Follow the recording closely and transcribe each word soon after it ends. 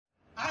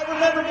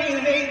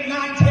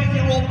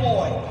little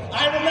boy.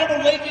 I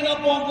remember waking up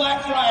on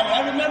Black Friday.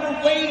 I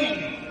remember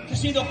waiting to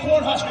see the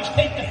Cornhuskers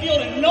take the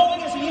field and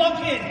knowing as a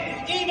young kid,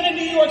 even in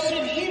New York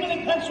City, even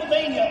in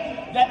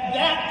Pennsylvania, that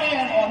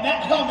band on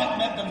that helmet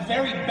meant the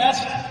very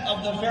best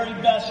of the very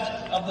best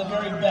of the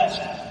very best.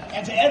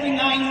 And to every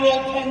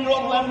 9-year-old,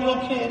 10-year-old,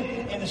 11-year-old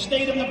kid in the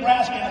state of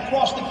Nebraska and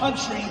across the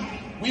country,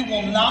 we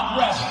will not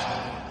rest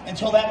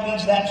until that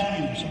means that to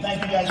you. So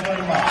thank you guys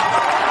very much.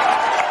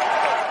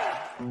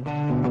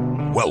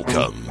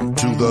 Welcome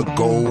to the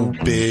Go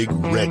Big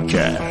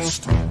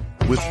Redcast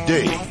with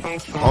Dave,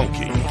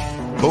 Honky,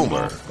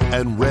 Boomer,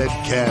 and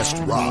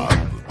Redcast Rob.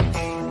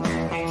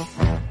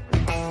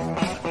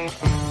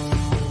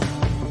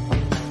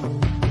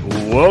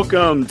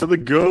 Welcome to the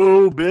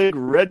Go Big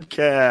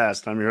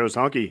Redcast. I'm your host,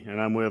 Honky,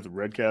 and I'm with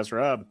Redcast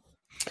Rob.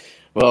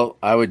 Well,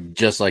 I would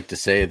just like to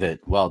say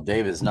that while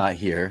Dave is not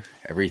here,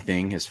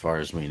 everything, as far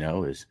as we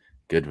know, is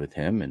good with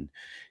him, and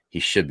he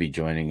should be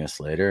joining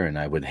us later. And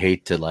I would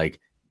hate to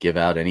give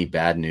out any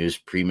bad news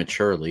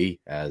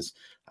prematurely, as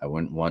I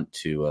wouldn't want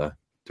to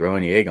throw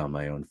any egg on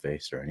my own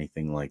face or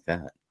anything like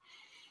that.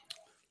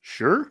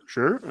 Sure.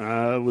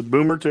 With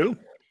Boomer too.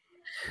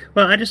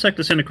 Well, I'd just like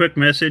to send a quick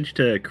message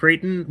to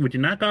Creighton. Would you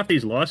knock off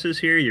these losses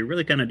here? You're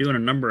really kind of doing a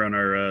number on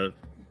our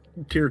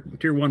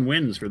tier 1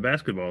 wins for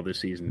basketball this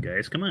season,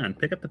 guys. Come on,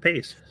 pick up the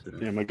pace.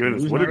 Yeah, my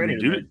goodness. What did we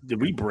do?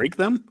 Did we break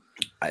them?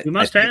 We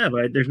must have.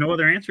 There's no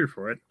other answer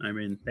for it. I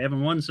mean, they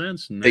haven't won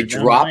since. And they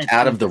dropped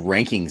out of the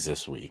rankings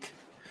this week.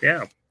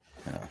 Yeah.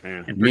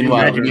 And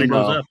meanwhile,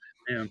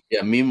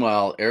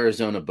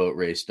 Arizona boat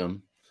raced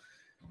them.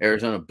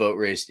 Arizona boat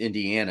raced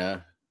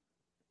Indiana.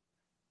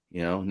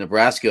 You know,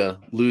 Nebraska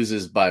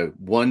loses by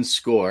 1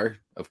 score,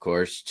 of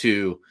course,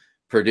 to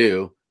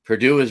Purdue.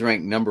 Purdue is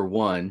ranked number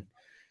 1.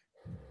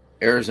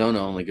 Arizona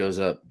only goes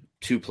up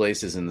 2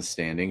 places in the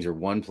standings, or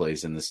 1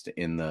 place in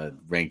the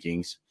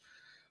rankings.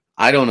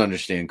 I don't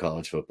understand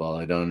college football.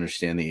 I don't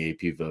understand the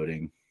AP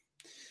voting.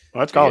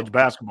 Well, that's college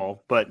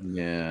basketball, but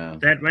yeah.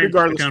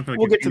 Regardless,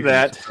 we'll get to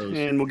that,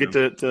 and we'll get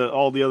to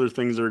all the other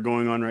things that are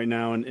going on right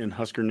now in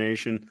Husker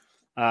Nation.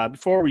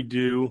 Before we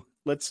do,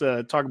 let's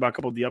talk about a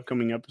couple of the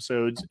upcoming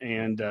episodes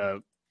and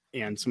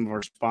some of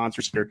our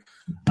sponsors here.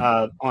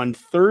 On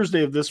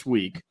Thursday of this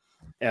week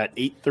at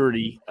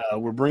 8:30,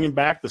 we're bringing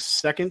back the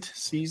 2nd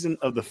season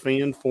of the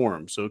Fan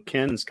Forum. So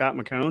Ken and Scott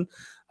McCone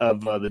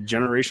of the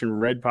Generation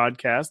Red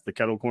podcast, the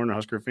Kettle Corn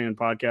Husker Fan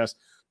podcast,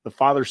 the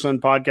Father-Son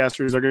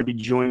podcasters are going to be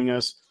joining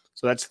us.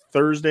 So that's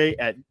Thursday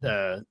at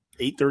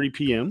 8:30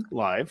 p.m.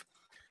 live.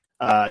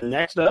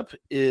 Next up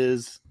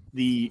is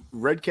the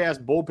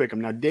Redcast Bowl Pick'em.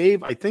 Now,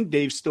 Dave, I think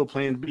Dave's still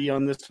planning to be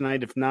on this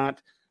tonight. If not,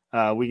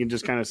 we can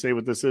just kind of say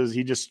what this is.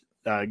 He just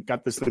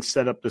got this thing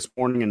set up this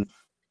morning, and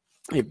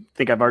I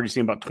think I've already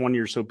seen about 20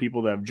 or so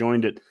people that have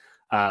joined it.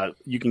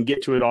 You can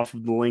get to it off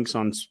of the links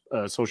on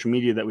social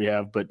media that we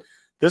have, but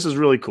this is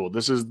really cool.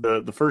 This is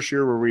the first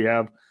year where we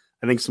have,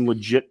 I think, some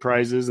legit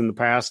prizes. In the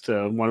past,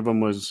 one of them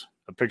was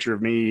a picture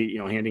of me,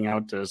 handing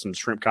out some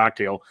shrimp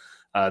cocktail.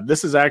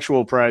 This is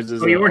actual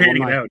prizes. Oh, you weren't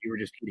handing it out. You were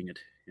just eating it.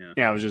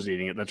 Yeah, I was just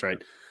eating it. That's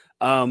right.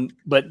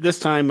 But this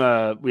time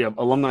we have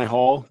Alumni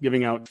Hall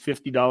giving out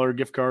 $50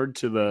 gift card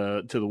to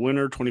the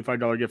winner,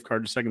 $25 gift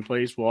card to second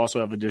place. We'll also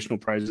have additional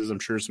prizes. I'm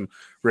sure some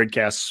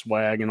Redcast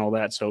swag and all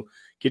that. So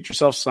get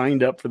yourself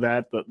signed up for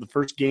that. But the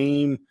first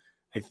game,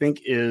 I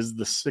think, is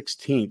the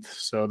 16th.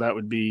 So that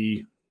would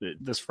be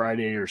this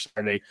Friday or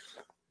Saturday.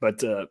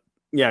 But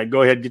yeah,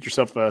 go ahead, get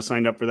yourself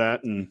signed up for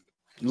that. And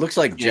it looks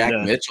like Jack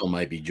Mitchell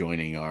might be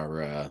joining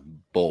our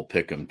Bowl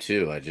Pick'em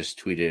too. I just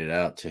tweeted it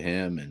out to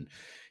him, and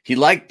he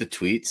liked the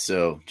tweet.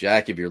 So,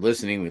 Jack, if you're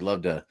listening, we'd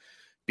love to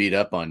beat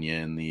up on you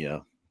in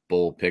the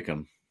Bowl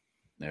Pick'em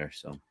there.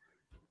 So,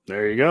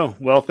 there you go.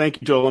 Well, thank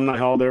you to Alumni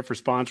Hall there for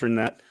sponsoring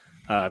that.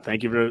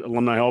 Thank you for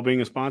Alumni Hall being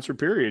a sponsor,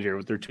 period, here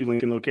with their 2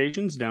 Lincoln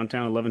locations,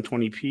 downtown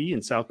 1120p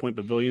and South Point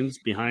Pavilions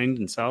behind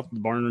and south of the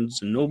Barnes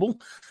 & Noble.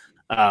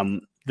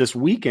 This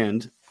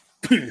weekend,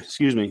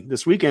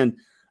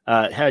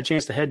 had a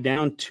chance to head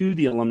down to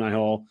the Alumni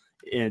Hall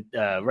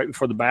right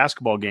before the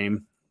basketball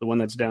game, the one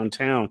that's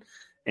downtown,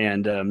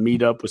 and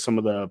meet up with some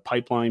of the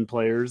Pipeline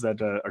players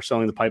that are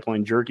selling the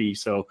Pipeline jerky.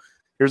 So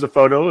here's a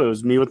photo. It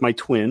was me with my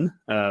twin,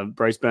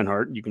 Bryce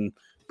Benhart. You can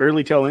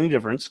barely tell any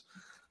difference.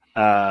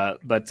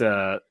 But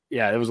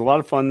it was a lot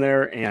of fun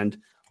there. And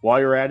while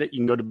you're at it, you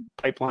can go to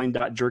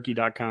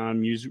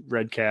pipeline.jerky.com, use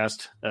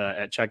Redcast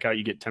at checkout.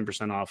 You get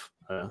 10% off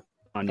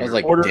on your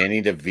like order.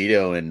 Danny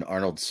DeVito and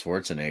Arnold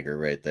Schwarzenegger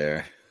right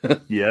there.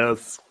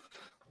 Yes,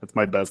 that's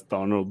my best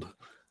Arnold.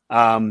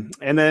 And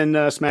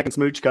then Smack and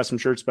Smooch custom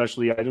shirt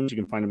specialty items. You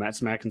can find them at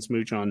Smack and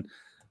Smooch on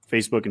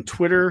Facebook and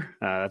Twitter.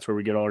 That's where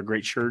we get all our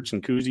great shirts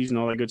and koozies and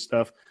all that good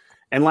stuff.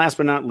 And last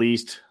but not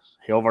least,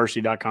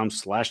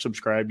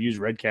 hailvarsity.com/subscribe. Use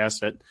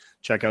Redcast at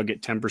checkout.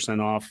 Get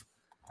 10% off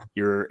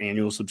your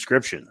annual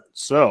subscription.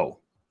 So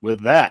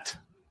with that,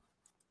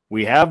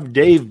 we have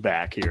Dave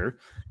back here.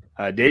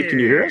 Dave, can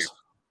you hear us?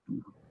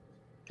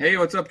 Hey,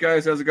 what's up,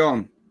 guys? How's it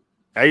going?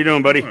 How you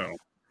doing, buddy?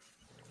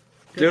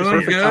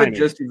 Doing good.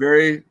 Just a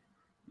very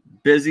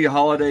busy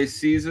holiday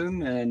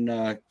season,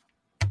 and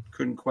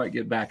couldn't quite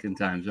get back in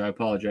time, so I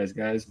apologize,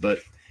 guys. But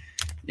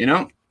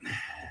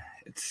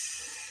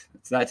it's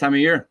that time of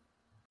year.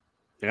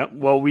 Yeah.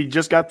 Well, we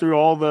just got through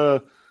all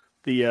the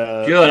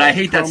good. I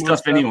hate that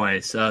stuff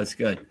anyway, so it's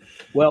good.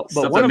 Well, but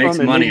stuff one that of makes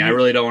them, money, I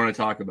really don't want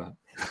to talk about.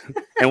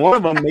 And one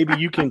of them, maybe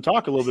you can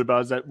talk a little bit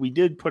about, is that we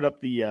did put up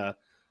the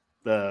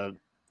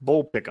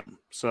bowl pick'em.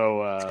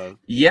 So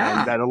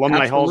that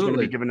alumni hall is going to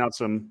be giving out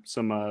some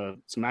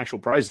actual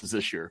prizes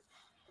this year.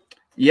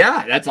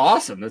 Yeah, that's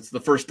awesome. That's the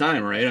first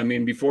time, right? I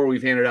mean, before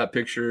we've handed out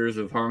pictures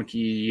of Honky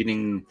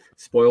eating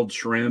spoiled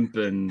shrimp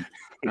and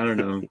I don't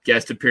know,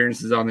 guest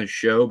appearances on the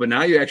show, but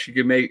now you actually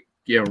can make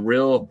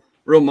real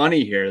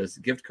money here. There's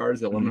gift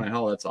cards at Alumni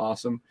Hall. That's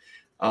awesome.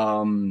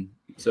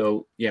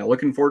 So yeah,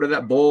 looking forward to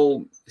that.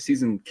 Bowl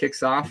season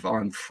kicks off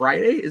on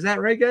Friday. Is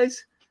that right,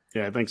 guys?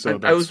 Yeah, I think so.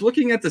 I was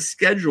looking at the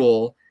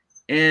schedule,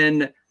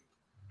 and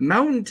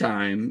Mountain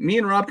Time, me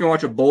and Rob can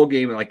watch a bowl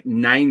game at like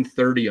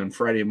 9:30 on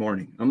Friday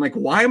morning. I'm like,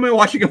 why am I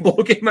watching a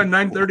bowl game at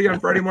 9:30 on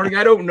Friday morning?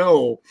 I don't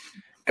know.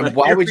 And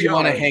why would you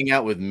want to hang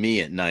out with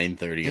me at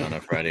 9:30 on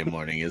a Friday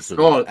morning?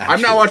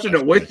 I'm not watching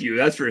it with you.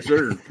 That's for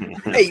sure.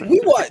 Hey,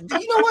 you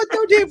know what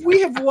though, Dave?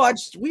 We have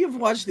watched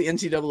the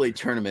NCAA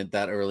tournament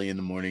that early in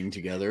the morning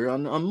together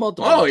on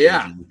multiple. Oh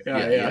occasions.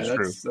 yeah.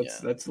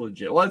 That's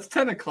legit. Well, it's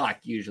 10 o'clock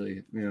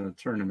usually,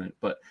 tournament,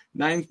 but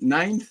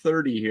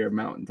 9:30 here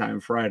Mountain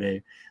Time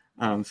Friday.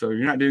 So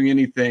you're not doing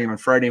anything on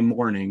Friday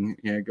morning.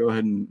 Yeah, go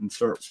ahead and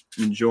start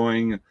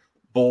enjoying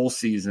bowl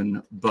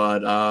season.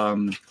 But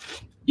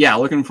yeah,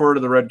 looking forward to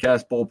the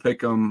Redcast Bowl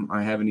Pick'em.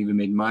 I haven't even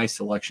made my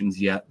selections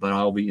yet, but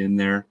I'll be in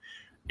there.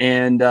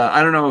 And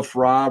I don't know if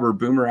Rob or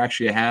Boomer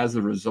actually has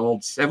the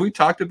results. Have we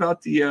talked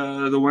about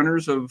the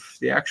winners of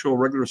the actual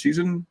regular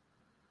season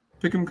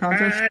Pick'em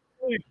contest?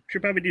 We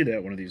should probably do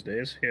that one of these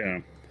days. Yeah.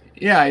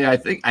 Yeah.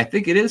 I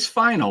think it is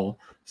final,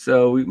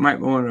 so we might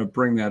want to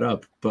bring that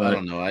up. But I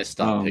don't know. I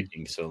stopped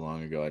picking so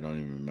long ago. I don't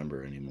even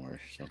remember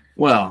anymore. So.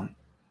 Well,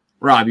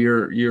 Rob,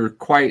 you're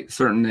quite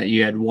certain that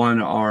you had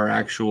won our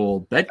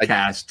actual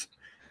betcast.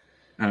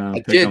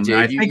 I did, Dave.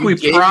 I think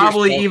we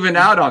probably evened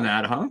out on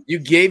that, huh? You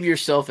gave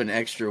yourself an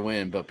extra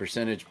win, but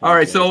percentage. All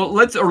right, so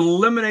let's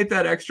eliminate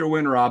that extra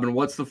win, Rob. And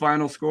what's the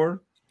final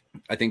score?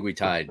 I think we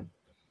tied.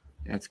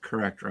 That's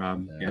correct,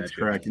 Rob. That's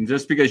correct. And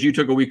just because you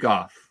took a week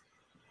off.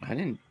 I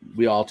didn't.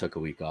 We all took a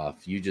week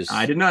off.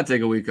 I did not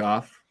take a week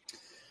off.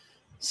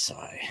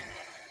 Sigh.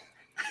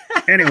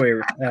 Anyway,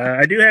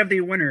 I do have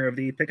the winner of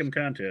the Pick'em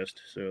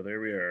contest, so there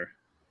we are.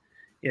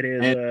 It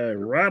is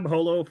Rob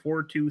Holo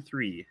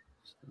 423.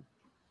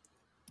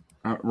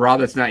 Rob,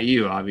 that's not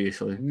you,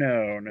 obviously.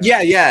 No.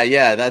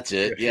 Yeah. That's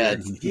it. Yeah,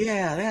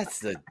 that's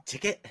the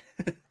ticket.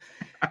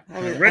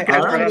 I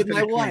run with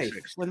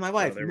my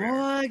wife,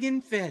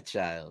 Morgan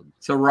Fairchild.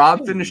 So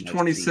Rob finished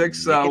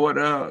 26.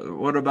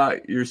 What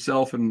about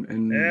yourself and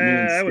me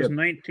and Skip? I was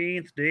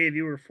 19th. Dave,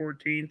 you were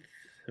 14th.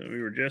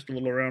 We were just a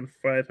little around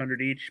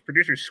 500 each.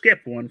 Producer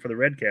Skip won for the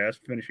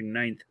Redcast, finishing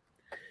 9th.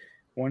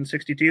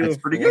 162 That's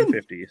of pretty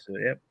 150. So,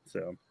 yep.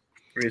 So,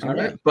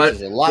 reasonable. All right. But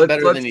it's a lot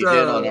better than he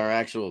did on our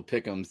actual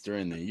pick'ems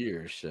during the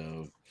year.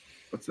 So,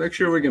 let's make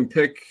sure we can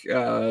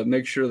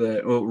make sure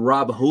that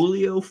Rob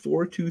Julio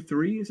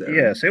 423 is that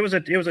yes, right?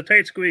 it was a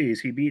tight squeeze.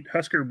 He beat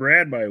Husker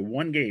Brad by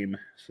one game,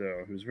 so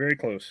it was very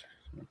close.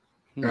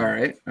 All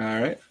right.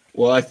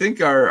 Well, I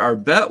think our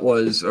bet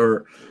was,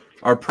 or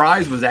our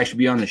prize was actually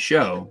be on the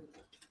show,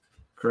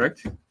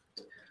 correct?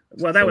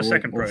 Well, that was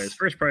second prize.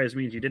 First prize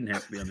means you didn't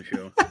have to be on the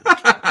show.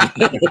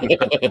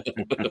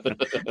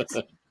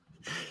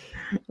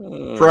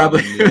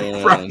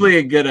 Probably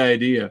a good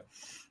idea.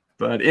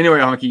 But anyway,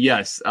 Honky,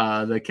 yes,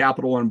 the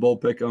Capital One Bowl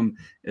Pick'em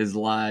is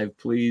live.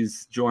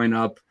 Please join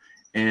up,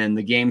 and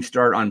the games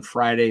start on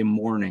Friday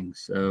morning.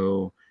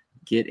 So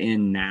get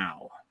in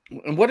now.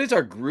 And what is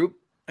our group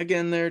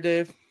again there,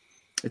 Dave?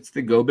 It's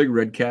the Go Big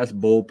Redcast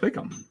Bowl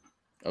Pick'em.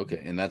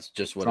 Okay, and that's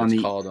just what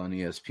it's called on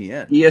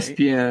ESPN.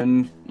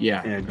 ESPN, right?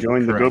 Yeah. And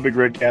join the Go Big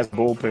Redcast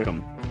Bowl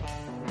Pick'em.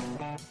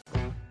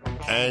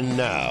 And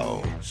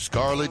now,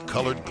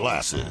 scarlet-colored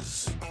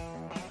glasses.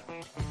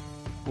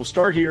 We'll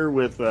start here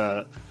with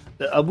a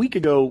week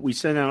ago, we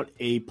sent out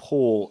a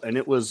poll, and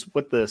it was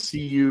what the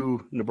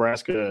CU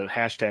Nebraska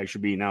hashtag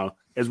should be. Now,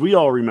 as we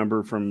all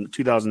remember from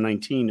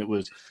 2019, it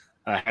was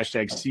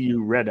hashtag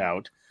CU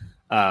Redout.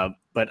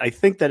 But I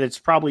think that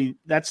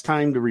that's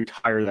time to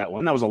retire that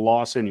one. That was a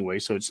loss anyway,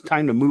 so it's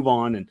time to move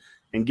on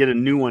and get a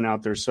new one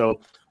out there. So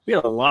we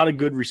had a lot of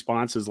good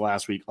responses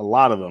last week, a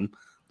lot of them.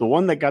 The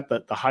one that got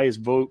the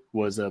highest vote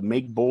was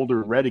Make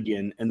Boulder Red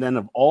Again. And then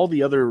of all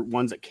the other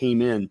ones that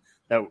came in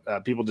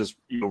that people just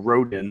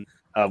wrote in,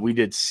 we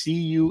did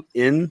CU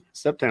in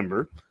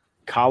September,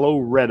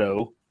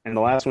 Colorado, and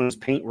the last one is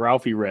Paint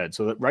Ralphie Red.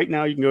 So that right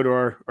now you can go to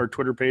our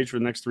Twitter page for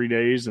the next 3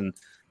 days and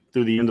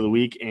through the end of the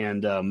week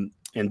and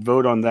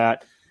vote on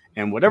that.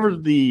 And whatever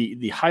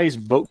the highest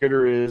vote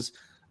getter is,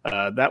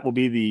 that will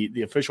be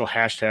the official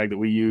hashtag that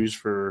we use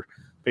for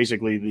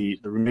basically the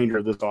remainder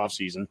of this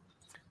offseason.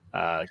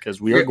 Because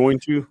we're going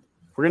to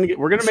make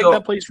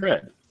that place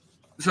red.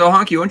 So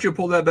Honky, why don't you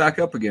pull that back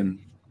up again?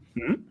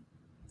 Mm-hmm.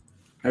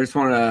 I just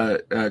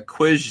want to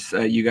quiz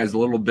you guys a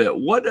little bit.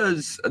 What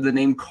does the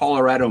name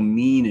Colorado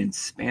mean in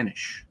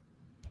Spanish?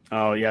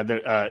 Oh,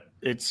 yeah.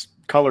 It's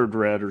colored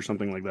red or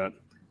something like that.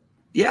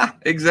 Yeah,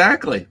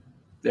 exactly.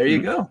 There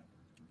you go.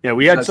 Yeah,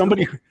 we had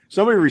somebody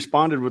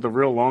responded with a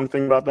real long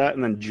thing about that,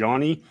 and then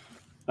Johnny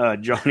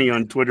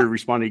on Twitter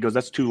responded. He goes,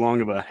 "That's too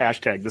long of a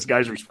hashtag." This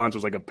guy's response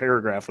was like a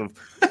paragraph of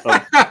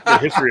the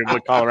history of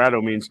what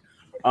Colorado means.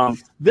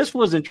 This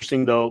was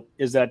interesting, though,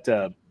 is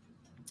that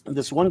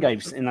this one guy,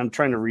 and I'm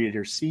trying to read it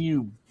here,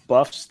 CU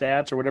Buff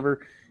Stats or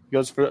whatever, he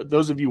goes, "For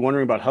those of you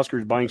wondering about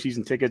Huskers buying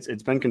season tickets,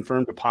 it's been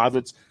confirmed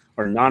deposits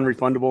are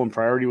non-refundable and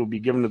priority will be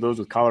given to those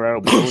with Colorado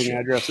billing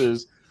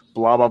addresses,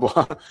 blah, blah,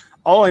 blah."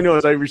 All I know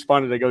is I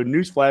responded, I go,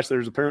 "Newsflash,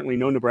 there's apparently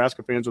no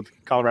Nebraska fans with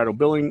Colorado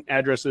billing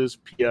addresses.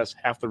 P.S.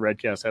 Half the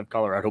Redcasts have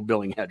Colorado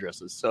billing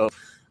addresses." So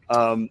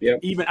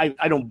even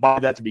I don't buy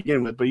that to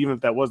begin with, but even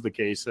if that was the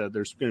case,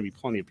 there's going to be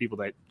plenty of people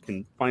that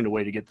can find a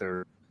way to get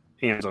their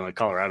hands on a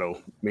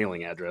Colorado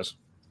mailing address.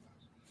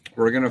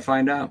 We're going to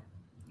find out.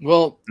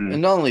 Well,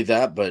 and not only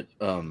that, but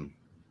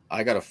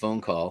I got a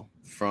phone call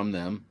from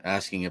them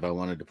asking if I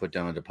wanted to put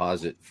down a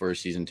deposit for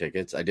season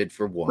tickets. I did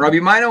for one. Rob,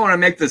 you might not want to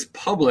make this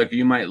public.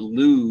 You might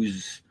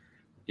lose,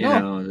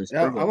 this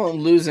I won't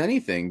lose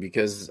anything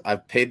because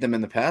I've paid them in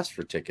the past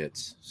for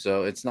tickets.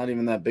 So it's not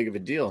even that big of a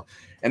deal.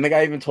 And the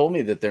guy even told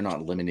me that they're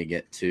not limiting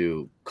it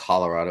to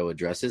Colorado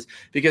addresses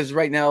because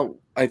right now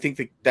I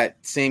think that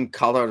same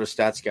Colorado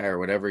Stats guy or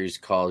whatever he's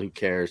called, who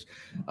cares?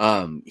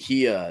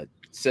 He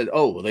said,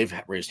 they've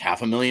raised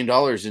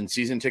 $500,000 in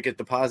season ticket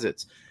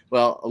deposits.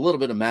 Well, a little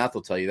bit of math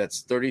will tell you that's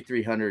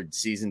 3,300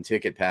 season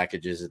ticket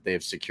packages that they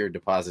have secured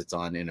deposits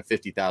on in a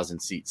 50,000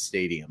 seat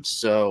stadium.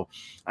 So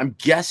I'm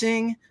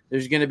guessing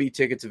there's going to be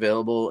tickets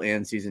available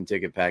and season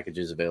ticket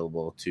packages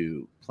available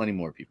to plenty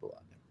more people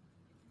out there.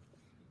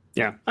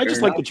 Yeah, I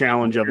just like the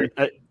challenge of it.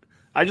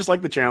 I just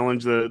like the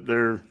challenge.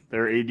 Their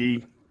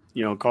AD,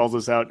 calls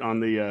us out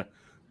on the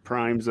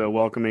Prime's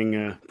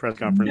welcoming press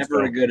conference.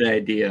 Never a good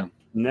idea.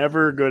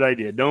 Never a good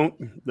idea.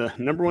 The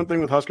number one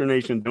thing with Husker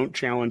Nation, don't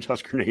challenge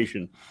Husker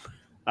Nation.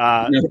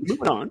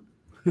 Moving on.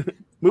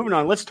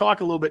 Let's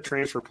talk a little bit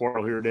transfer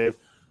portal here, Dave.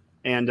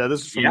 And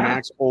this is from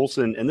Max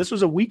Olson. And this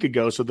was a week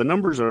ago, so the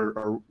numbers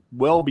are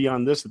well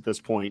beyond this at this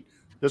point.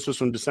 This was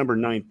from December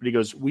 9th. But he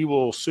goes, "We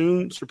will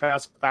soon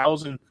surpass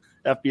 1,000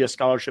 FBS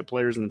scholarship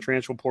players in the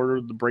transfer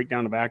portal, the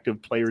breakdown of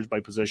active players by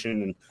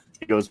position." And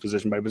he goes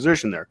position by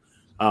position there.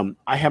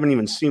 I haven't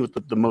even seen what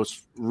the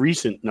most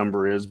recent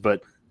number is,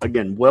 but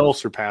again, well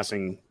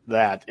surpassing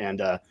that, and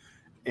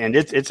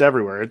it's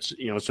everywhere. It's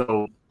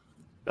so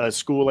a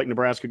school like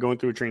Nebraska going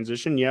through a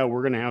transition. Yeah,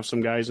 we're going to have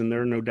some guys in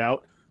there, no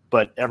doubt,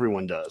 but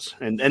everyone does.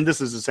 And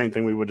this is the same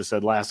thing we would have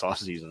said last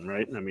offseason,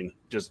 right? I mean,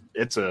 just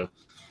it's a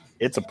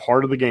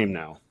part of the game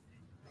now.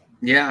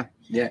 Yeah.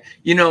 You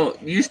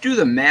just do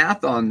the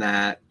math on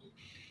that,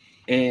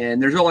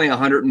 and there's only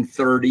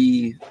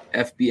 130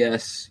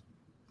 FBS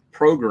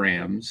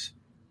programs,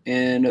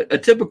 and a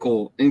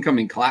typical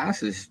incoming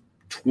class is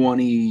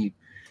 20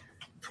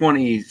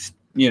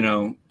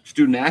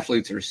 student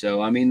athletes or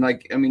so.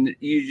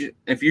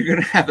 If you're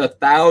going to have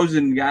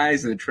 1,000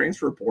 guys in the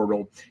transfer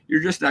portal,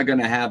 you're just not going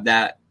to have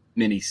that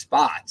many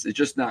spots. It's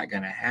just not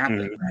going to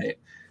happen, right?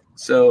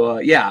 So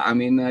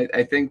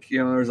I think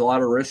there's a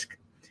lot of risk.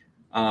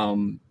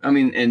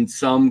 And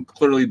some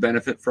clearly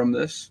benefit from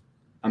this.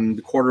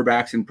 The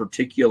quarterbacks in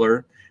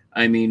particular.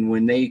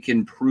 When they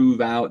can prove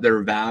out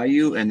their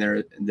value and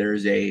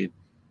there's a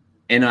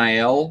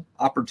NIL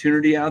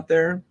opportunity out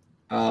there,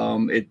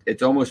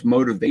 it's almost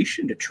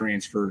motivation to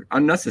transfer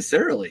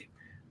unnecessarily.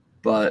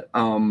 But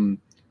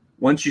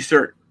once you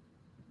start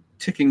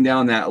ticking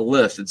down that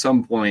list, at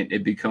some point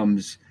it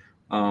becomes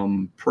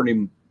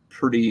pretty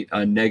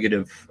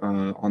negative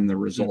on the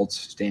results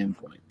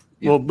standpoint.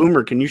 Well,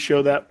 Boomer, can you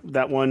show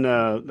that one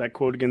that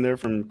quote again there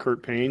from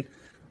Kurt Payne?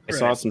 I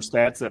saw some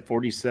stats that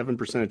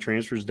 47% of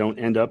transfers don't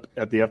end up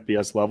at the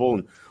FBS level,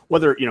 and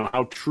whether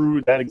how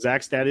true that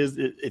exact stat is,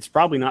 it's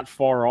probably not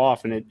far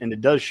off, and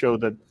it does show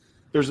that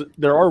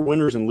there are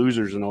winners and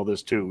losers in all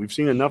this too. We've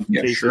seen enough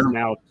cases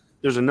now.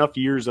 There's enough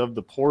years of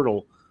the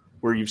portal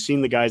where you've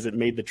seen the guys that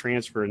made the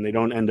transfer and they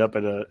don't end up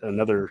at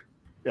another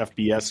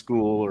FBS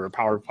school or a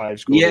Power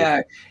 5 school.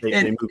 Yeah,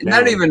 and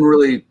that even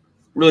really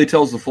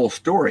tells the full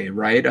story,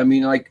 right?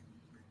 You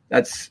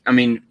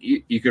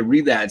could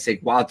read that and say,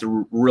 wow, it's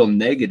a real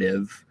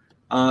negative.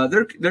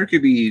 There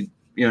could be,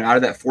 out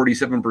of that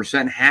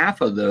 47%,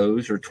 half of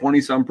those or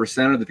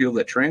 20-some% of the people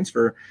that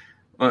transfer,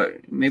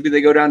 maybe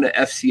they go down to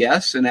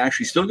FCS and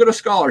actually still get a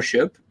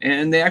scholarship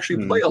and they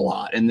actually play a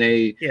lot and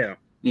they,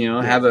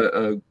 have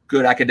a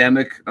good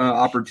academic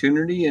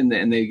opportunity and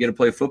they get to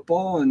play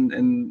football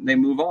and they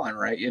move on,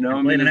 right? There's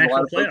an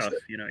actual playoff,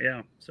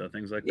 so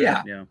things like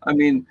that. Yeah.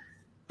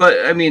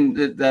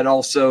 That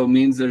also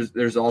means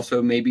there's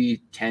also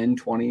maybe 10,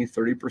 20,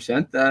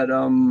 30% that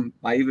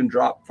might even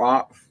drop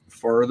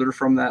farther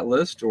from that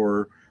list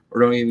or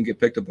don't even get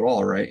picked up at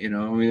all, right?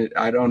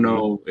 I don't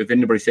know if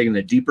anybody's taking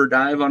the deeper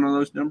dive on all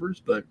those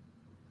numbers, but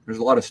there's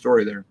a lot of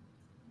story there.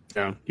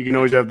 Yeah, you can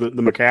always have the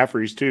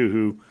McCaffreys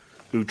too,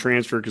 who who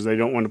transfer because they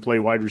don't want to play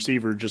wide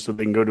receiver just so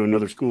they can go to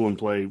another school and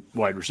play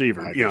wide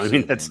receiver. I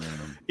mean, that's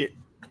it.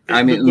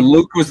 I mean,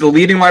 Luke was the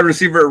leading wide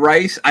receiver at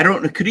Rice. I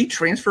don't know. Could he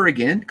transfer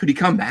again? Could he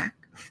come back?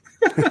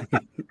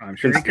 I'm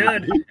sure he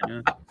could.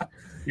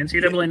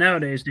 NCAA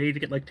nowadays, Dave, you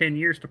get like 10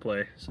 years to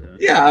play. So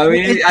yeah, I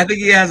mean, I think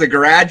he has a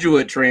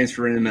graduate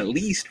transfer in him at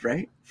least,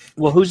 right?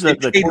 Well, who's the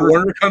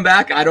Warner come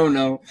back? I don't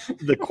know.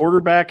 The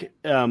quarterback,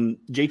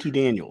 JT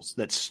Daniels,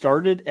 that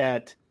started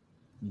at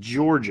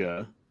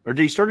Georgia, or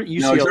did he start at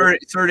UCLA? No, he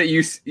started at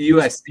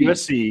USC.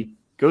 USC,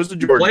 goes to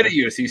Georgia. Played at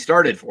USC,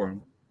 started for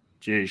him.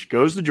 Jeez,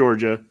 goes to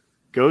Georgia,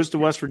 goes to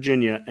West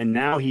Virginia, and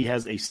now he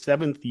has a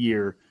 7th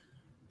year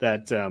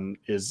that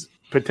is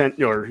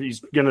potential, or he's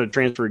going to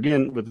transfer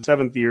again with the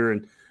 7th year.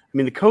 And I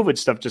mean, the COVID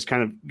stuff just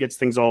kind of gets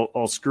things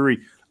all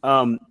screwy.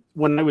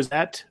 When I was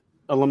at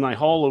Alumni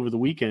Hall over the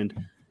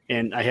weekend,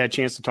 and I had a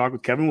chance to talk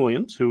with Kevin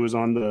Williams, who was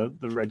on the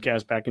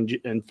Redcast back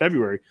in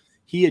February,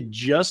 he had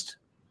just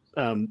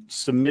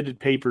submitted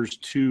papers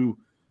to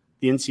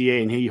the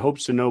NCAA, and he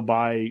hopes to know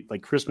by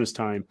like Christmas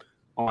time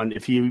on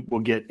if he will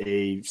get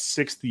a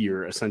 6th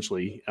year,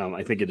 essentially.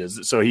 I think it is.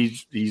 So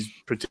he's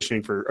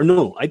petitioning for, or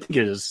no, I think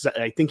it is.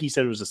 I think he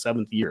said it was a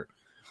 7th year.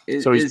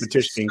 So he's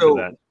petitioning for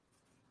that.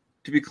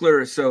 To be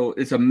clear, so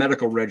it's a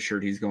medical red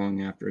shirt he's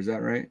going after. Is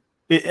that right?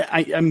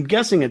 I'm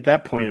guessing at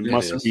that point it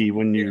must be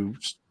when you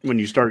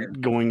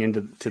start going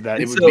into that.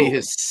 It would be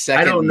his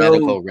second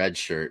medical red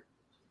shirt.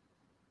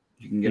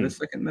 You can get a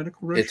second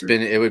medical red shirt?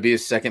 It would be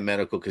his second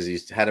medical because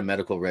he's had a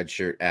medical red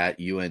shirt at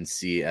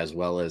UNC, as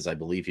well as I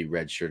believe he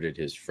redshirted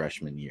his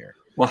freshman year.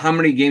 Well, how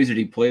many games did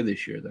he play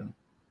this year, though?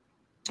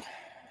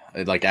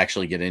 Like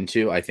actually get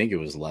into, I think it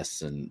was less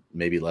than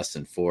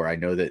 4. I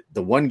know that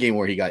the one game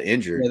where he got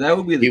injured, that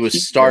would be he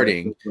was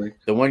starting.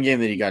 The one game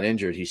that he got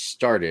injured, he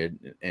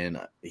started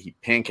and he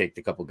pancaked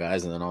a couple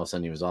guys, and then all of a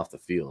sudden he was off the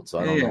field. So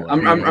I don't know.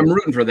 I'm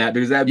rooting for that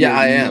because I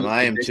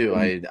am too.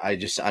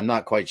 I'm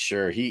not quite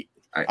sure.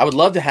 I would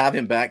love to have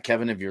him back,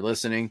 Kevin. If you're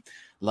listening,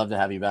 love to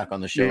have you back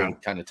on the show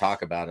and kind of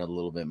talk about it a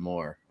little bit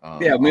more.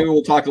 Maybe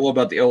we'll talk a little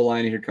about the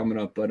O-line here coming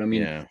up. But I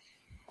mean,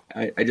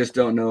 I just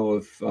don't know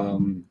if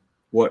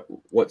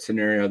what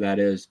scenario that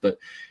is. But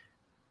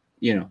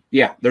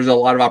there's a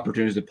lot of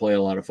opportunities to play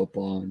a lot of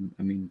football, and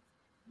I mean,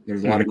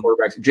 there's a lot of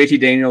quarterbacks. JT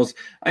Daniels,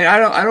 I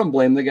don't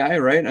blame the guy,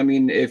 right? I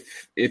mean,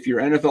 if your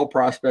NFL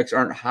prospects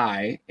aren't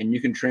high and you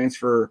can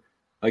transfer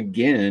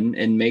again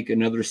and make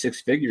another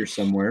 6 figures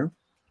somewhere,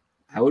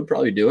 I would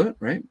probably do it,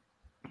 right?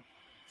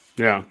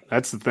 Yeah,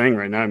 that's the thing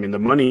right now. I mean, the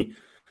money.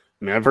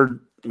 I mean,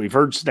 we've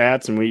heard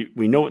stats, and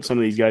we know what some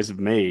of these guys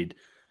have made.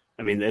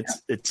 I mean,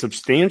 it's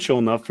substantial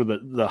enough for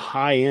the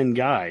high end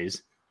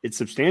guys. It's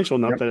substantial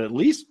enough that at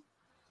least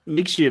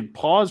makes you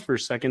pause for a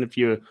second if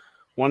you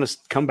want to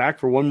come back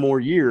for one more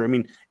year. I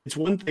mean, it's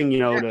one thing,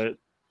 to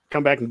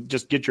come back and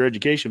just get your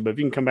education, but if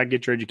you can come back,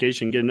 get your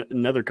education, get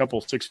another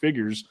couple 6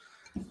 figures,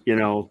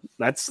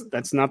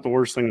 that's not the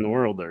worst thing in the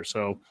world there.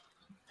 So.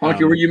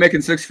 Honky, were you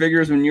making 6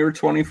 figures when you were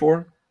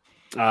 24?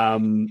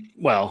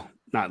 Well,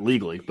 not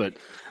legally, but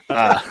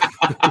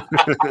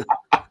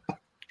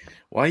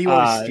why are you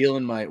always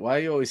stealing my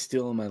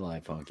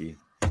life, Honky?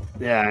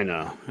 Yeah,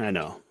 I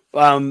know.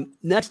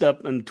 Next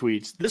up on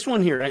tweets, this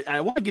one here, I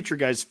want to get your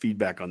guys'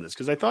 feedback on this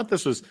because I thought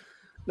this was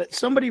that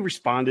somebody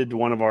responded to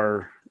one of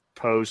our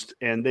posts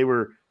and they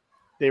were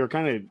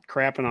kind of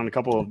crapping on a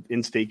couple of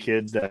in-state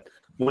kids. That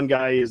one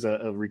guy is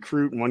a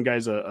recruit and one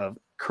guy's a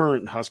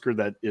current Husker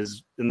that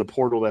is in the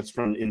portal that's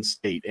from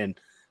in-state. And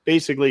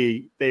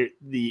basically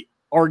the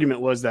argument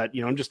was that,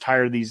 I'm just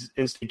tired of these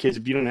in-state kids.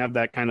 If you don't have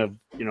that kind of,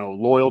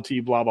 loyalty,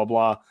 blah, blah,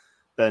 blah,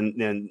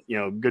 then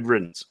good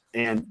riddance.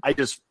 And I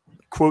just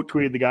quote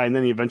tweeted the guy, and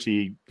then he I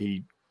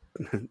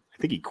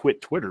think he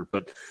quit Twitter,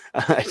 but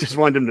I just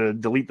wanted him to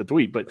delete the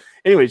tweet. But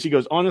anyways, he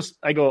goes,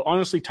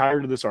 honestly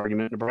tired of this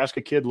argument. Nebraska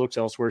kid looks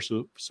elsewhere,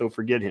 so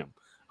forget him.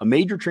 A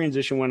major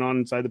transition went on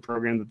inside the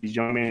program that these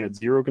young men had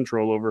zero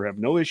control over, have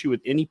no issue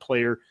with any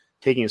player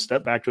taking a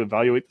step back to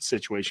evaluate the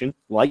situation,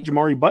 like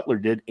Jamari Butler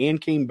did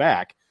and came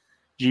back,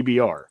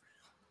 GBR.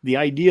 The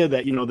idea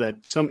that, that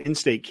some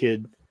in-state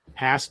kid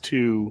has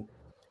to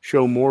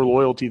show more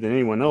loyalty than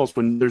anyone else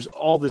when there's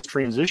all this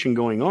transition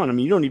going on. I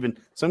mean,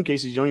 some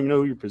cases, you don't even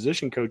know who your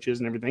position coach is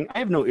and everything. I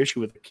have no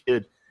issue with a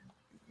kid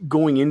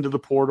going into the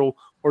portal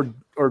or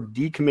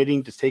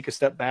decommitting to take a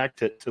step back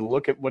to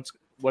look at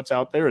what's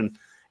out there.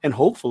 And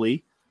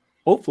hopefully,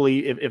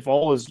 if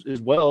all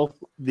is well,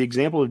 the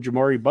example of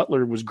Jamari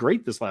Butler was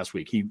great this last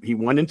week. He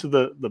went into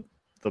the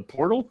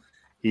portal.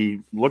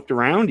 He looked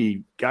around.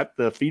 He got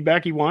the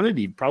feedback he wanted.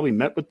 He probably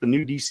met with the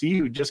new DC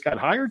who just got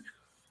hired,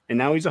 and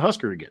now he's a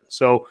Husker again.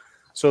 So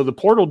the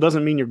portal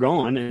doesn't mean you're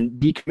gone, and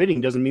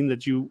decommitting doesn't mean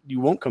that you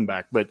won't come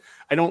back. But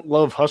I don't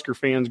love Husker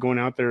fans going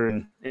out there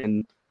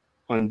and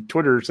on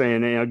Twitter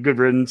saying, hey, good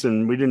riddance,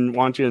 and we didn't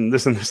want you, and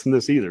this and this and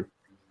this either.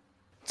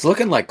 It's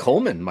looking like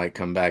Coleman might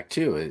come back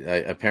too.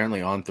 Apparently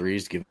On3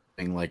 is giving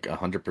like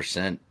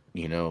 100%,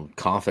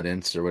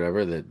 confidence or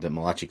whatever that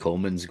Malachi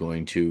Coleman's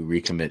going to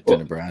recommit to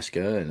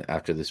Nebraska and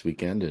after this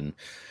weekend. And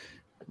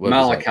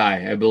Malachi,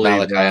 I believe.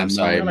 Malachi, I'm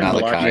sorry,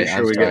 Malachi. Make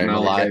sure we get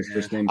Malachi's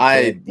first name.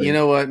 You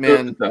know what,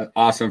 man?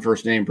 Awesome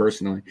first name,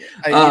 personally.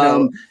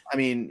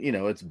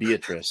 It's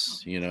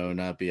Beatrice,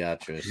 not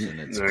Beatrice, and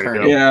it's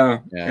Colonel. Yeah,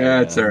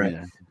 it's all right.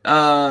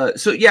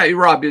 Yeah.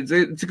 Rob, it's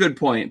a good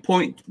point.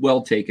 Point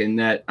well taken.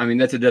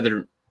 That's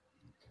another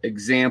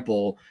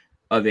example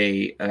of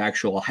an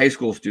actual high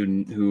school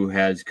student who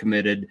had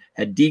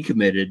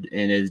decommitted,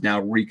 and is now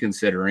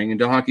reconsidering. And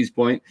to Honky's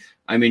point,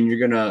 you're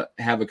going to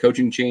have a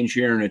coaching change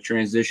here and a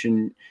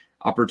transition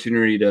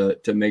opportunity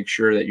to make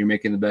sure that you're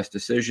making the best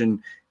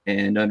decision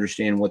and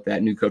understand what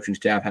that new coaching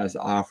staff has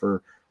to offer.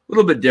 A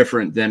little bit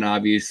different than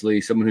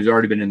obviously someone who's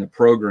already been in the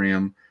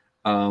program.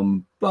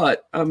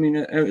 But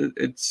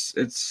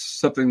it's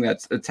something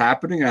that's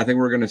happening. I think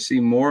we're going to see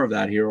more of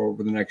that here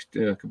over the next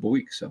couple of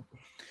weeks. So.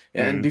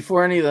 And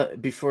before any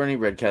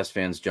Redcast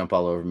fans jump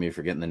all over me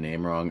for getting the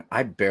name wrong,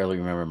 I barely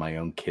remember my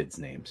own kids'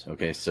 names.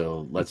 Okay,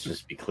 so let's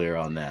just be clear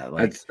on that.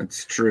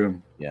 That's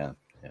true. Yeah,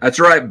 that's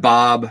right,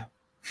 Bob.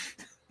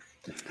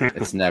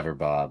 It's never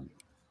Bob.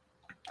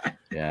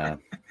 Yeah.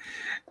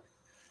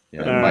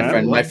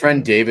 My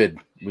friend David.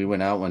 We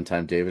went out one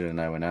time. David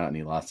and I went out, and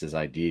he lost his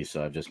ID,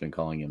 so I've just been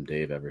calling him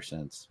Dave ever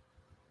since.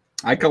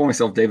 I call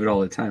myself David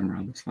all the time,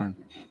 Rob. It's fine.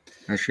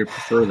 I should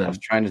prefer that. I was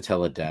trying to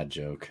tell a dad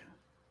joke.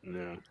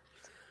 Yeah.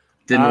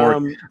 Didn't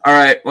work. All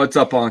right, what's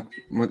up, Honk?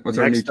 What's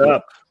our next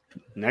up?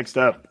 Next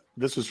up,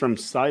 this was from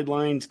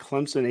Sidelines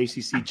Clemson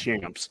ACC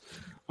Champs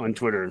on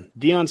Twitter.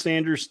 Deion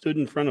Sanders stood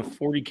in front of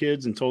 40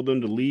 kids and told them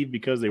to leave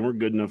because they weren't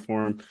good enough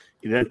for him.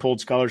 He then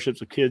pulled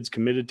scholarships of kids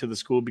committed to the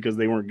school because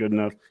they weren't good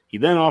enough. He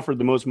then offered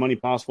the most money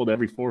possible to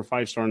every 4 or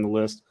 5 star on the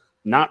list.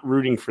 Not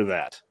rooting for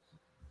that.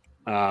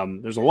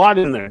 There's a lot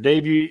in there.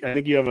 Dave, I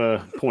think you have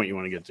a point you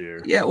want to get to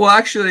here. Yeah, well,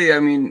 actually,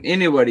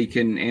 anybody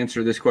can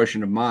answer this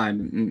question of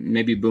mine.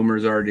 Maybe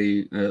Boomer's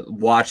already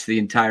watched the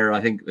entire,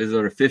 I think, is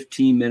there a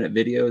 15-minute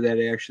video that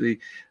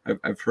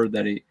I've heard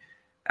that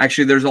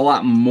there's a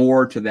lot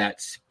more to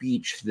that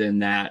speech than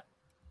that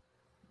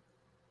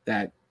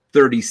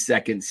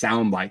 30-second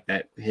soundbite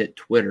that hit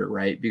Twitter,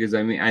 right? Because,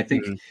 I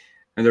think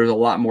and there's a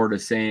lot more to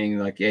saying,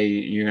 like, hey,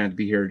 you're going to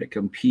be here to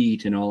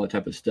compete and all that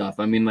type of stuff.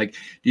 Do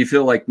you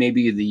feel like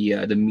maybe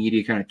the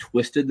media kind of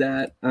twisted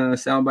that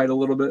soundbite a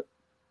little bit?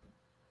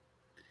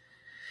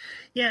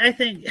 Yeah, I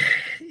think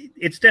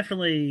it's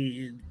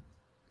definitely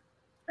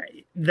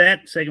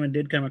that segment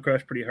did come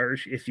across pretty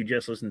harsh if you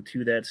just listen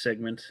to that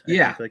segment. I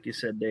think, like you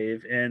said,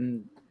 Dave.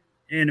 And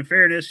in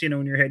fairness,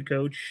 when you're head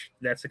coach,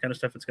 that's the kind of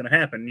stuff that's going to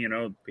happen.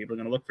 People are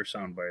going to look for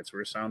sound bites.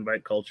 We're a sound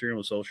bite culture, and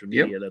with social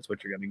media, that's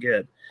what you're going to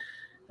get.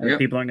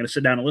 People aren't going to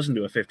sit down and listen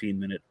to a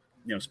 15-minute,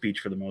 speech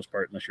for the most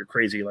part, unless you're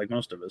crazy like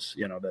most of us,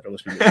 that are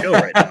listening to the show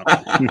right now.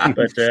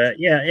 But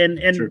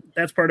and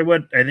that's part of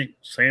what I think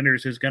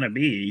Sanders is going to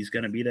be. He's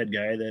going to be that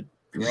guy that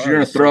you're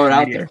going to throw it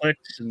out there,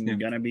 clicks, and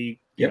going to be,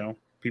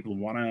 people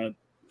want to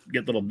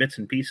get little bits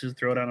and pieces,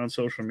 throw it out on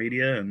social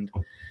media, and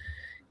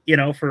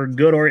for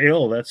good or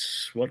ill,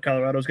 that's what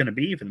Colorado's going to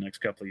be for the next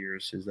couple of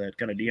years. Is that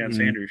kind of Deion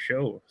Sanders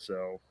show?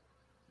 So,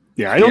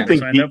 I don't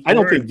think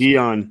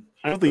Deion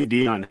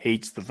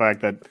hates the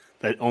fact that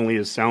only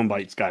his sound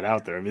bites got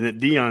out there. That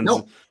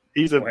Deion's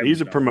he's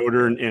a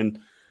promoter and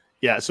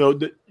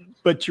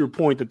but to your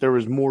point that there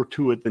was more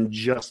to it than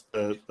just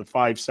the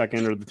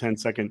 5-second or the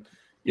 10-second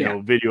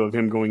video of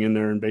him going in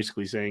there and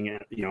basically saying,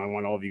 I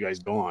want all of you guys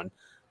gone,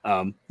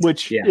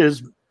 which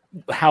is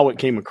how it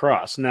came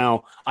across.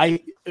 Now,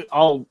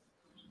 I'll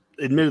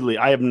admittedly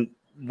I haven't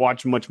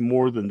watched much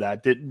more than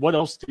that. What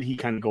else did he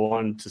kind of go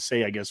on to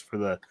say? I guess for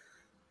the.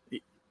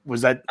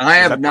 I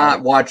have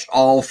not watched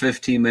all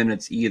 15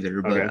 minutes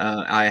either, but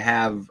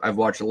I've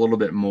watched a little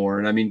bit more.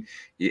 And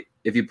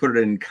if you put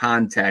it in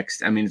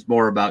context, it's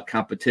more about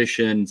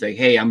competition. It's like,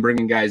 hey, I'm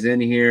bringing guys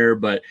in here,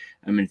 but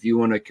if you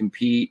want to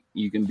compete,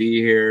 you can be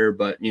here,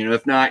 but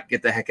if not,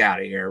 get the heck out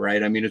of here.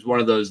 Right. It's one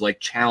of those like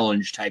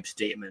challenge type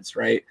statements,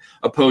 right?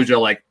 Opposed to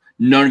like,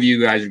 none of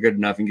you guys are good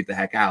enough and get the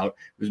heck out.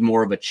 It was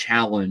more of a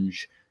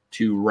challenge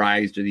to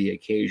rise to the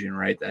occasion,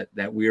 right?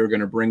 That we are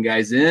going to bring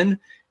guys in.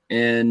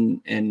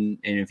 And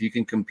if you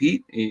can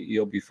compete,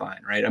 you'll be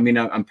fine, right?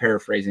 I'm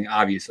paraphrasing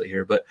obviously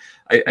here, but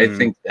I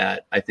think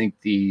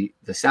the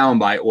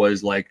soundbite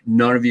was like,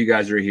 none of you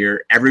guys are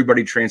here.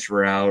 Everybody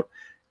transfer out.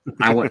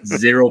 I want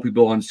 0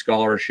 people on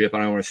scholarship,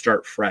 and I want to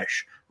start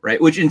fresh,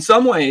 right? Which in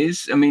some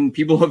ways,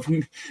 people have,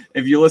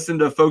 if you listen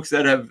to folks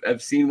that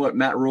have seen what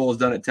Matt Rule has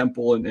done at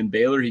Temple and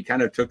Baylor, he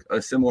kind of took a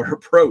similar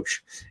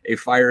approach, a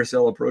fire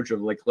sale approach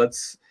of like,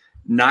 let's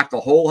knock the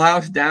whole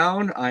house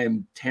down. I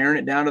am tearing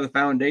it down to the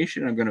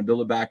foundation. I'm going to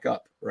build it back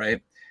up. Right.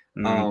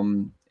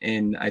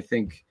 And I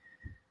think,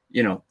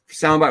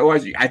 soundbite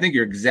wise, I think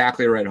you're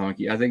exactly right,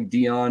 Honky. I think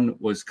Deion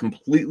was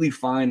completely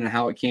fine in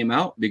how it came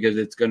out because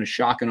it's going to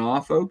shock and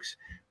awe folks.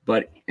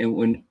 But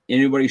when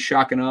anybody's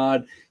shock and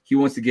awed, he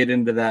wants to get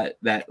into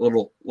that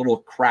little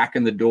crack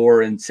in the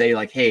door and say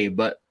like, hey,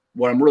 but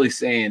what I'm really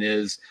saying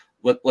is,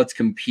 let's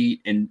compete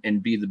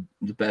and be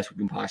the best we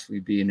can possibly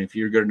be. And if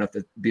you're good enough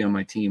to be on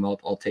my team,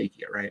 I'll take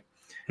you. Right.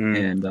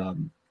 And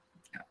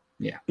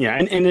Yeah. Yeah.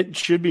 And it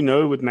should be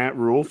noted with Matt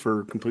Rule,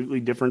 for completely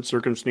different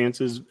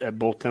circumstances at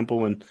both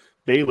Temple and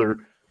Baylor,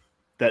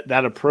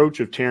 that approach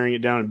of tearing it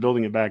down and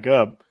building it back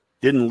up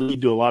didn't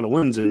lead to a lot of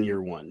wins in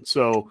year one.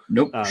 So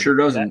nope, sure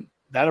doesn't.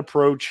 That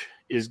approach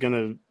is going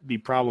to be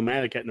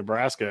problematic at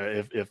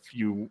Nebraska if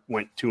you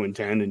went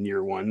 2-10 in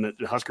year one. That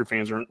the Husker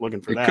fans aren't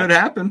looking for that. It could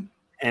happen.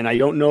 And I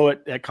don't know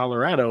at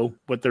Colorado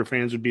what their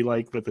fans would be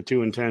like with the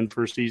 2-10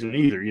 first season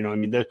either. You know, I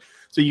mean,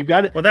 so you've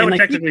got it. Well, that would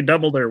technically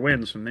double their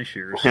wins from this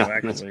year. So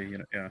actually,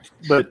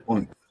 But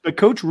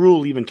Coach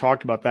Rule even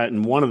talked about that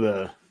in one of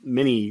the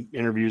many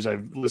interviews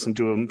I've listened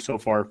to him so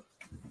far,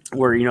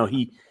 where,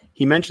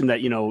 he mentioned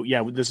that,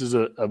 this is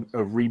a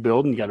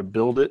rebuild and you got to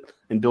build it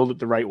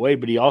the right way.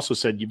 But he also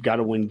said you've got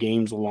to win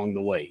games along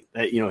the way.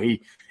 That,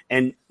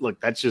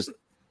 that's just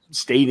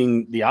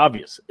stating the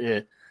obvious.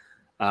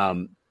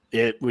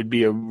 It would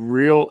be a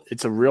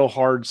real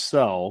hard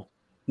sell,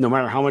 no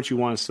matter how much you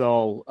want to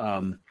sell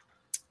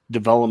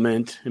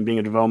development and being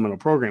a developmental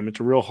program. It's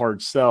a real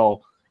hard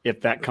sell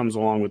if that comes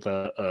along with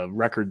a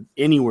record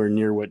anywhere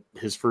near what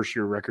his first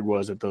year record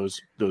was at those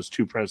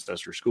two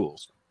predecessor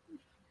schools.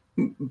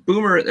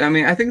 Boomer, I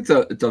mean, I think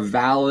it's a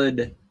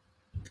valid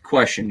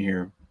question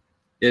here.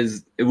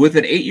 Is with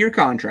an 8-year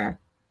contract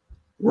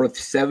worth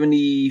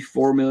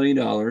 $74 million,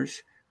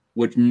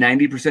 which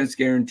 90% is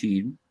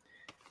guaranteed,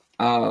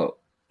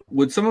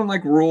 would someone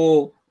like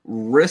Rule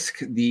risk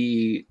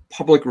the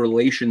public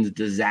relations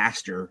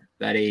disaster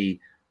that a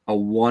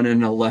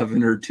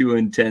 1-11 or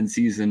 2-10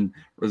 season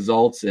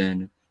results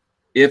in,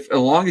 if as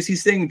long as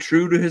he's staying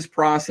true to his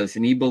process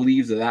and he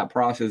believes that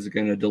process is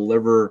going to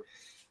deliver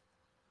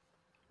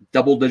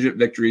double-digit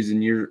victories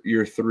in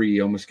year 3,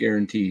 almost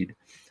guaranteed?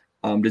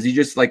 Does he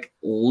just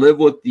live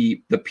with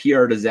the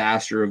PR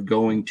disaster of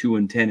going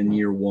 2-10 in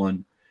year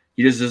 1?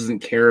 He just doesn't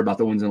care about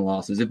the wins and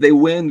losses. If they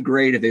win,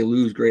 great. If they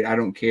lose, great. I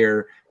don't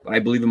care. But I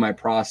believe in my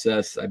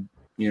process.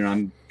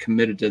 I'm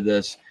committed to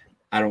this.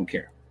 I don't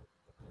care.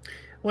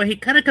 Well, he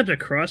kind of comes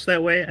across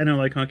that way. I know,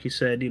 like Honky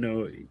said,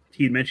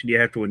 he mentioned you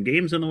have to win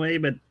games on the way,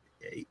 but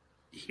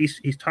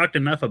he's talked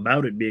enough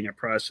about it being a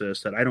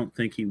process that I don't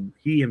think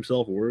he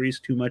himself worries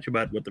too much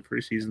about what the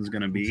first season is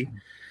going to be.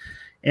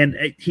 And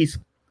he's,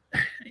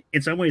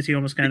 in some ways, he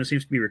almost kind of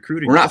seems to be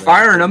recruiting. We're not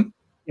firing him.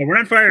 Yeah, we're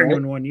not firing him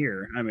in 1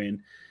 year. I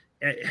mean,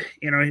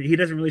 he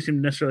doesn't really seem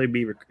to necessarily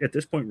be at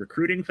this point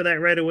recruiting for that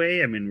right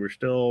away. I mean, we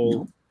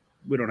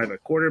don't have a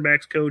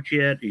quarterbacks coach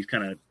yet. He's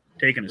kind of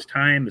taking his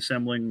time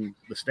assembling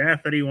the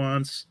staff that he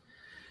wants.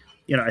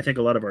 I think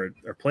a lot of our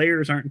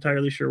players aren't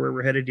entirely sure where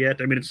we're headed yet.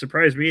 I mean, it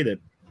surprised me that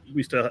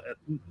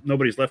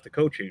nobody's left the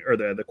coaching or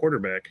the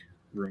quarterback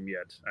room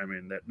yet. I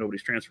mean, that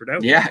nobody's transferred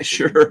out. Yeah,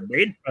 sure.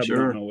 They probably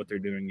don't know what they're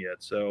doing yet.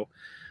 So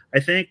I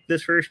think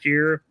this first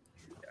year,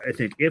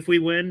 if we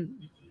win,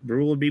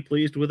 Rule would be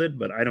pleased with it,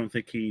 but I don't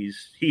think he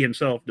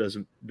himself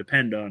doesn't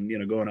depend on,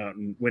 going out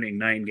and winning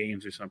 9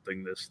 games or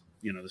something this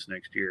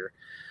next year.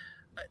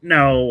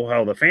 Now,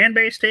 how the fan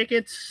base take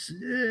it,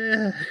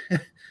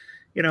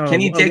 can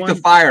he take the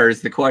fire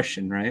is the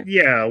question, right?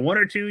 Yeah, 1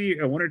 or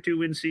 2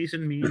 win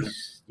season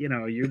means,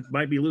 you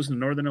might be losing to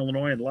Northern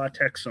Illinois and La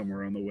Tech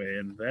somewhere on the way,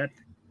 and that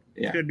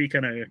could be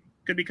kind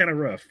of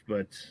rough.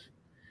 But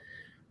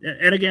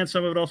and again,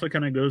 some of it also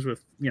kind of goes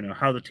with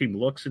how the team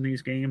looks in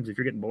these games. If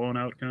you're getting blown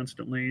out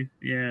constantly,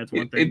 it's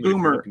one thing. Hey,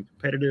 Boomer,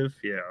 competitive,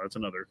 that's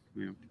another.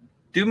 Yeah.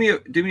 Do me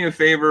a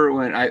favor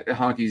when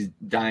Honky's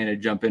dying to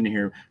jump in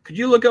here. Could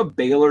you look up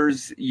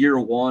Baylor's year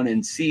 1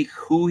 and see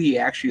who he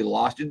actually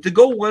lost? To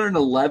go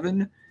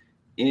 1-11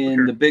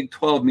 in the Big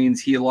 12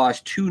 means he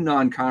lost 2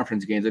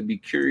 non-conference games. I'd be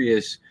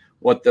curious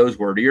what those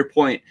were. To your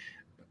point,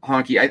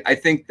 Honky, I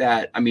think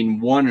that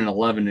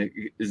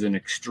 1-11 is an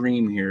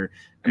extreme here.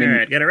 All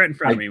right, got it right in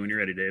front of me when you're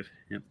ready, Dave.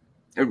 Yep.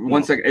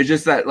 1 second. It's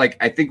just that,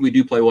 I think we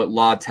do play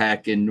La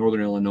Tech in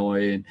Northern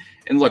Illinois,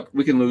 and look,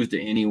 we can lose to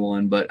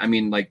anyone, but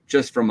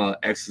just from a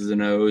X's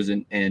and O's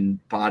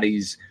and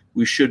bodies,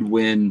 we should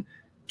win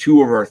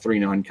 2 of our 3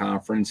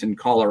 non-conference, and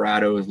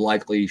Colorado is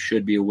likely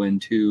should be a win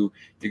too.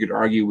 You could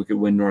argue we could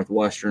win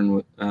Northwestern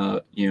with,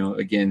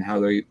 again how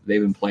they've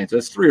been playing. So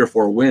that's 3 or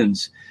 4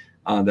 wins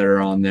that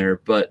are on there.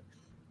 But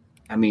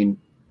I mean,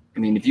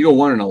 if you go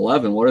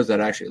 1-11, what does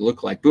that actually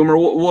look like? Boomer,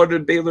 what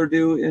did Baylor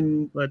do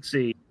in? Let's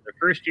see. The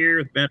first year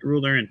with Bent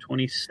Ruler in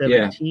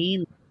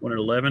 2017,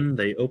 1-11,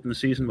 they opened the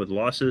season with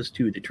losses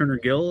to the Turner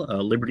Gill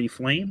Liberty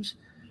Flames,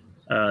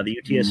 the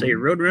UTSA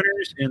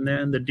Roadrunners, and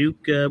then the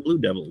Duke Blue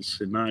Devils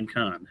in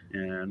non-con.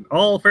 And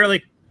all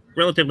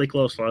relatively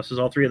close losses.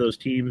 All 3 of those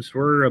teams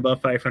were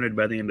above 500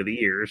 by the end of the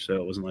year, so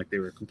it wasn't like they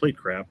were complete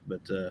crap.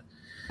 But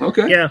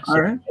okay, yeah, so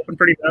all right, opened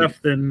pretty tough.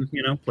 Then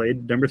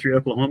played number 3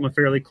 Oklahoma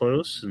fairly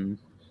close, and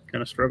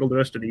kind of struggled the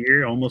rest of the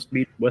year. Almost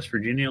beat West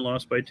Virginia,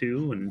 lost by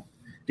 2, and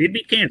did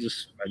beat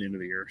Kansas by the end of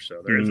the year.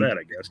 So there's that,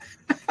 I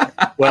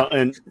guess. Well,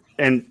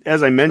 and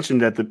as I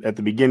mentioned at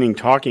the beginning,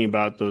 talking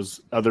about those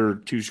other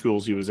 2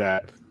 schools he was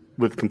at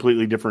with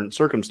completely different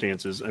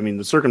circumstances. I mean,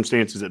 the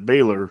circumstances at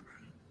Baylor,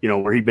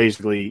 where he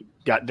basically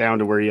got down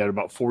to where he had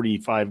about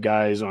 45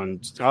 guys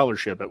on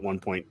scholarship at one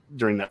point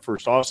during that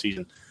first off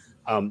season.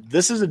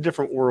 This is a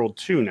different world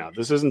too now.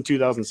 This isn't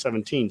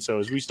 2017. So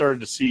as we started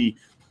to see,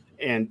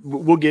 and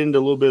we'll get into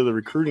a little bit of the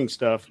recruiting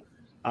stuff,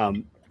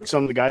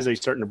 some of the guys they're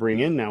starting to bring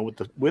in now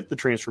with the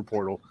transfer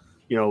portal,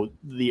 you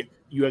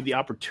have the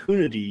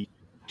opportunity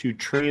to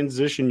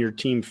transition your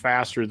team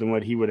faster than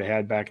what he would have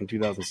had back in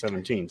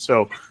 2017.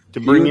 So to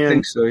bring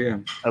in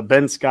a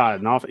Ben Scott,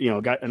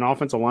 an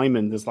offensive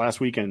lineman this last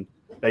weekend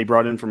they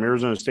brought in from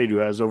Arizona State, who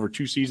has over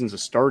 2 seasons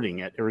of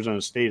starting at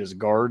Arizona State as a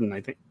guard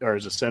and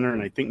as a center,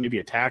 and I think maybe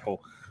a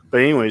tackle.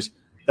 But anyways,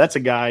 that's a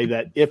guy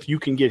that if you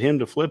can get him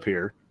to flip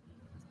here,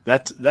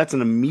 that's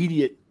an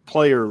immediate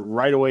player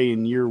right away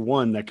in year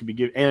one that could be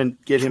given and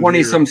get him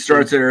 20 some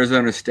starts at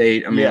Arizona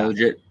State. A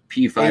legit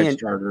P5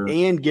 starter,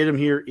 and get him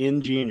here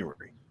in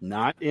January,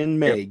 not in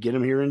May. Yep. Get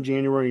him here in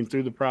January and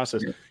through the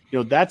process.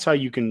 Yep. That's how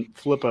you can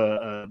flip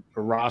a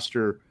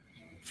roster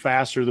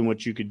faster than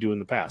what you could do in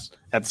the past.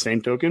 At the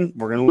same token,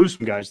 we're going to lose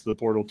some guys to the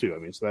portal too. I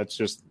mean, so that's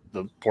just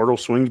the portal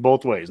swings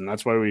both ways, and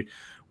that's why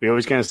we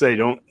always kind of say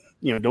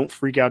don't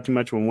freak out too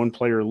much when one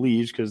player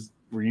leaves because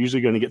we're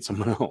usually going to get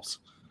someone else.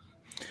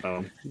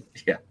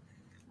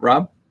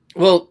 Rob?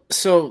 Well,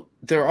 so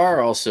there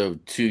are also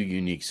 2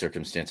 unique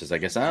circumstances, I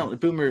guess.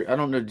 Boomer, I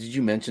don't know. Did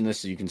you mention this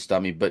so you can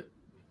stop me? But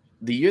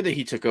the year that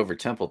he took over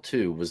Temple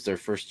too was their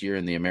first year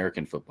in the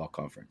American Football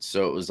Conference.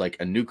 So it was like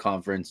a new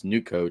conference,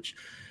 new coach,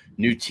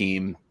 new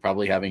team,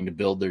 probably having to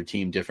build their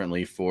team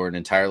differently for an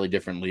entirely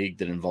different league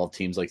that involved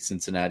teams like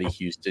Cincinnati,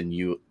 Houston,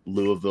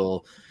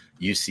 Louisville,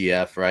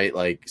 UCF, right?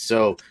 Like,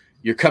 so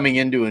you're coming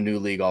into a new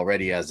league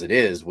already as it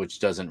is, which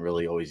doesn't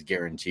really always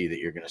guarantee that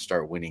you're going to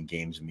start winning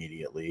games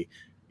immediately.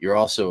 You're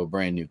also a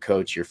brand new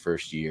coach your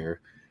first year.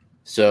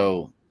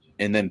 So,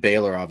 and then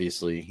Baylor,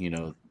 obviously,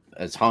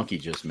 as Honky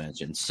just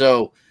mentioned.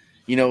 So,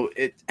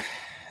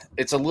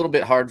 it's a little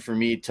bit hard for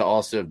me to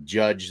also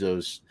judge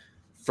those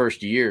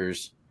first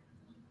years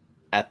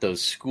at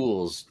those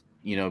schools,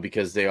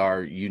 because they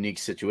are unique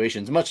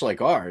situations, much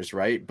like ours,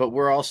 right? But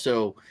we're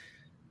also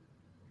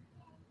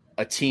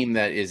a team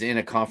that is in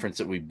a conference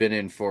that we've been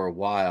in for a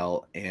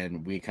while,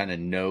 and we kind of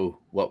know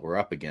what we're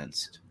up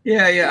against.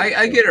 Yeah,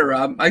 I get it,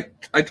 Rob. I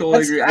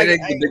totally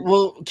agree.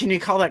 Well, can you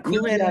call that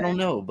Kool-Aid? I don't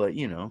know, but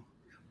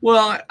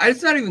Well,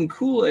 it's not even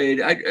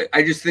Kool-Aid.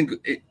 I just think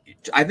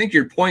I think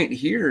your point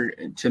here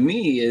to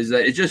me is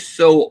that it's just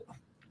so.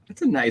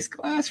 It's a nice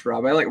glass,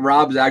 Rob. I like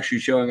Rob's actually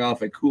showing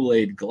off a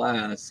Kool-Aid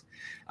glass.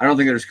 I don't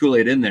think there's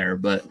Kool-Aid in there,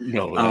 but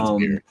no, that's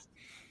weird.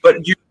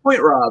 But your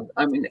point, Rob.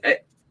 I mean,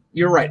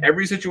 you're right.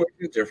 Every situation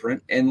is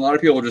different, and a lot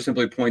of people just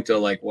simply point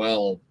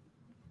to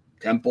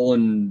Temple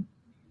and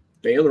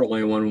Baylor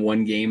only won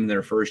 1 game in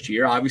their first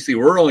year. Obviously,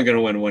 we're only going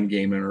to win 1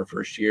 game in our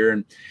first year,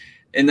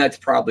 and that's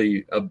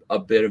probably a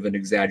bit of an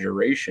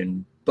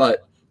exaggeration.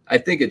 But I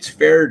think it's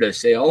fair to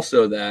say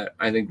also that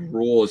I think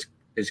Rhule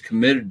is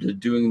committed to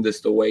doing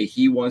this the way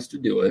he wants to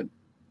do it,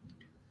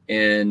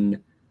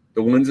 and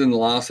the wins and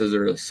losses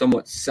are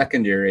somewhat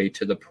secondary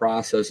to the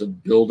process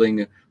of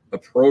building a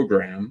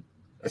program.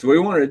 That's what he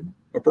wanted,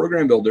 a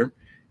program builder.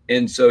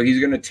 And so he's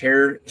going to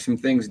tear some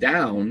things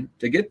down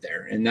to get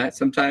there. And that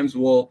sometimes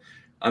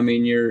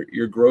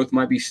your growth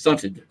might be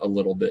stunted a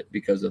little bit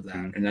because of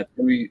that. And that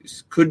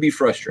could be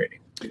frustrating.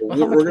 Well,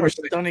 how much more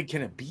stunted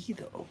can it be,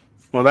 though?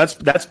 Well,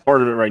 that's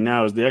part of it right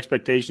now is the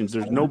expectations.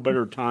 There's no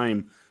better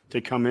time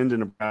to come into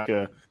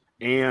Nebraska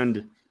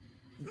and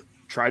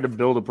try to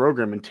build a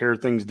program and tear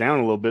things down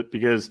a little bit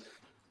because,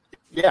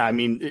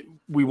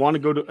 we want to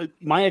go to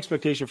my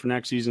expectation for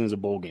next season is a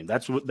bowl game.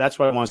 That's what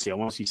I want to see. I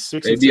want to see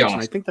 6 and 6, awesome.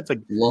 And I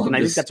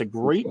think that's a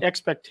great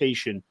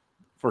expectation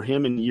for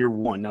him in year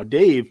one. Now,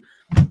 Dave,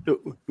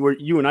 where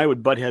you and I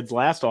would butt heads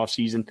last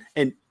offseason,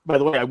 and by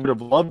the way, I would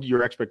have loved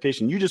your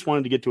expectation. You just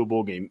wanted to get to a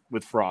bowl game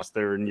with Frost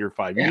there in year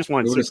 5. You just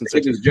wanted 6 and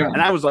 6,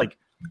 and I was like,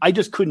 I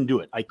just couldn't do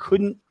it. I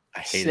couldn't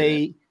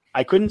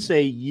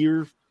say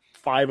year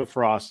 5 of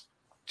Frost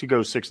to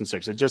go 6 and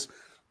 6. I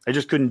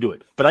just couldn't do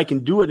it. But I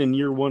can do it in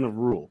year 1 of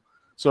Rhule.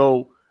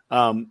 So,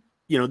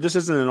 this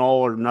isn't an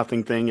all or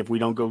nothing thing. If we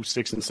don't go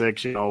 6 and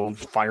 6,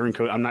 firing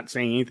coach. I'm not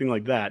saying anything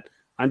like that.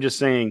 I'm just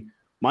saying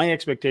my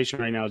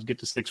expectation right now is get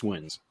to 6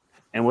 wins.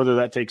 And whether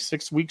that takes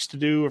 6 weeks to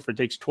do or if it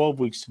takes 12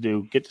 weeks to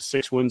do, get to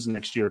 6 wins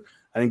next year.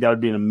 I think that would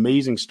be an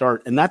amazing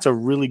start. And that's a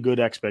really good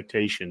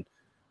expectation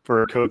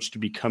for a coach to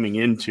be coming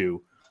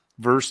into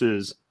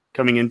versus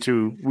coming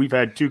into – we've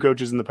had 2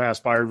 coaches in the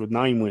past fired with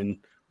 9-win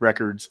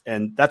records,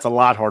 and that's a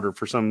lot harder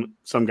for some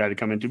guy to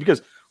come into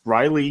because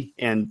Riley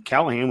and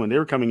Callahan, when they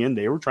were coming in,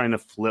 they were trying to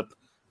flip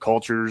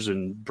cultures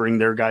and bring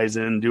their guys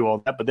in and do all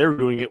that, but they were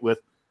doing it with,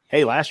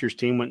 hey, last year's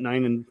team went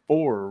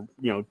 9-4,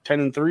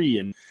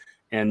 10-3,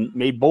 and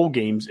made bowl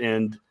games,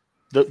 and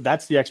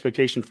that's the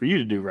expectation for you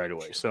to do right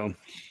away. So,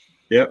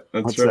 yep,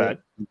 that's right.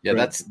 Yeah,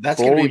 that's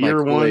going to be my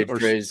Kool-Aid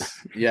phrase.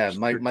 Yeah,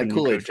 my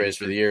Kool-Aid phrase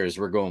for the year is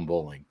we're going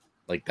bowling.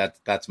 Like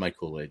that's my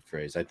Kool-Aid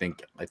phrase. I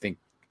think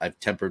I've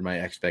tempered my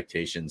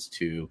expectations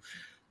to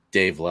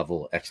Dave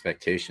level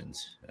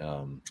expectations.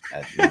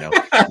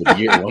 At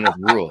year 1 of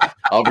Rhule,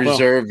 I'll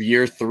reserve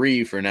year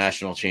 3 for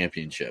national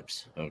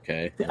championships.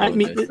 Okay. I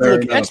mean,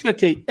 look,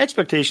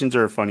 expectations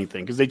are a funny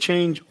thing because they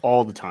change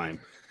all the time.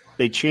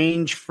 they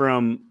change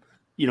from,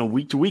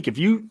 week to week. If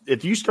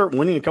you start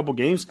winning a couple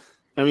games,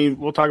 I mean,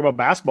 we'll talk about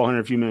basketball in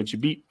a few minutes. You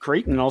beat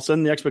Creighton, and all of a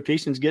sudden the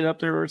expectations get up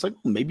there where it's like,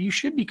 well, maybe you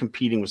should be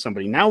competing with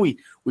somebody. Now we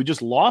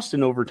just lost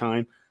in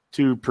overtime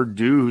to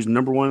Purdue, who's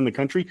number 1 in the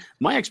country.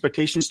 My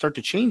expectations start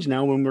to change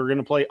now when we're going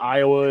to play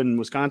Iowa and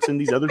Wisconsin,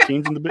 these other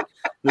teams in the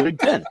Big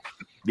Ten.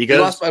 Because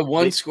they lost by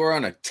 1 score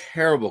on a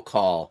terrible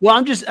call. Well,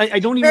 I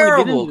don't even want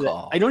to get into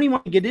that. I don't even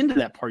want to get into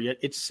that part yet.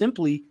 It's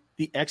simply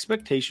the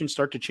expectations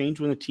start to change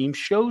when the team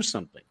shows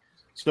something.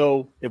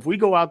 So if we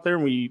go out there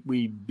and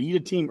we beat a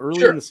team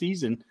early in the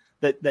season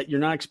that you're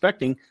not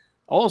expecting,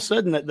 all of a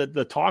sudden that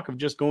the talk of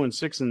just going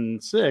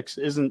 6-6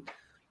 isn't,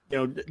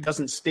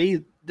 doesn't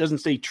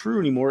stay true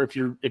anymore. If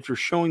you're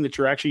showing that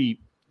you're actually,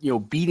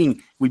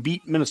 we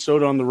beat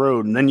Minnesota on the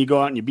road, and then you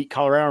go out and you beat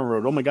Colorado on the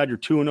road. Oh my God, you're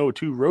 2-0,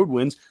 2 road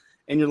wins.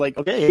 And you're like,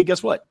 okay, hey,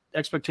 guess what?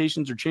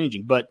 Expectations are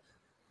changing, but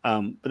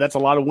that's a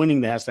lot of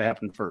winning that has to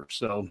happen first.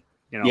 So,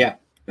 Yeah,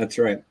 that's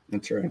right.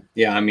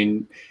 Yeah. I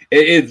mean,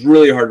 it's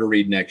really hard to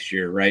read next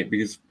year, right?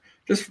 Because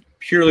just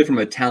purely from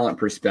a talent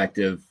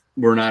perspective,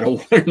 we're not a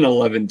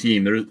 1-11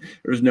 team.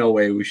 There's no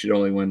way we should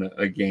only win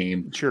a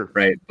game. Sure.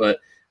 Right. But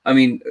I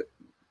mean,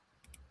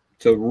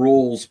 to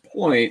Rule's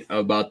point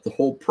about the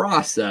whole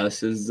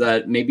process is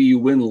that maybe you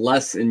win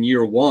less in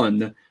year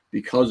 1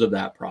 because of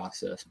that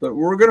process. But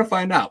we're going to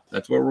find out.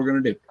 That's what we're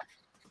going to do.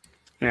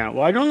 Yeah,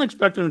 well, I don't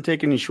expect them to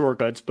take any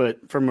shortcuts, but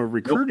from a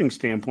recruiting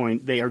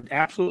standpoint, they are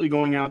absolutely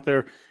going out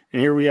there.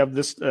 And here we have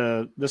this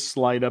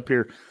slide up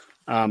here.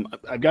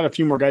 I've got a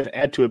few more guys to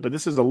add to it, but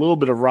this is a little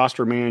bit of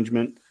roster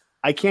management.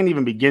 I can't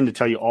even begin to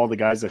tell you all the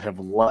guys that have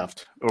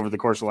left over the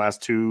course of the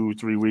last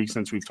 2-3 weeks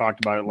since we've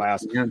talked about it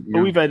last. Yeah.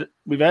 But we've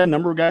had a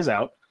number of guys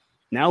out.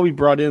 Now we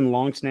brought in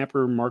long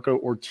snapper Marco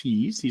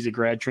Ortiz. He's a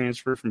grad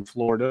transfer from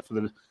Florida for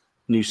the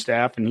new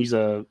staff, and he's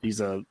a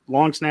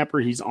long snapper.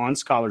 He's on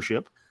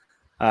scholarship.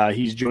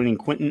 He's joining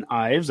Quentin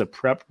Ives, a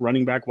prep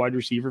running back wide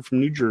receiver from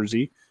New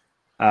Jersey.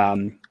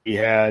 So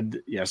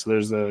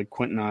there's the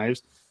Quentin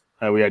Ives.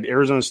 We had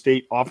Arizona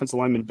State offensive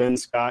lineman Ben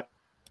Scott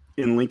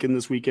in Lincoln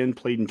this weekend,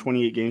 played in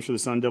 28 games for the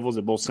Sun Devils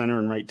at both center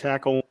and right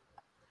tackle.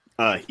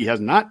 He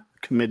has not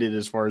committed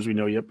as far as we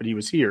know yet, but he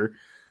was here.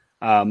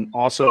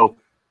 Also,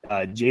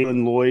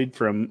 Jalen Lloyd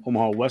from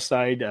Omaha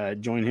Westside,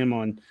 joined him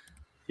on –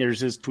 here's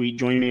his tweet: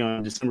 join me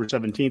on December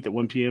 17th at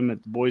 1 p.m.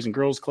 at the Boys and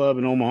Girls Club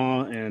in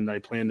Omaha, and I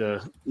plan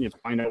to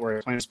find out where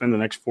I plan to spend the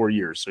next 4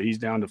 years. So he's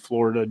down to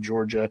Florida,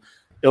 Georgia,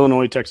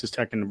 Illinois, Texas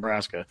Tech, and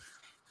Nebraska.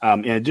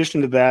 In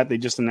addition to that, they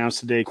just announced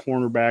today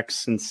cornerback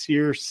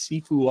Sincere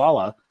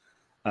Sifuala,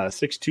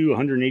 6'2",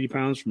 180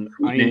 pounds from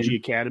ING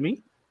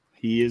Academy.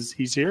 He's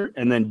here.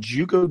 And then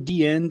JUCO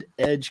D-end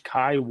edge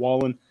Kai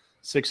Wallen,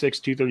 6'6",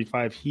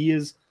 235. He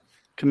is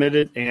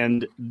committed,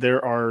 and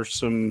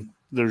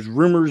there's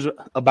rumors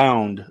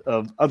abound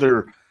of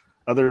other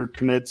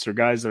commits or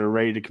guys that are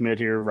ready to commit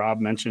here. Rob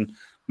mentioned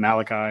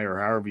Malachi, or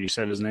however you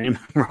said his name,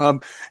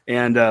 Rob.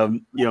 And,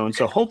 and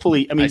so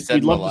hopefully, I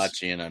said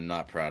Malachi, and I'm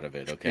not proud of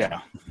it. Okay. Yeah.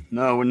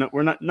 No,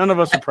 we're not, none of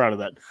us are proud of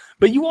that.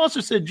 But you also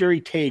said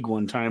Jerry Tag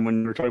one time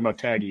when we were talking about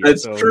tagging.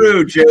 That's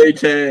true. Jerry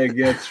Tag.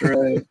 That's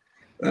right.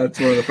 That's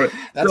one of the first.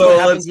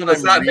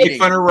 Let's not make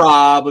fun of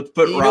Rob. Let's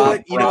put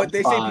Rob. You know what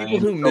they say? People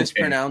who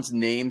mispronounce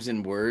names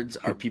and words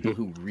are people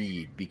who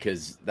read,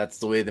 because that's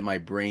the way that my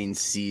brain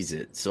sees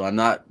it. So I'm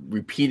not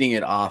repeating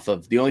it off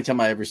of. The only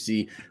time I ever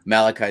see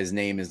Malachi's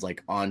name is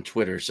like on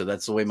Twitter. So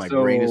that's the way my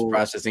brain is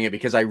processing it,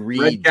 because I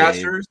read.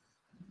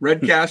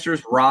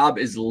 Redcasters, Rob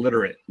is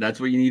literate. That's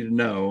what you need to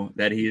know,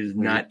 that he is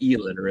not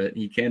illiterate.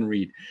 He can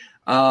read.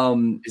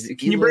 Can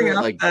you bring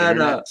up like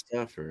that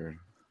stuff or?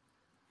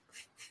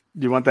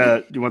 Do you want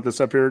that? Do you want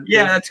this up here?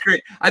 Yeah, that's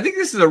great. I think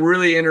this is a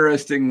really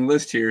interesting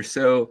list here.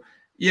 So,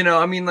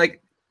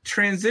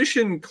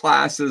 transition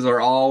classes are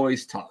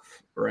always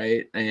tough,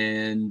 right?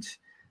 And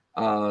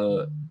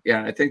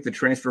I think the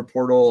transfer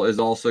portal is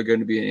also going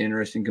to be an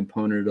interesting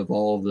component of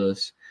all of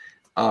this.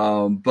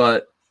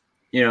 But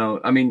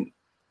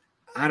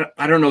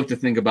I don't know what to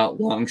think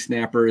about long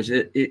snappers.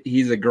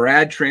 He's a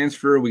grad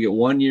transfer. We get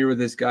 1 year with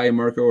this guy,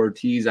 Marco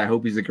Ortiz. I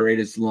hope he's the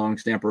greatest long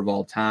snapper of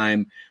all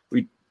time.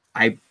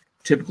 I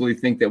typically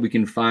think that we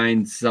can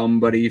find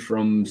somebody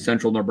from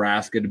Central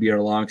Nebraska to be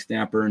our long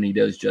snapper, and he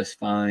does just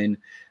fine.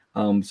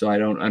 So I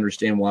don't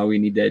understand why we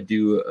need to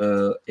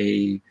do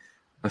a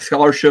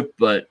scholarship,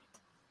 but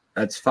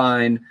that's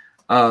fine.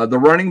 The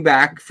running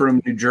back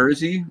from New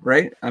Jersey,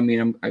 right? I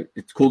mean,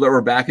 it's cool that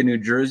we're back in New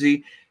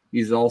Jersey.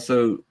 He's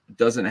also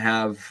doesn't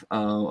have a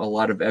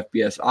lot of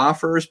FBS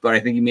offers, but I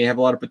think he may have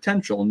a lot of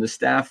potential, and this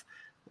staff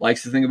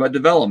likes to think about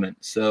development.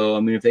 So, I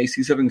mean, if they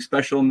see something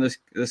special in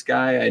this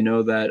guy, I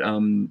know that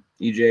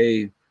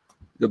EJ,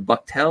 the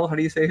Bucktel, how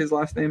do you say his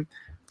last name?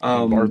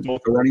 The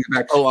running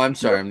back. Oh, I'm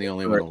sorry, I'm the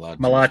only one allowed.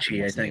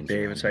 Malachi, I think,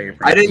 Dave, is how you're.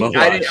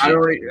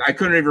 I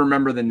couldn't even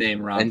remember the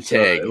name, Rob. And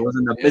Tag. So it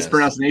wasn't a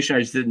mispronunciation. I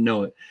just didn't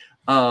know it.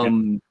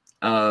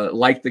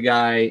 Like the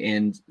guy,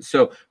 and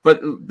so, but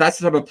that's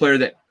the type of player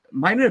that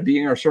might end up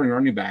being our starting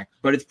running back,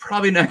 but it's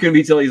probably not going to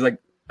be till he's like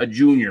a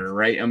junior,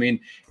 right? I mean,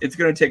 it's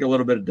going to take a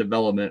little bit of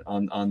development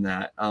on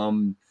that.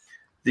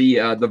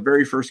 the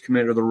very first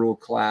commit of the Rule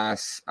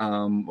class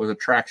was a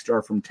track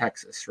star from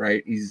Texas,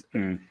 right? He's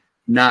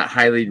not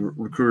highly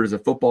recruited as a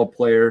football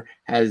player,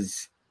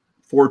 has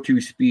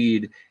 4.2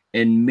 speed,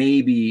 and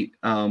maybe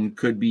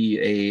could be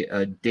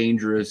a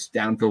dangerous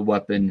downfield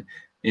weapon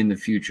in the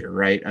future,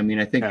 right? I mean,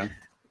 I think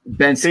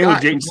Ben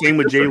Scott. Same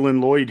with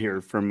Jalen Lloyd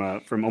here from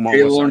Omaha.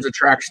 Jalen Lloyd's a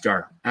track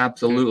star,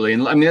 absolutely,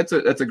 and I mean that's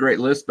a great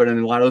list, but I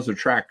mean a lot of those are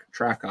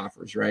track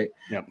offers, right?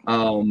 Yep.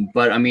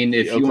 But I mean,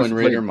 if the you Oakland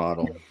Raider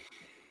model,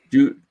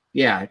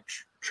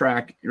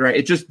 track, right?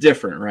 It's just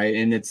different, right?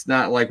 And it's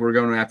not like we're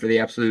going after the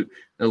absolute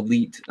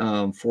elite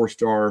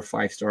 4-star,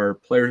 5-star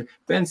player.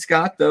 Ben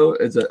Scott, though,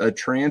 is a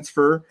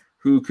transfer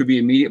who could be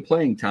immediate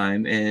playing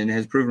time and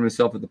has proven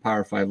himself at the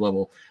Power 5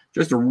 level.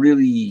 Just a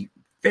really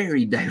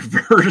very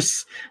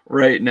diverse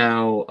right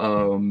now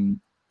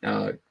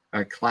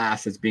a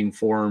class that's being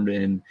formed.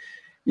 And,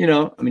 you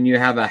know, I mean, you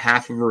have a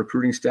half of a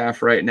recruiting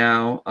staff right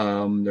now.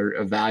 They're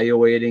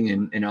evaluating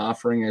and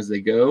offering as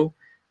they go.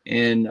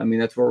 And, I mean,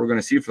 that's what we're going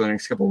to see for the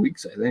next couple of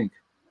weeks, I think.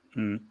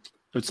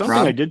 It's something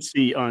I did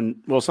see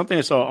something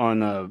I saw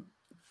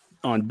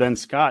on Ben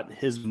Scott.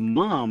 His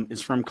mom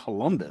is from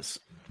Columbus.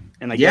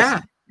 And I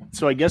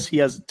guess he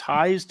has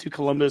ties to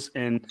Columbus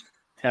and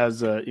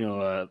has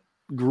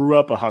grew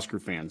up a Husker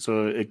fan.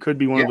 So it could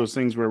be one of those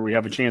things where we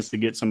have a chance to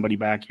get somebody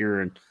back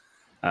here. And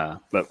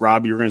but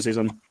Rob, you were going to say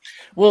something?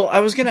 Well, I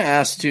was going to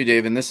ask too,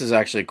 Dave, and this is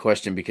actually a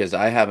question because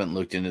I haven't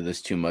looked into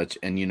this too much.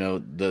 And, you know,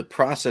 the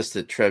process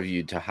that Trev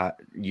used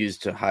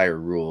to hire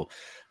Rule,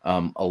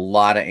 a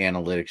lot of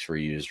analytics were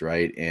used,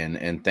 right?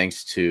 And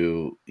thanks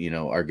to, you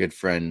know, our good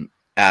friend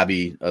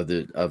Abby of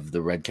the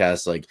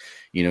Redcast, like,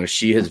 you know,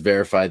 she has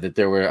verified that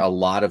there were a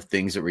lot of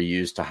things that were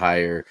used to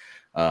hire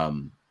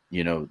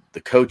you know,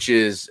 the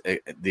coaches,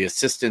 the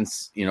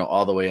assistants, you know,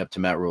 all the way up to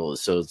Matt Rule.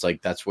 So it's like,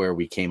 that's where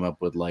we came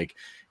up with, like,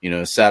 you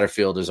know,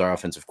 Satterfield is our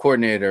offensive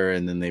coordinator.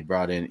 And then they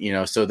brought in, you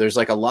know, so there's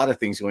like a lot of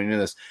things going into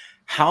this.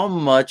 How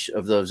much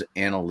of those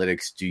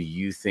analytics do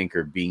you think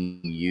are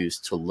being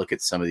used to look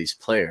at some of these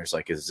players?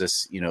 Like, is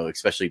this, you know,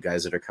 especially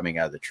guys that are coming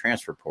out of the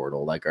transfer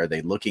portal, like, are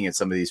they looking at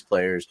some of these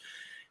players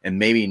and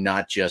maybe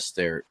not just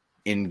their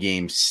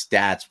in-game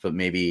stats, but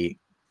maybe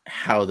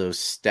how those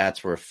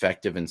stats were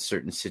effective in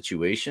certain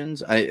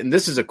situations? And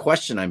this is a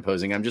question I'm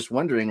posing. I'm just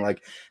wondering,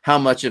 like, how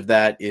much of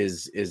that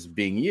is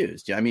being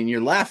used? I mean,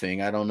 you're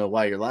laughing. I don't know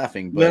why you're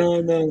laughing, but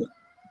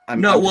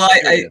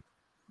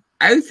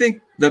I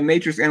think the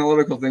Matrix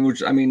analytical thing,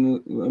 which, I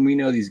mean, we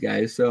know these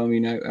guys, so I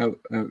mean, I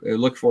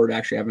look forward to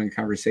actually having a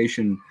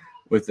conversation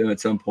with them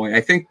at some point.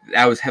 I think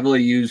that was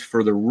heavily used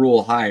for the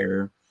Rule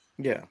hire.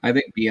 Yeah, I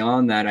think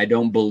beyond that, I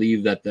don't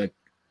believe that the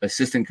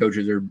assistant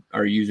coaches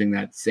are using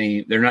that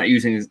same. They're not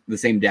using the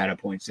same data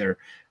points.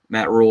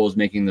 Matt Rule is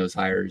making those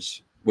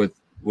hires with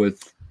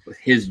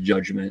his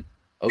judgment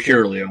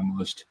purely,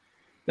 almost.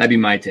 That'd be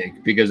my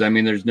take, because I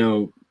mean, there's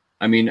no.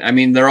 I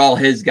mean, they're all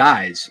his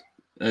guys.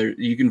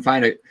 You can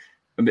find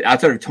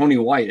outside of Tony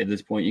White at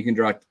this point, you can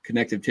draw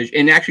connective tissue.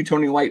 And actually,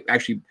 Tony White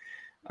there's a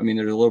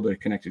little bit of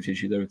connective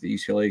tissue there with the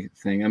UCLA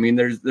thing. I mean,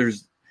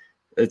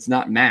 it's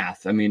not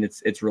math. I mean,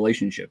 it's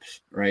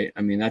relationships, right?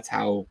 I mean, that's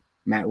how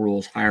Matt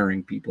Rule's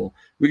hiring people.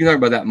 We can talk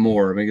about that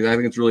more, because I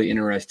think it's really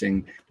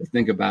interesting to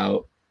think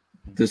about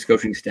this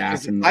coaching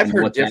staff. And I've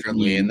heard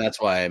differently, and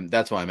that's why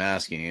I'm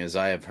asking. Is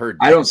I have heard.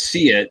 I don't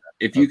see it.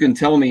 If you can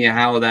tell me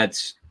how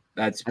that's.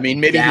 I mean,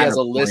 maybe he has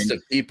a list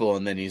of people,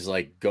 and then he's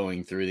like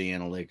going through the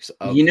analytics.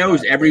 He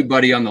knows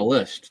everybody on the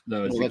list,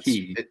 though. Is the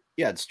key.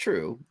 It's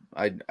true.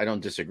 I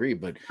don't disagree,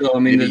 but so I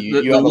mean,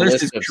 the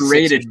list is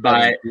created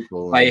by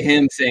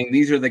him saying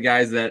these are the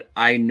guys that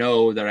I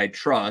know, that I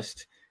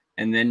trust.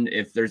 And then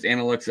if there's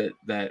analytics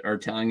that are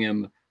telling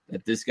him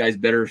that this guy's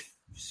better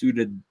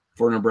suited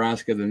for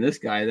Nebraska than this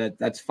guy,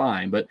 that's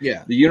fine. But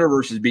the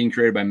universe is being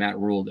created by Matt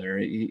Rule there.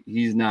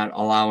 He's not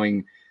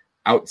allowing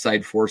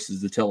outside forces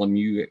to tell him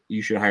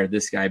you should hire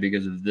this guy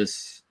because of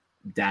this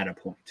data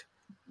point.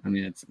 I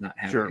mean, it's not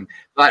happening. Sure.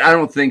 But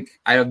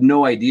I have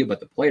no idea about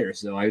the players,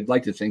 though. I'd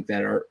like to think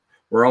that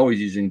we're always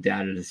using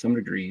data to some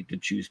degree to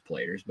choose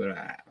players, but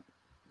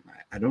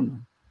I don't know.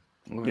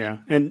 Yeah,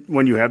 and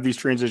when you have these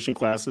transition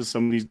classes,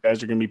 some of these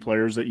guys are going to be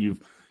players that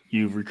you've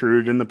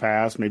recruited in the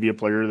past, maybe a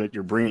player that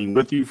you're bringing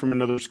with you from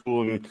another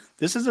school. I mean,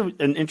 this is an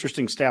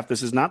interesting staff.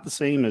 This is not the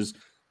same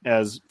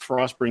as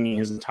Frost bringing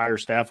his entire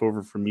staff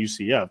over from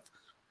UCF.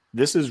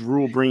 This is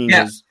Rule bringing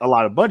a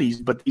lot of buddies,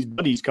 but these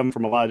buddies come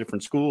from a lot of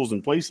different schools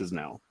and places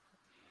now.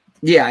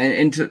 Yeah,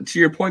 and to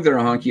your point there,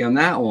 Honky, on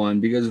that one,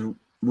 because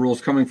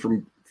Rule's coming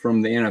from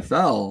the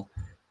NFL,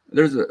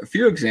 there's a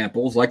few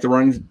examples, like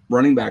the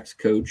running backs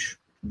coach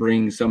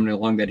bring someone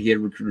along that he had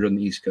recruited on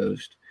the East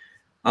Coast.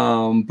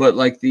 But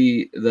like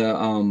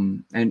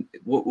and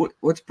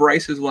what's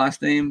Bryce's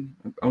last name?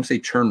 I want to say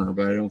Turner,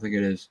 but I don't think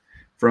it is,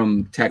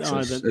 from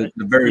Texas. The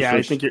very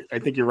first. I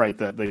think you're right.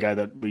 That the guy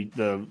that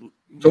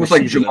it's almost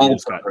like Jamal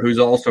Turner, who's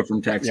also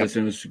from Texas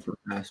and was super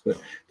fast, but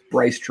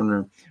Bryce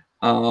Turner,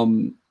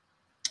 like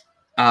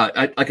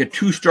a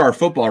 2-star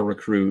football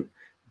recruit,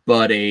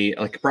 but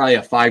probably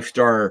a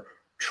 5-star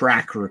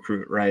track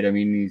recruit, right? I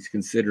mean, he's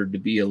considered to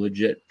be a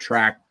legit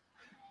track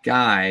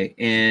guy.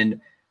 And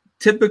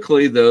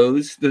typically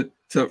those,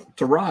 to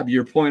Rob,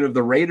 your point of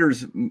the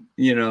Raiders,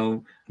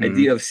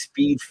 idea of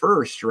speed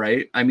first,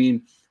 right? I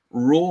mean,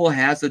 Rule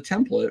has a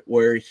template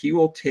where he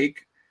will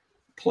take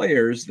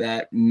players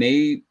that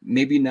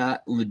maybe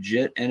not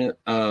legit and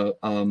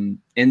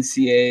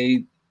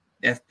NCAA,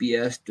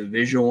 FBS,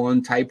 Division I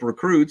type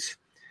recruits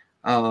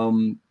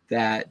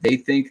that they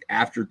think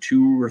after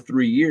 2 or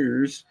 3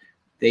 years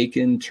they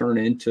can turn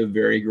into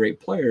very great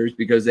players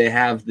because they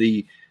have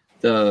the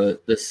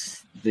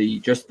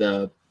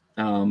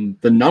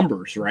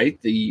numbers,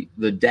 right?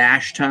 The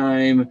dash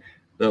time,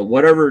 the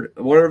whatever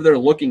they're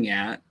looking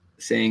at,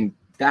 saying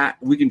that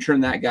we can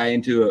turn that guy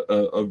into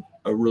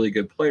a really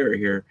good player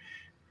here.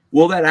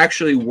 Will that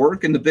actually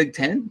work in the Big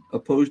Ten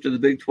opposed to the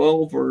Big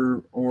 12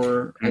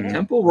 or at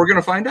Temple? We're going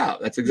to find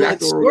out. That's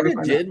exactly what we're going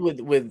to find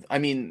out. With I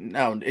mean,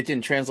 now it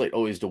didn't translate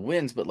always to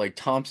wins, but like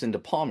Thompson to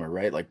Palmer,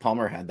 right? Like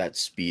Palmer had that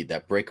speed,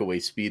 that breakaway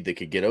speed that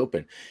could get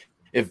open.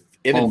 If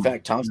in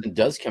fact Thompson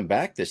does come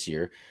back this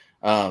year,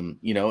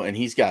 and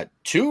he's got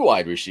 2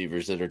 wide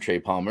receivers that are Trey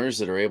Palmers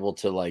that are able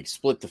to like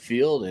split the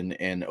field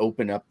and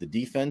open up the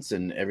defense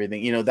and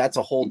everything. That's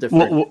a whole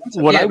different.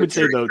 What I would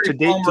say though, to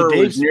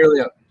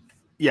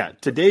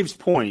Dave's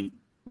point,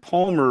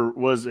 Palmer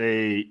was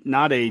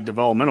not a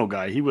developmental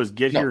guy. He was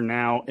here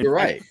now. You're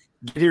right.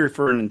 Get here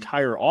for an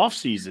entire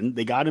offseason.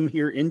 They got him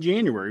here in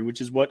January, which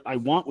is what I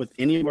want with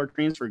any of our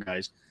transfer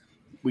guys.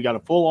 We got a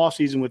full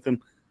offseason with them.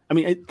 I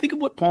mean, think of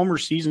what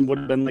Palmer's season would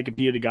have been like if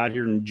he had got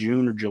here in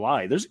June or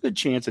July. There's a good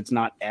chance it's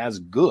not as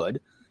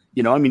good.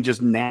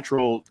 Just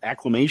natural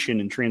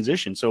acclimation and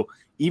transition. So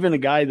even a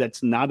guy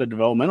that's not a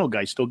developmental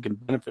guy still can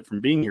benefit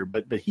from being here.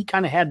 But he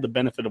kind of had the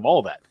benefit of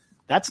all that.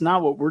 That's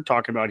not what we're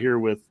talking about here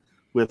with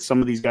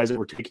some of these guys that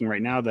we're taking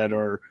right now that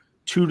are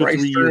 2 to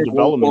 3 year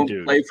development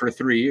dudes. Play for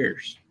 3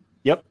 years.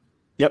 Yep.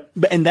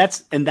 And that's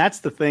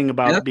the thing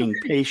about being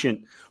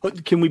patient.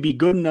 Can we be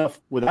good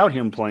enough without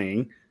him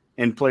playing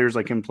and players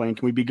like him playing?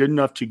 Can we be good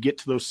enough to get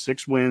to those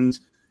 6 wins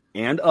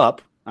and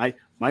up?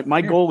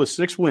 My goal is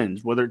 6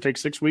 wins, whether it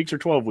takes 6 weeks or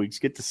 12 weeks,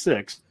 get to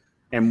 6,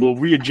 and we'll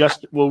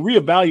readjust. We'll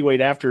reevaluate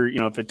after.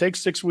 If it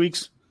takes 6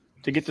 weeks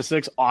to get to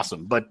 6,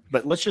 awesome. But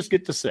let's just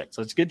get to 6.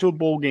 Let's get to a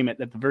bowl game at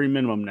the very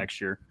minimum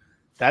next year.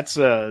 That's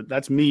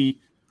me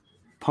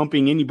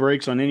pumping any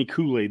brakes on any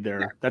Kool-Aid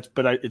there.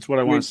 It's what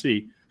I want to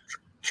see.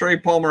 Trey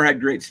Palmer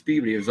had great speed,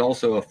 but he was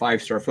also a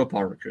 5-star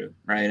football recruit,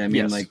 right? I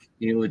mean,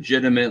 he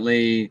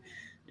legitimately,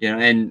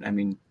 and I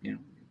mean, he's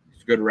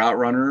a good route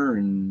runner,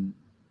 and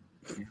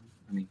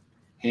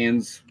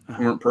hands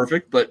weren't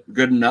perfect, but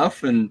good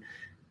enough, and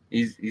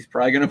he's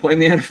probably going to play in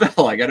the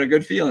NFL. I got a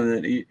good feeling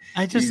that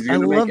I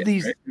love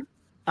these. Right?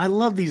 I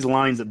love these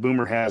lines that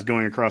Boomer has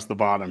going across the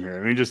bottom here.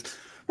 I mean, just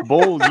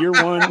bowl year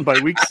 1 by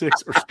week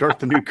 6 or start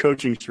the new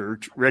coaching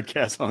search.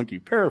 Redcast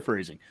Honky.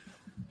 Paraphrasing.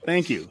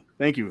 Thank you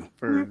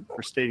for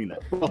stating that.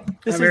 Well,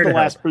 this is the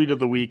last tweet of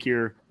the week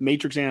here.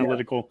 Matrix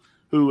Analytical,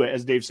 who,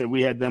 as Dave said,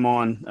 we had them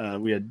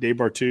on. We had Dave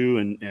Bartu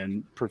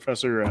and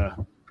Professor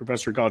of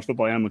College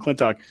Football, Adam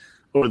McClintock,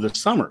 over the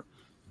summer.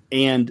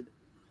 And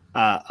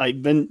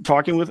I've been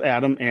talking with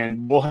Adam,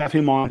 and we'll have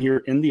him on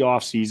here in the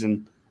off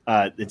season.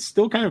 It's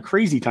still kind of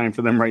crazy time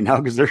for them right now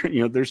because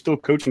they're still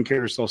coaching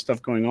carousel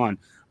stuff going on.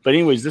 But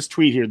anyways, this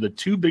tweet here, the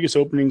 2 biggest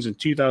openings in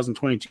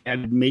 2022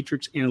 added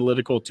Matrix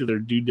Analytical to their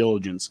due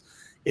diligence.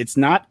 It's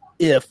not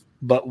if,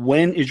 but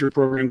when is your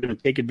program going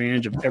to take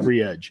advantage of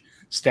every edge?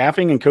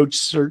 Staffing and coach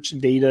search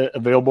data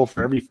available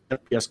for every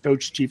FBS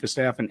coach, chief of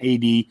staff, and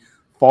AD.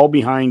 Fall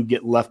behind,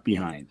 get left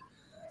behind.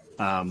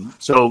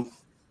 So,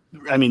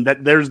 I mean,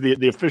 there's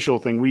the official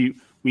thing.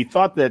 We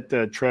thought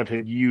that Trev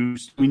had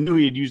used – we knew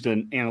he had used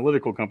an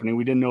analytical company.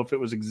 We didn't know if it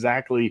was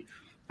exactly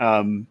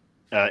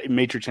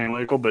Matrix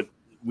Analytical, but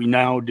we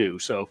now do.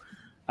 So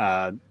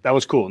that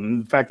was cool.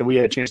 And the fact that we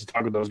had a chance to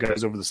talk with those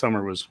guys over the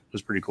summer was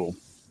pretty cool.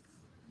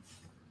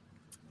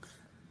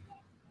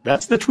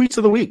 That's the tweets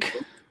of the week.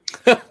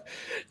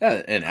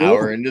 An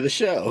hour into the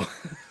show.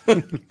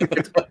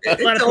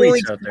 It's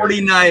only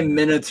 49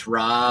 minutes,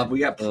 Rob. We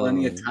got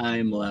plenty of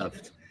time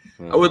left.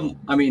 Do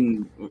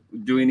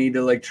we need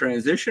to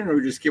transition or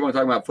we just keep on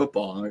talking about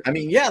football? I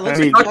mean, yeah.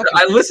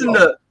 I listened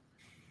to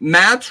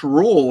Matt's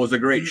Rule was a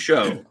great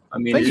show. I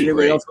mean, did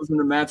anybody else listen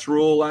to Matt's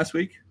Rule last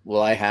week?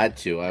 Well, I had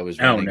to. I was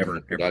running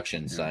the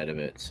production side of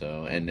it.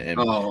 So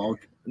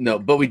no,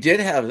 but we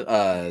did have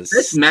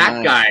this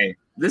Matt guy.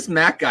 This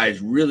Matt guy is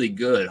really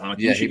good, huh?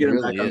 You should get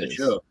him back on the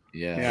show.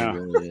 Yeah. He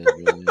really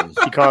is.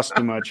 He costs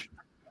too much.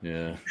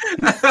 Yeah.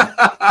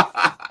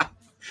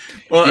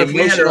 Well,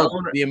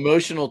 the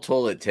emotional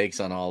toll it takes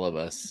on all of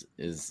us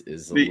is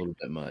a little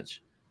bit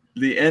much.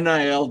 The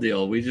NIL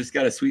deal, we just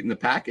got to sweeten the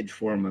package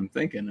for him. I'm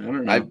thinking. I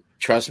don't know.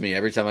 Trust me,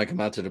 every time I come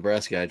out to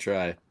Nebraska, I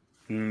try.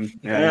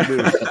 Yeah, you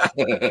do.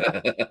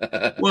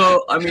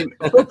 Well, I mean,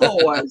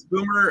 football-wise,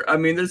 Boomer, I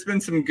mean, there's been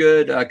some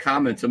good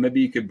comments, so maybe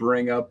you could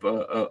bring up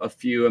a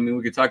few. I mean,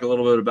 we could talk a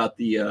little bit about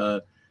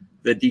the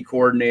the D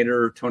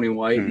coordinator, Tony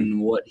White,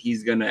 and what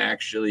he's going to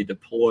actually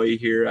deploy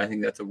here. I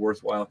think that's a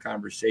worthwhile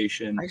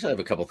conversation. I actually have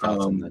a couple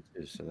thoughts on that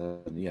too.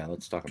 So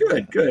let's talk about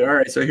that. Good. All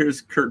right. So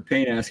here's Kurt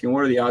Payne asking,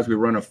 what are the odds we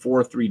run a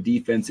 4-3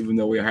 defense, even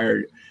though we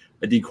hired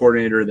a D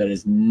coordinator that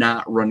is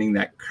not running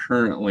that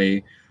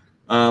currently?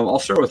 I'll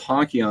start with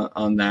Honky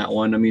on that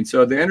one. I mean,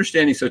 so the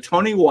understanding, so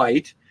Tony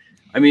White,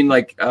 I mean,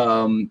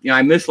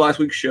 I missed last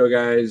week's show,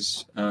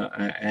 guys.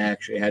 I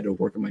actually had to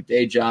work on my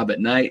day job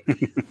at night.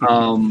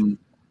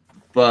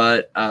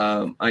 But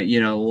a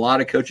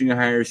lot of coaching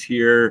hires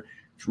here.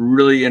 It's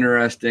really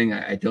interesting.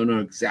 I don't know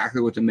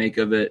exactly what to make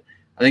of it.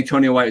 I think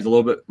Tony White is a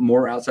little bit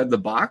more outside the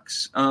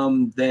box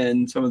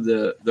than some of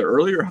the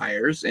earlier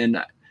hires.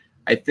 And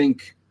I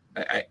think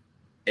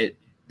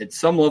at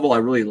some level, I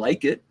really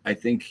like it. I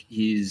think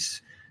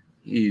he's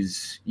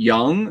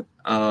young,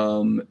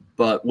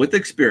 but with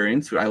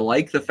experience. I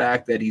like the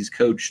fact that he's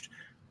coached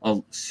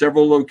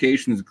several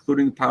locations,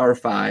 including the Power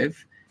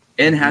 5,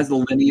 and has the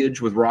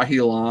lineage with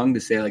Rahi Long to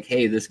say, like,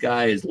 hey, this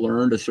guy has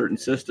learned a certain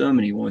system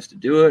and he wants to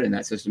do it. And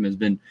that system has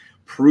been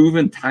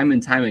proven time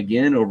and time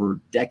again over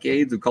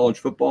decades of college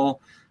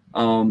football.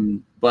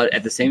 But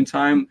at the same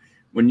time,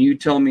 when you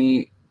tell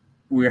me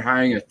we're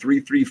hiring a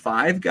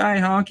 3-3-5 guy,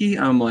 Honky,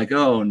 I'm like,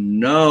 oh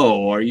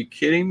no, are you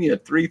kidding me? A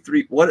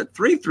 3-3, what a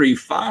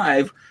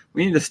 3-3-5?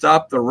 We need to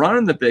stop the run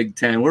in the Big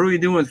Ten. What are we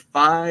doing with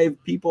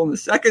 5 people in the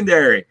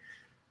secondary?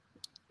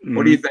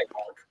 What do you think,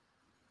 Mark?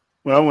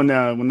 Well,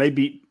 when they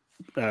beat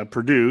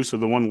Purdue, so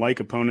the one like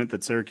opponent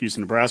that Syracuse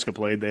and Nebraska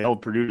played, they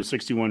held Purdue to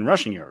 61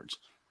 rushing yards.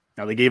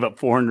 Now they gave up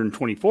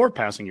 424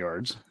 passing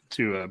yards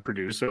to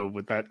Purdue. So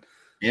with that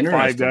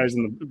 5 guys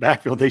in the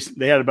backfield,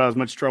 they had about as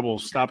much trouble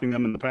stopping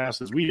them in the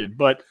pass as we did.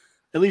 But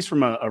at least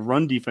from a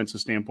run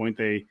defensive standpoint,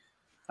 they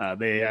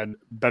had a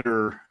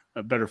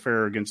better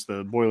fare against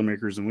the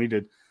Boilermakers than we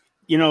did.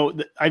 You know,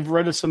 I've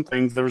read of some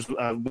things. There was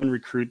one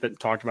recruit that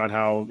talked about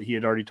how he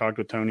had already talked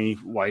with Tony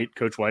White,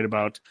 Coach White,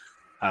 about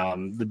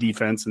the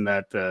defense, and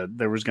that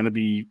there was going to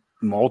be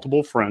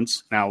multiple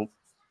fronts. Now,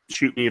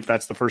 shoot me if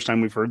that's the first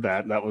time we've heard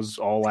that. That was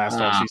all last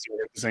offseason,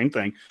 the same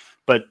thing.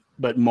 But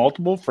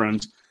multiple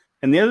fronts.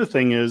 And the other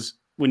thing is,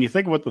 when you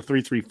think of what the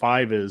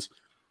 3-3-5 is,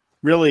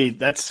 really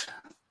that's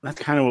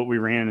kind of what we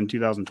ran in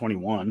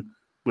 2021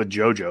 with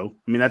JoJo.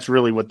 I mean, that's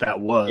really what that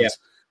was. Yeah.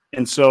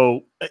 And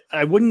so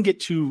I wouldn't get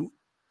too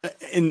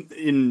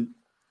in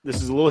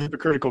this is a little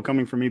hypocritical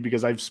coming from me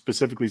because I've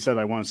specifically said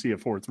I want to see a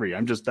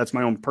 4-3. That's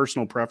my own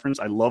personal preference.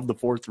 I love the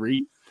 4-3,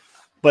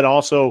 but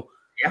also,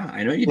 yeah,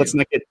 I know you.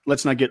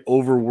 Let's not get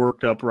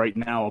overworked up right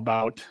now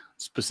about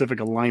specific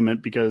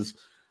alignment because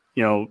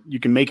you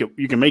can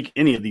make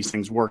any of these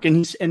things work,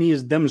 and he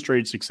has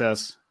demonstrated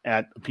success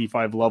at a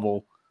P5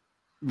 level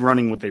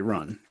running what they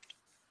run.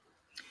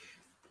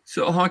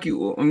 So,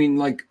 Honky, I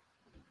mean,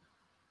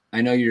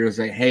 I know you're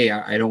saying, hey,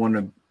 I don't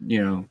want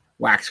to,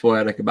 wax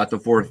poetic about the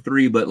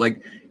 4-3, but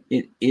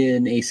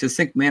in a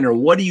succinct manner,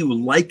 what do you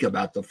like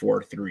about the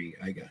 4-3,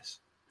 I guess,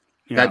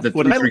 that the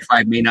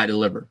 3-3-5 may not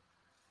deliver?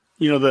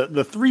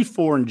 The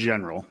 3-4 in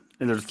general,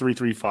 and there's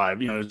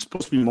 3-3-5, it's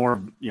supposed to be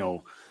more,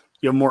 you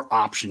have more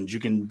options.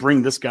 You can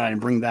bring this guy and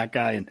bring that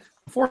guy. And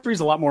 4-3 is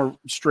a lot more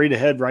straight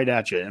ahead right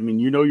at you. I mean,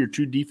 your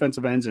 2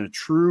 defensive ends in a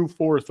true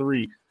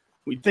 4-3.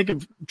 We think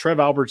of Trev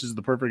Alberts as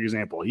the perfect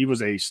example. He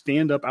was a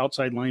stand-up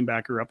outside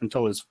linebacker up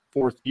until his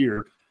 4th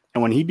year.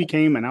 And when he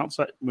became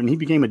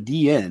a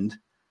D end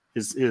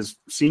his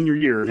senior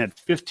year and had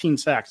 15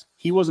 sacks,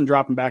 he wasn't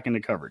dropping back into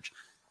coverage.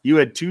 You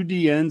had 2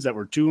 D ends that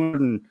were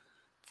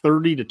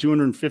 230 to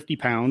 250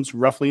 pounds,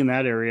 roughly in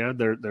that area.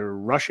 They're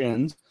rush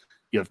ends.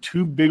 You have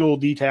 2 big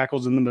old D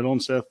tackles in the middle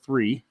instead of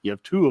 3. You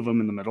have 2 of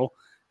them in the middle,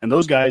 and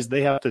those guys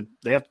they have to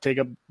take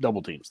up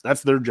double teams.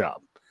 That's their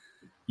job.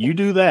 You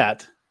do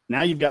that,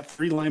 now you've got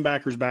 3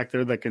 linebackers back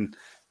there that can,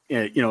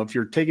 if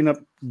you're taking up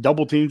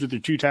double teams with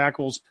your 2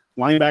 tackles,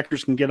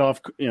 linebackers can get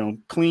off,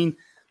 clean.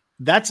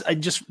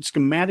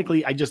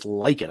 Schematically, I just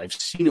like it. I've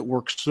seen it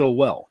work so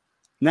well.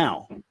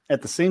 Now,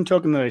 at the same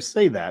token that I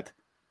say that,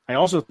 I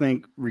also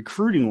think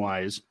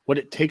recruiting-wise, what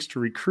it takes to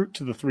recruit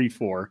to the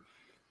 3-4.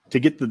 To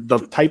get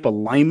the type of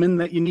lineman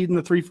that you need in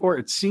the 3-4,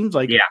 it seems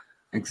like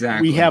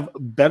exactly. We have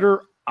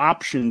better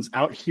options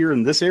out here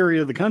in this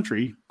area of the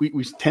country.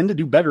 We tend to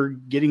do better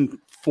getting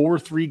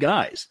 4-3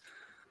 guys.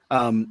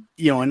 And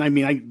I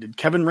mean,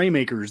 Kevin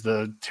Raymakers,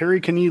 the Terry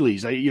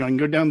Keneally's, I can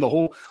go down the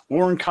whole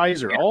Warren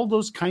Kaiser, all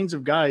those kinds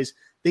of guys,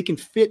 they can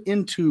fit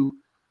into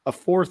a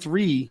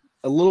 4-3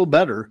 a little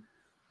better.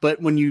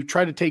 But when you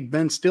try to take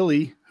Ben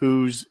Stilley,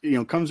 who's,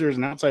 comes there as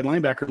an outside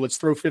linebacker, let's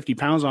throw 50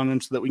 pounds on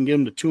him so that we can get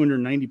him to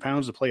 290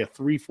 pounds to play a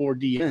 3-4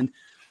 D end.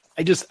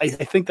 I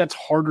think that's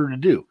harder to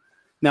do.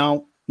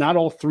 Now, not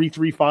all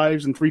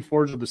 3-3-5s and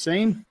 3-4s are the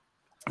same.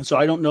 So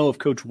I don't know if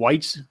Coach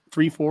White's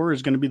 3-4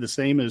 is going to be the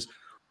same as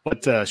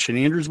what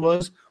Shenander's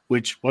was,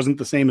 which wasn't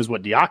the same as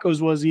what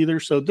Diaco's was either.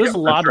 So there's a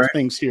lot of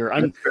things here.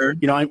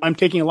 I'm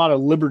taking a lot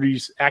of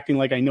liberties acting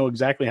like I know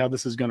exactly how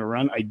this is going to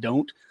run. I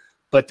don't.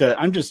 But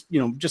I'm just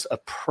a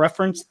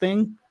preference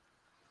thing,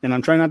 and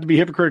I'm trying not to be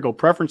hypocritical.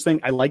 Preference thing,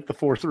 I like the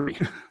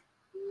 4-3.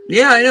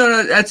 Yeah, I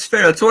know that's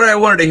fair. That's what I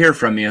wanted to hear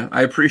from you.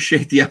 I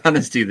appreciate the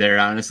honesty there,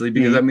 honestly,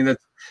 because I mean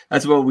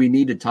that's what we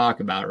need to talk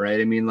about,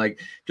 right? I mean,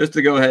 like just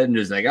to go ahead and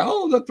just like,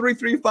 oh, the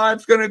 3-3-5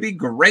 is going to be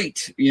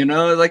great,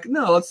 like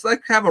no, let's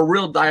like have a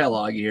real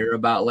dialogue here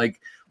about like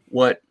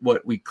what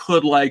we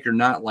could like or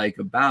not like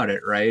about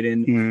it, right?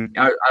 And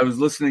I was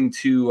listening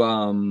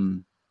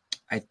to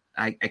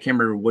I can't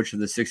remember which of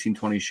the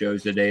 1620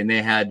 shows today, and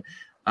they had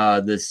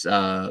this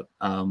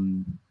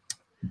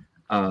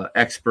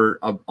expert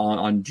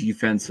on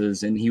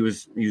defenses, and he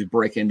was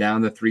breaking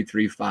down the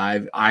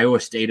 3-3-5. Iowa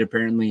State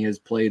apparently has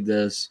played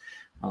this.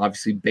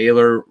 Obviously,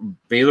 Baylor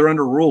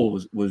under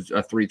Rule was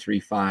a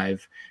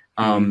 3-3-5.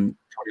 Tony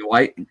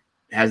White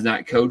has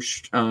not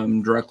coached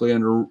directly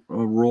under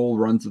Rule,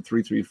 runs a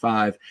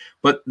 3-3-5.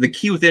 But the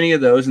key with any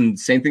of those, and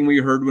same thing we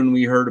heard when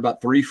we heard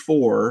about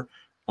 3-4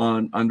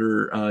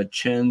 under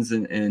Chins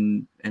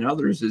and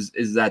others,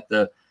 is that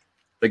the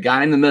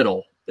guy in the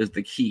middle is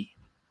the key,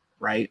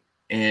 right?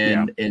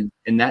 And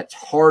that's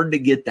hard to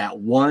get that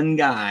one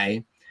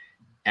guy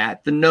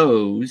at the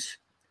nose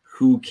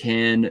who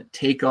can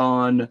take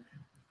on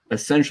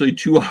essentially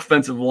two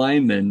offensive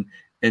linemen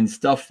and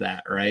stuff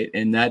that, right?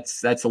 And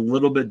that's a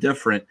little bit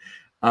different.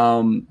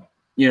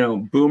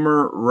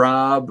 Boomer,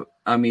 Rob,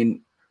 I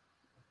mean,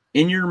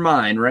 in your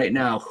mind right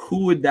now,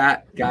 who would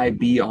that guy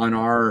be on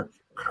our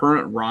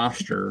current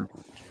roster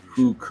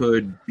who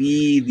could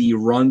be the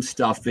run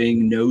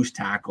stuffing nose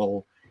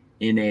tackle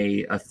in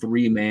a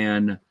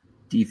three-man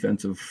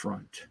defensive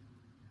front?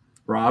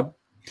 Rob?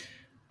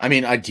 I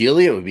mean,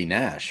 ideally it would be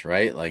Nash,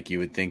 right? Like you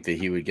would think that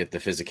he would get the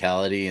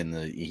physicality and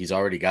he's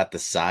already got the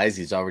size.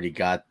 He's already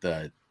got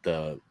the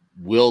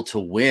will to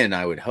win,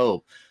 I would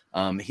hope.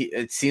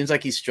 It seems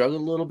like he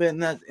struggled a little bit in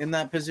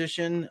that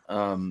position,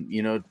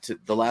 to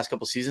the last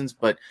couple seasons,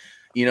 but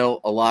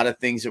a lot of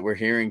things that we're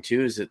hearing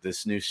too is that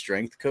this new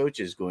strength coach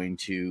is going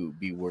to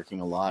be working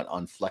a lot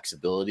on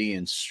flexibility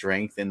and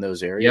strength in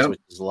those areas,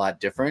 which is a lot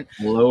different.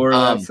 Lower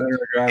center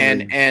of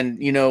gravity.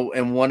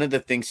 And one of the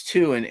things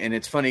too, and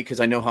it's funny because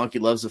I know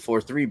Honky loves the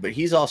 4-3, but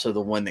he's also the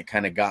one that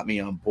kind of got me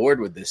on board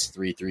with this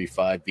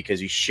 3-3-5 because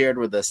he shared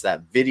with us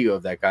that video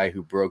of that guy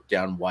who broke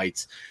down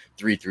White's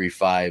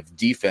 3-3-5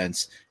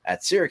 defense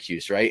at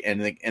Syracuse, right?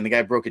 And the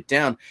guy broke it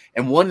down.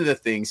 And one of the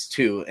things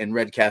too, and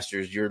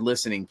Redcasters, you're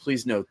listening,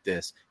 please note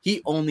this.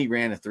 He only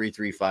ran a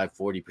 3-3-5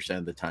 40%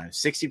 of the time.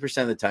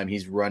 60% of the time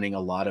he's running a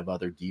lot of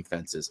other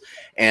defenses.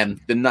 And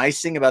the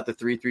nice thing about the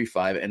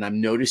 3-3-5, and I'm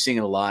noticing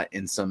it a lot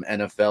in some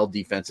NFL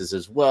defenses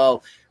as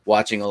well,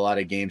 watching a lot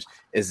of games,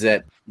 is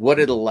that what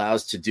it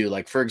allows to do,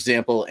 like for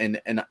example, and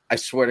I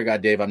swear to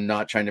God, Dave, I'm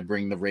not trying to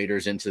bring the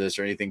Raiders into this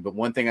or anything, but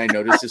one thing I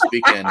noticed this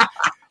weekend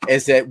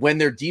is that when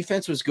their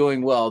defense was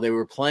going well, they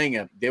were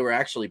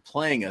actually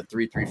playing a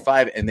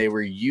 3-3-5, and they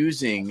were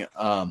using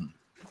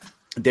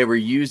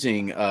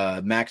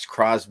Max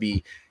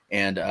Crosby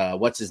and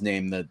what's his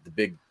name, the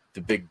big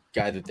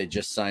guy that they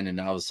just signed, and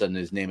now all of a sudden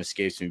his name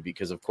escapes me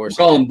because of course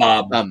we'll call him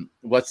Bob.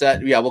 What's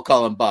that? Yeah, we'll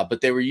call him Bob. But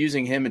they were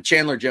using him and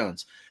Chandler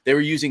Jones. They were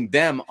using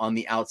them on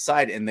the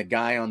outside, and the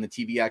guy on the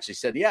TV actually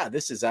said, "Yeah,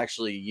 this is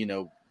actually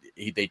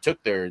they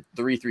took their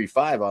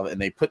 3-3-5 off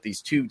and they put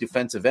these two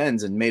defensive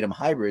ends and made them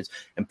hybrids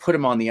and put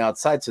them on the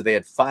outside. So they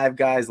had 5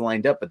 guys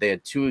lined up, but they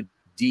had 2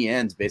 D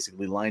ends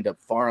basically lined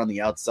up far on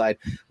the outside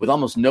with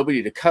almost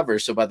nobody to cover.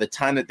 So by the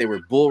time that they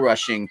were bull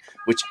rushing,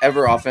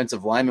 whichever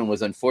offensive lineman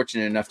was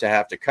unfortunate enough to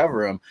have to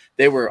cover them,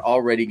 they were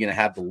already going to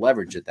have the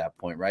leverage at that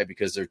point, right?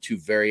 Because they're 2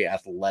 very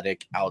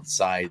athletic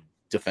outside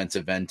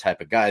defensive end type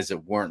of guys that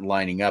weren't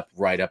lining up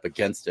right up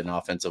against an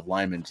offensive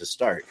lineman to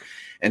start.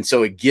 And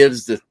so it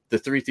gives the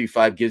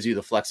 3-3-5 gives you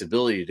the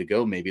flexibility to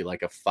go maybe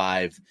like a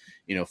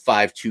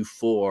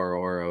 5-2-4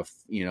 or a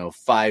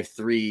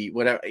 5-3,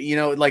 whatever,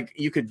 like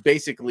you could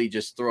basically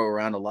just throw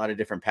around a lot of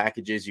different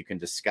packages. You can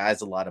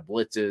disguise a lot of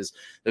blitzes.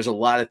 There's a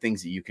lot of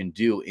things that you can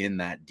do in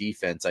that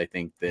defense. I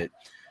think that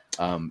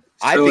I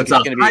think it's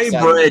going to be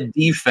hybrid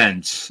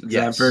defense. Is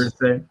that fair to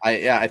say?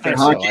 I think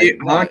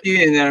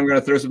Honky, and then I'm going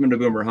to throw something to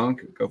Boomer.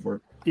 Honk, go for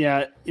it.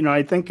 Yeah,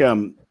 I think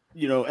at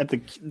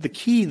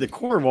the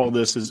core of all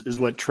this is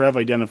what Trev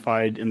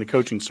identified in the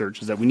coaching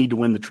search, is that we need to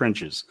win the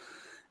trenches.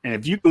 And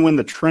if you can win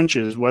the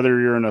trenches,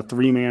 whether you're in a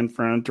 3-man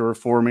front or a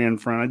 4-man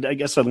front, I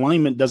guess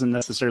alignment doesn't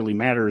necessarily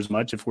matter as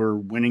much if we're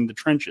winning the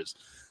trenches.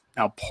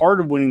 Now, part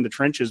of winning the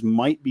trenches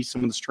might be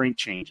some of the strength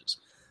changes.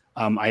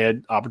 I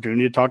had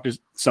opportunity to talk to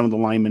some of the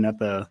linemen at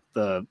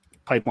the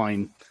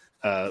Pipeline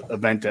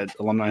event at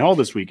Alumni Hall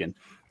this weekend.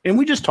 And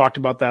we just talked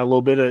about that a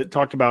little bit.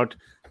 Talked about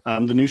the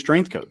new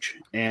strength coach.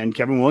 And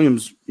Kevin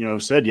Williams,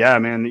 said, yeah,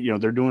 man,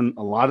 they're doing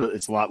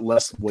it's a lot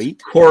less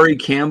weight. Corey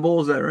Campbell,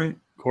 is that right?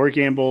 Corey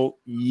Campbell,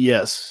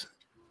 yes.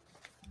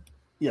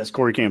 Yes,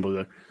 Corey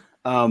Campbell.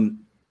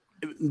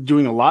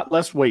 Doing a lot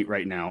less weight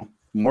right now.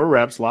 More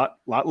reps, lot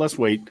less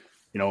weight.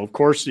 Of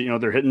course,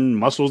 they're hitting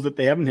muscles that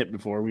they haven't hit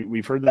before.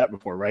 We've heard that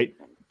before, right?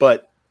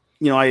 But,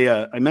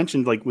 I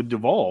mentioned like with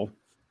Duvall,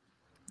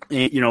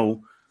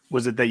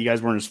 was it that you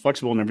guys weren't as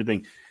flexible and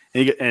everything?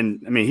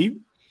 And he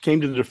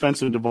came to the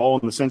defense of Duvall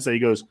in the sense that he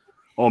goes,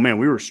 oh man,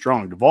 we were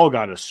strong. Duvall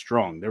got us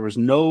strong. There was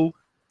no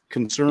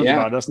concerns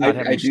about us not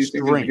having strength.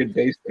 Think there's a good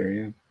base there.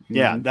 Yeah. Mm-hmm.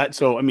 Yeah.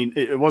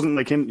 It wasn't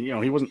like him,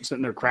 he wasn't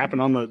sitting there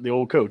crapping on the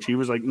old coach. He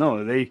was like,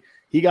 no,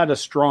 he got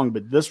us strong,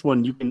 but this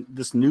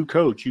new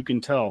coach, you can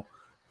tell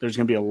there's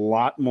going to be a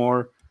lot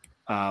more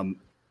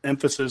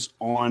emphasis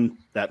on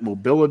that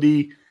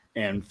mobility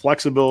and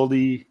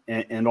flexibility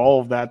and all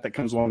of that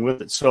comes along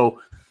with it. So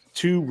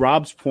to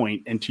Rob's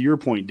point and to your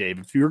point, Dave,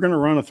 if you're going to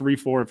run a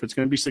 3-4, if it's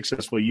going to be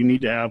successful, you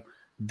need to have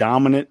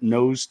dominant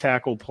nose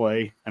tackle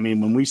play. I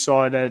mean, when we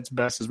saw it at its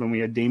best is when we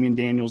had Damian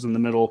Daniels in the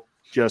middle,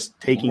 just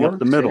taking up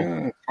the middle.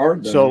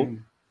 Yeah,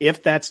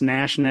 if that's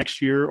Nash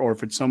next year, or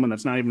if it's someone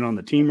that's not even on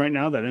the team right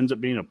now that ends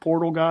up being a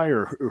portal guy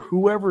or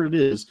whoever it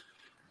is,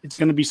 it's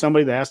going to be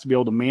somebody that has to be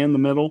able to man the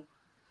middle,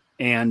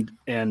 and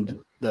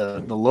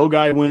the low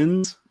guy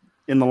wins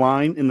in the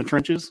line, in the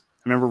trenches.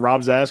 I remember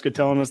Rob Zaska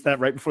telling us that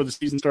right before the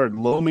season started.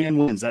 Low man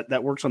wins.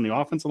 That works on the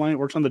offensive line. It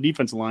works on the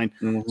defensive line.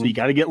 Mm-hmm. So you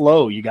got to get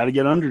low. You got to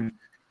get under.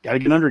 Got to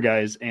get under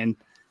guys. And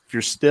if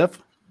you're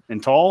stiff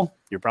and tall,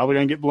 you're probably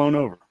going to get blown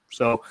over.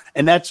 So,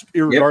 and that's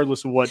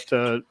irregardless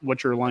of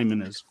what your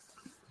alignment is.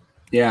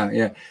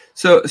 Yeah.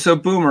 So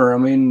Boomer, I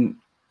mean,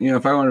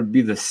 if I want to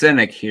be the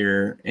cynic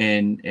here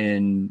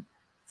and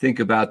think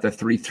about the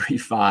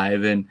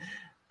 3-3-5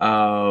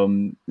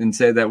 and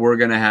say that we're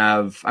going to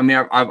have, I mean,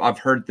 I've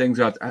heard things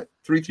about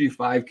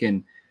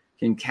 3-3-5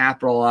 can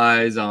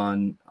capitalize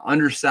on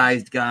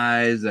undersized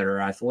guys that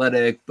are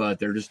athletic, but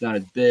they're just not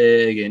as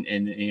big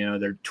and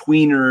they're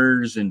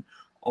tweeners and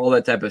all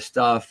that type of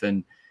stuff.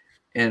 And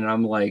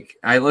I'm like,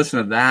 I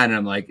listen to that and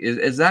I'm like,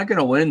 is that going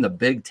to win the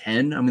Big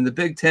Ten? I mean, the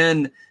Big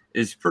Ten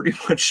is pretty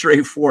much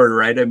straightforward,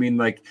 right? I mean,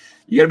 like,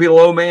 you got to be a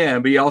low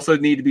man, but you also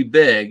need to be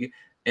big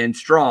and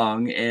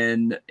strong.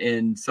 And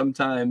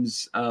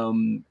sometimes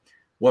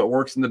what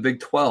works in the Big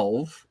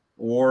 12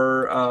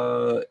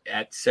 or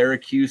at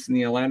Syracuse in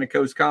the Atlantic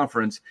Coast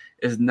Conference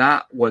is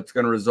not what's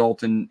going to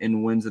result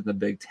in wins in the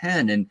Big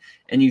Ten.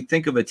 And you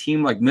think of a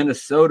team like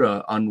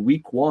Minnesota on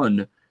week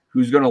 1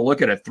 who's going to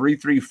look at a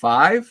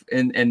 3-3-5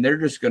 and they're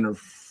just going to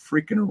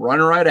freaking run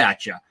right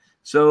at you.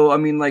 So, I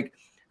mean, like,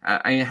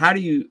 how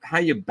do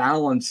you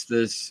balance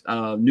this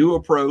new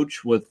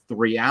approach with the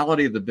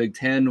reality of the Big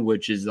Ten,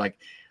 which is like,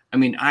 I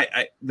mean,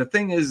 the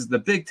thing is, the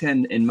Big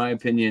Ten, in my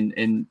opinion,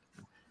 and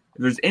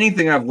if there's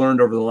anything I've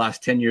learned over the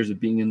last 10 years of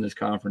being in this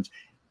conference,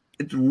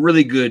 it's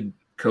really good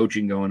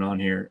coaching going on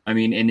here. I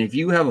mean, and if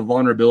you have a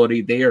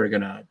vulnerability, they are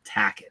going to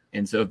attack it.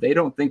 And so if they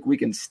don't think we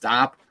can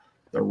stop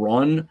the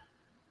run,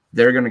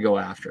 they're going to go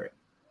after it.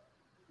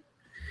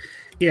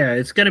 Yeah,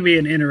 it's going to be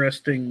an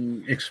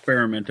interesting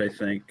experiment, I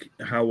think,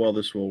 how well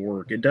this will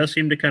work. It does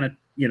seem to kind of,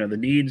 the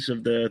needs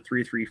of the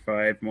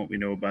 3-3-5 and what we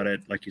know about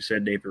it, like you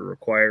said, Dave, it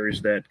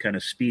requires that kind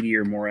of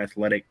speedier, more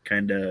athletic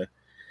kind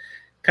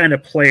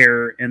of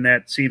player, and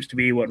that seems to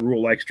be what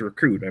Rule likes to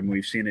recruit. I mean,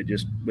 we've seen it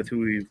just with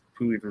who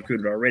we've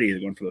recruited already. They're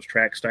going for those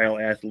track style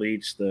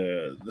athletes,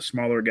 the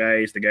smaller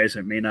guys, the guys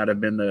that may not have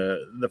been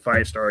the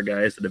 5-star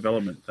guys, the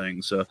development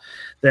thing. So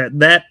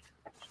that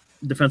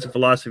defensive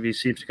philosophy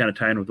seems to kind of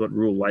tie in with what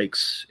Rule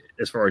likes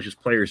as far as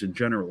just players in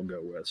general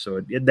go with.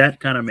 So that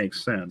kind of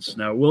makes sense.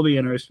 Now, it will be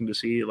interesting to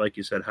see, like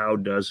you said, how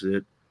does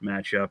it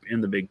match up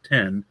in the Big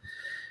Ten?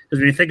 Because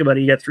when you think about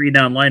it, you got 3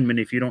 down linemen.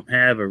 If you don't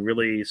have a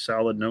really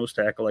solid nose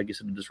tackle, like you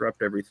said, to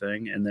disrupt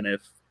everything, and then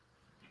if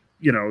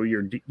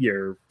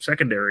your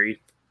secondary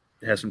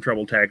has some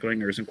trouble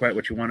tackling or isn't quite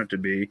what you want it to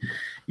be,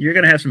 you're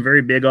going to have some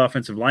very big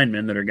offensive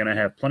linemen that are going to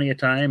have plenty of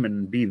time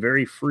and be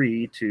very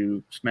free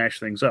to smash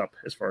things up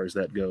as far as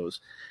that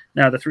goes.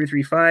 Now, the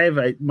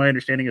 3-3-5, my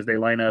understanding is they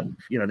line up,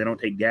 they don't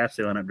take gaps.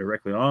 They line up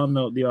directly on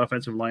the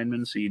offensive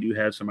linemen, so you do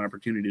have some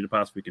opportunity to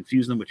possibly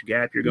confuse them, which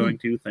gap you're going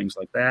to, things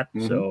like that.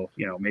 Mm-hmm. So,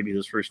 maybe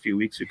those first few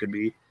weeks it could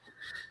be,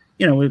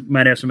 we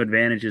might have some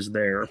advantages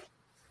there.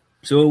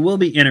 So it will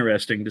be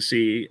interesting to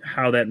see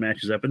how that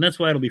matches up. And that's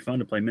why it'll be fun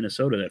to play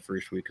Minnesota that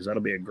first week, because that'll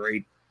be a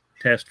great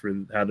test for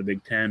how the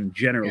Big Ten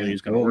generally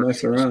is going to work.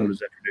 Mess around.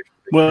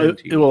 Well,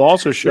 it will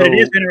also show. But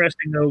it is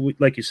interesting, though,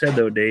 like you said,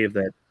 though, Dave,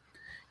 that,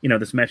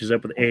 this matches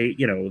up with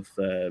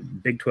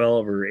Big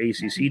 12 or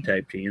ACC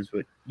type teams.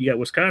 But you got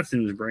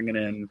Wisconsin who's bringing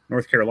in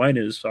North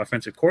Carolina's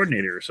offensive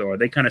coordinator. So are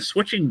they kind of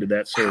switching to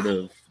that sort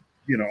of,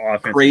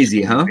 offense?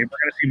 Crazy, huh? We're going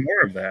to see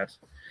more of that.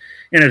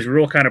 And there's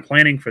real kind of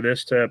planning for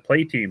this to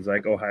play teams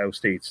like Ohio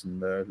State's and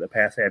the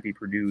pass-happy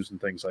Purdue's and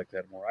things like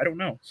that more. I don't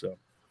know. So,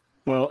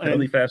 it'll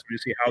be fascinating to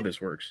see how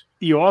this works.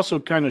 You also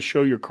kind of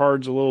show your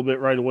cards a little bit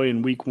right away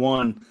in week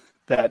 1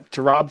 that,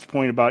 to Rob's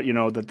point about,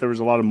 that there was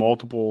a lot of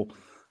multiple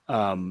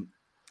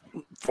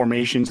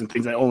formations and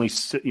things that only,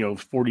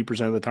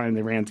 40% of the time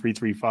they ran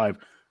 3-3-5.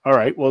 All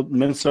right, well,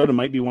 Minnesota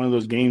might be one of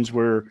those games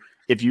where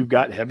if you've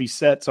got heavy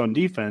sets on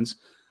defense,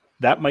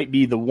 that might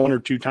be the 1 or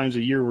 2 times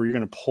a year where you're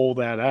going to pull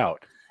that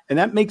out. And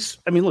that makes,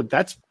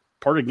 that's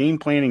part of game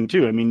planning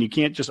too. I mean, you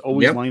can't just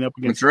always line up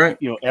against,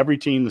 every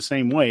team the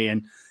same way.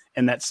 And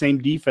that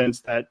same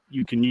defense that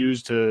you can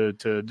use to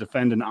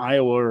defend in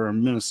Iowa or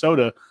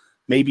Minnesota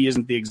maybe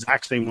isn't the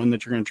exact same one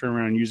that you're going to turn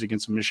around and use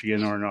against a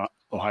Michigan or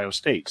Ohio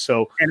State.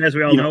 So, and as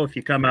we all know, if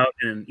you come out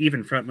in an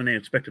even front when they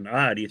expect an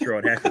odd, you throw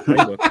out half the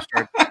playbook to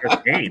start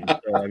the game.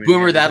 So, I mean,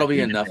 Boomer, that'll be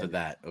enough of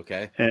that.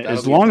 Okay,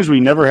 as long as we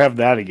never have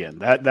that again,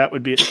 that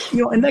would be,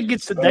 and that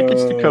gets to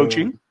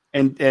coaching,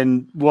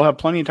 and we'll have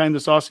plenty of time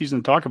this offseason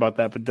to talk about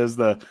that. But does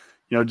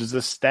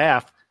the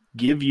staff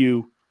give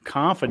you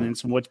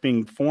confidence in what's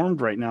being formed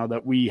right now,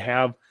 that we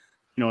have,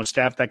 a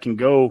staff that can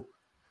go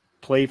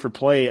play for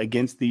play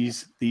against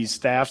these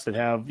staffs that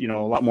have, a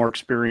lot more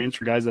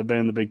experience, or guys that have been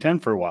in the Big Ten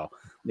for a while.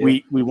 Yeah.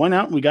 We went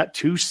out and we got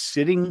 2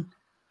 sitting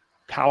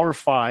Power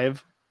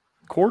 5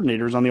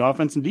 coordinators on the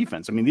offense and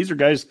defense. I mean, these are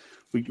guys,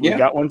 we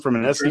got one from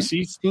an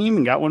SEC team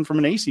and got one from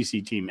an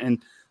ACC team.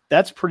 And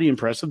that's pretty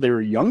impressive. They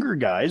were younger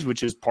guys,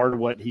 which is part of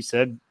what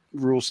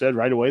Rule said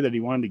right away that he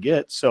wanted to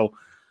get. So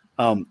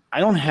I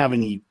don't have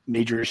any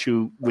major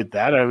issue with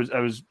that.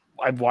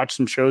 I've watched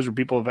some shows where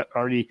people have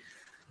already,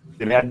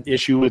 they've had an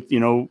issue with,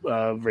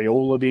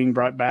 Raiola being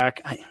brought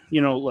back.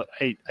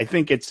 I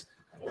think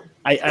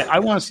I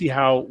want to see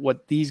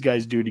what these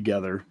guys do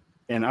together.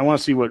 And I want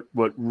to see what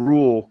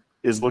Rule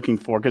is looking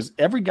for, because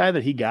every guy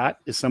that he got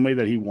is somebody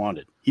that he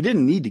wanted. He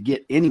didn't need to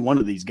get any one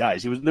of these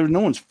guys. No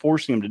one's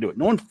forcing him to do it.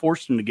 No one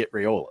forced him to get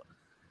Raiola.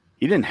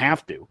 He didn't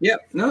have to. Yeah,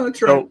 no,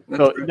 that's right.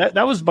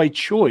 That was by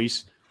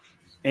choice.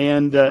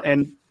 And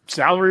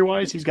salary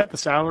wise, he's got the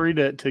salary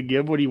to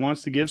give what he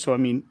wants to give. So I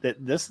mean,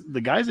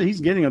 the guys that he's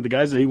getting are the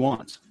guys that he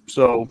wants.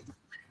 So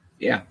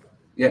yeah.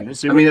 I mean,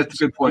 that's a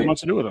good point. What he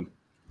wants to do with them.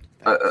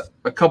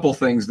 A couple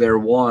things there.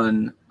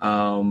 One,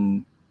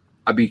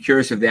 I'd be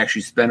curious if they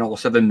actually spent all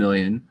 $7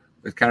 million.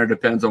 It kind of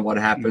depends on what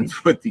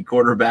happens with the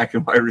quarterback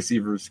and wide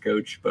receivers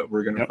coach, but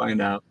we're going to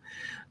find out.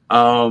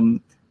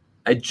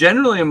 I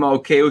generally am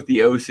okay with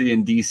the OC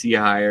and DC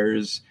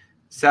hires.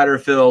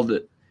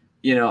 Satterfield,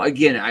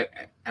 again,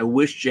 I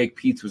wish Jake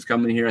Peetz was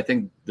coming here. I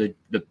think the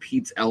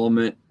Peetz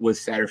element with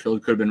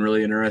Satterfield could have been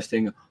really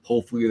interesting.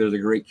 Hopefully there's a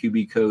great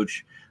QB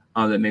coach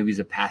that maybe is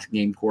a pass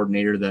game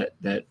coordinator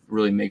that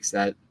really makes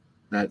that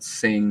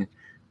sing.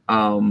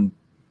 I'm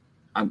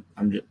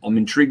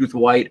intrigued with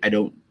White. I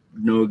don't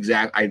know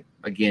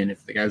again,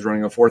 if the guy's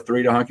running a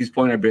 4-3 to Honky's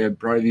point, I'd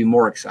probably be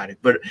more excited.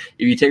 But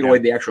if you take away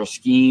the actual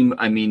scheme,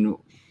 I mean,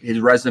 his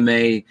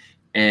resume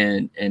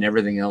and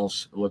everything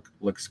else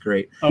looks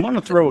great. I want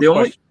to throw a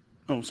question.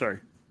 Oh, sorry.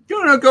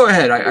 No, go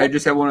ahead. I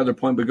just have one other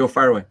point, but go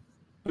fire away.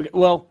 Okay,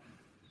 well,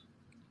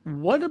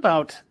 what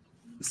about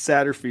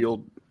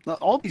Satterfield?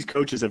 All these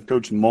coaches have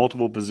coached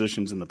multiple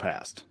positions in the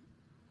past.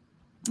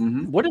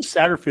 Mm-hmm. What if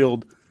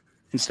Satterfield,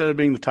 instead of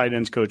being the tight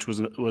ends coach,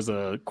 was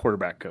a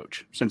quarterback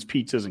coach, since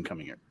Peetz isn't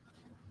coming here?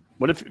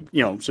 What if,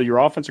 so your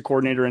offensive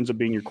coordinator ends up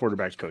being your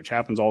quarterback's coach?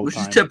 Happens all the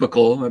time. Which is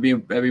typical. That'd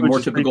be more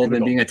typical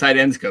than being a tight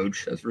ends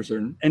coach, that's for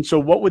certain. And so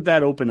what would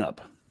that open up?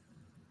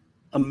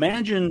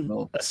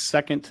 Imagine a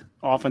second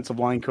offensive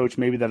line coach,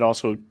 maybe that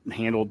also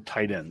handled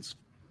tight ends,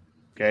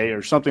 okay,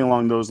 or something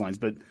along those lines.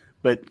 But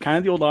kind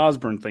of the old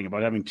Osborne thing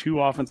about having 2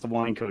 offensive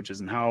line coaches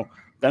and how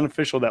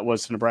beneficial that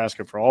was to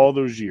Nebraska for all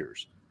those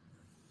years.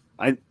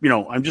 I'm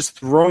just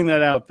throwing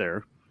that out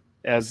there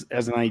as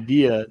an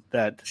idea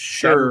that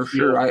sure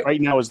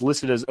right now is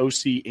listed as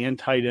OC and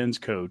tight ends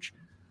coach.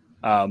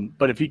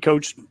 But if he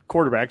coached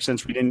quarterback,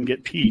 since we didn't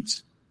get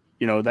Peetz,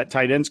 that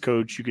tight ends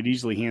coach, you could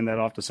easily hand that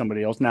off to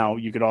somebody else. Now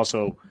you could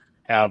also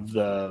have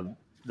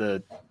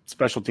the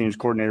special teams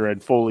coordinator,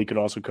 Ed Foley, could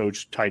also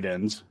coach tight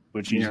ends,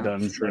 which he's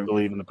done, I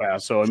believe, in the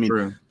past. So, I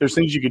mean, there's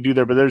things you could do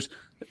there, but there's,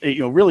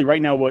 really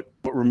right now what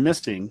we're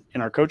missing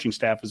in our coaching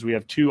staff is we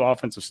have 2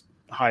 offensive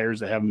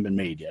hires that haven't been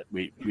made yet.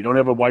 We don't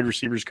have a wide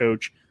receivers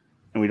coach,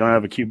 and we don't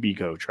have a QB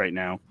coach right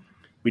now.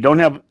 We don't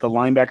have the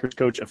linebackers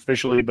coach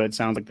officially, but it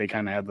sounds like they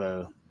kind of have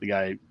the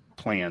guy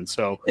planned.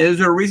 So is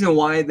there a reason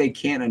why they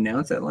can't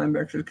announce that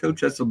linebackers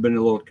coach? That's been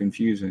a little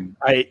confusing.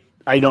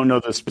 I don't know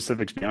the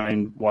specifics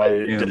behind why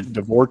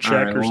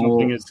Dvorak or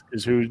something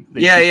is who.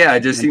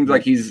 It just seems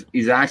like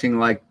he's acting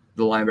like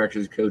the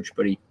linebackers coach,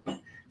 but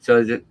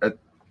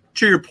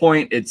to your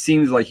point, it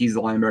seems like he's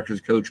the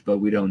linebackers coach, but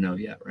we don't know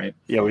yet, right?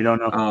 Yeah, we don't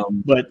know.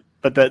 But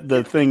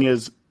the thing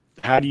is,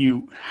 how do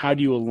you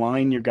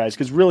align your guys?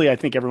 Because really, I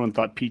think everyone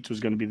thought Peetz was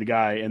going to be the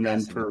guy, and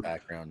then for the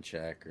background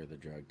check or the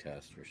drug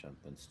test or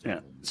something.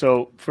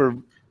 So for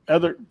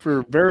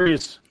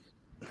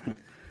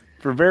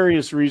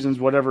various reasons,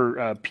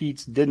 whatever,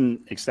 Peetz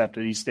didn't accept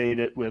it. He stayed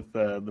it with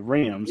the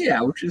Rams.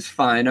 Yeah, which is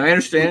fine. I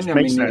understand. I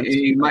mean,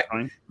 he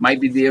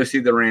might be the OC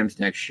of the Rams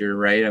next year,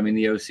 right? I mean,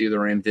 the OC of the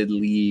Rams did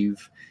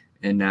leave,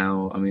 and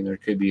now, I mean, there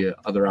could be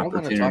other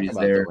opportunities there. I don't want to talk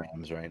about the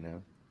Rams right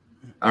now.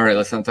 All right,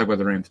 let's not talk about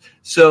the Rams.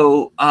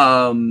 So,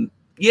 I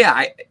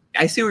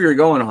see where you're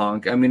going,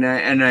 Honk. I mean,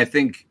 I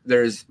think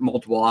there's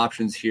multiple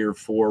options here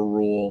for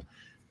Rule.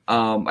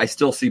 I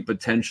still see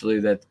potentially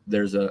that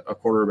there's a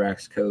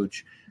quarterback's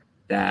coach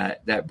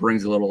that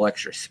brings a little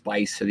extra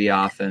spice to the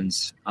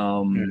offense.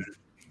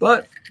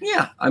 But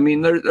yeah, I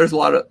mean, there's a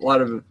lot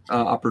of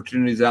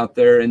opportunities out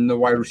there, and the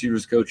wide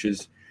receivers coach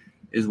is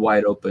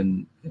wide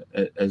open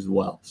as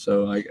well.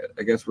 So I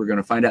guess we're going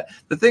to find out.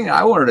 The thing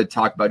I wanted to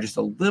talk about just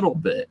a little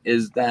bit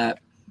is that,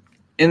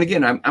 and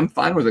again, I'm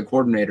fine with the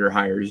coordinator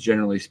hires,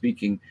 generally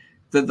speaking.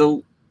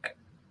 The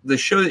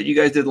show that you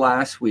guys did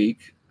last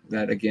week,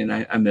 that again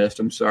I missed,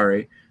 I'm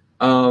sorry,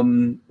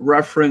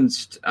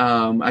 referenced,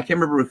 I can't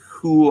remember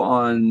who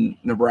on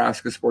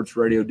Nebraska Sports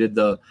Radio did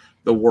the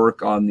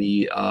work on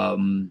the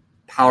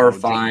Power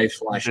 5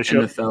 /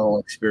 NFL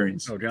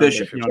experience.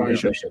 Bishop.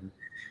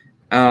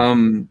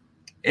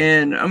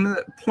 And I'm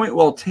the point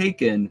well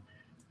taken,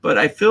 but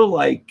I feel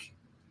like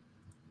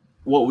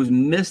what was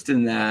missed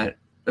in that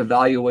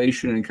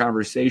evaluation and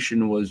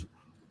conversation was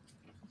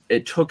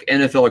it took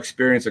NFL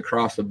experience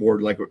across the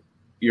board. Like,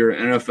 you're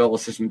an NFL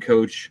assistant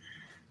coach,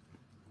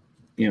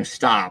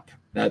 stop.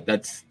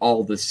 That's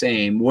all the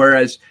same.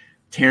 Whereas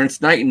Terrence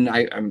Knighton,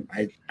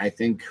 I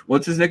think,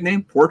 what's his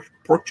nickname? Pork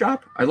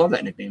Chop? I love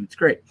that nickname. It's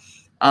great.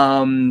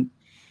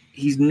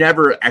 He's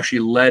never actually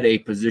led a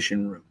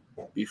position room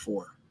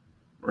before,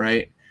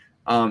 right?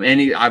 And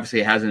he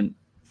obviously hasn't,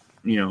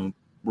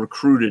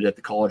 recruited at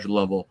the college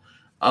level.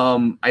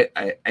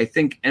 I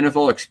think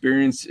NFL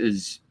experience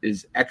is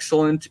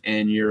excellent,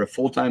 and you're a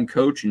full-time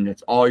coach, and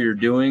that's all you're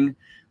doing.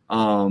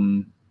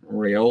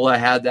 Raiola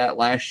had that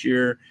last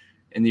year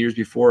and the years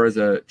before as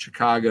a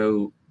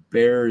Chicago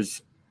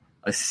Bears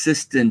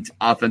assistant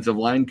offensive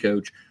line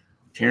coach.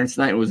 Terrence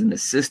Knighton was an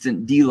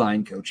assistant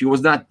D-line coach. He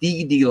was not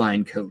the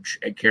D-line coach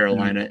at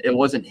Carolina. It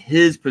wasn't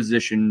his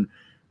position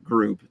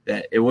group,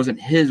 that it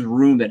wasn't his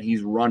room that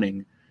he's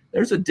running.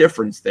 There's a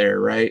difference there,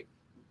 right?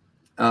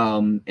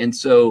 And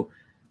so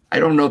I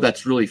don't know if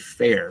that's really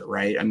fair,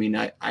 right? I mean,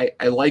 I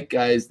like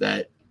guys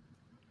that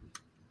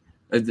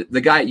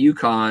the guy at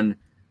UConn,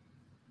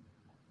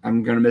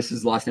 I'm going to miss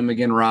his last name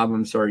again, Rob.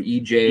 I'm sorry.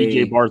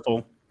 EJ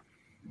Barthel.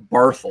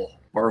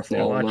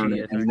 I'll learn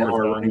it. He's now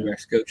our running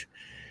backs coach.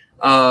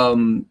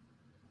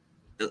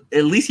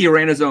 At least he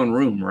ran his own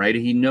room, right?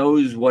 He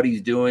knows what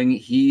he's doing.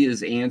 He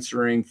is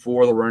answering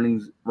for the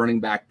running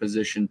back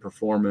position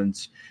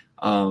performance.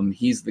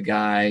 He's the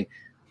guy,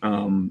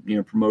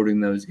 promoting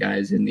those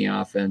guys in the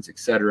offense, et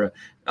cetera.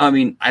 I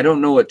mean, I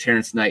don't know what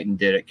Terrence Knighton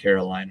did at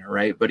Carolina,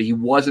 right? But he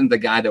wasn't the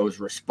guy that was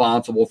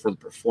responsible for the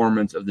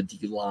performance of the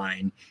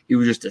D-line. He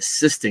was just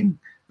assisting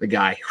the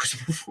guy who was,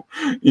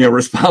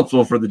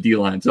 responsible for the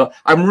D-line. So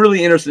I'm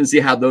really interested to see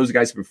how those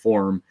guys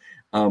perform.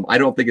 I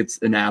don't think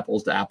it's an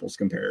apples to apples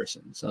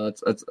comparison. So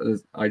that's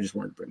I just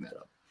wanted to bring that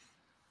up.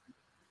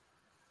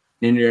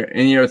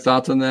 Any other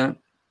thoughts on that?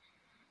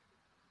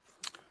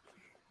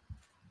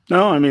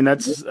 No, I mean, I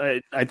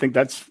think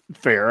that's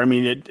fair. I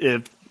mean,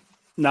 if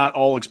not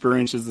all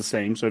experience is the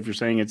same. So if you're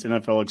saying it's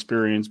NFL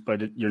experience,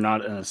 but you're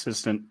not an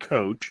assistant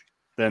coach,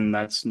 then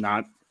that's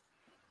not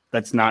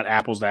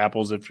apples to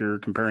apples if you're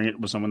comparing it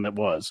with someone that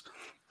was.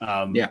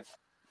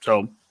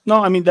 So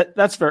no, I mean,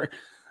 that's fair.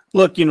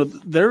 Look,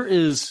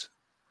 there's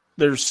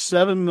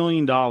 $7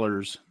 million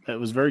that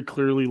was very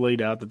clearly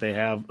laid out that they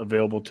have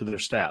available to their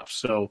staff.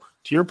 So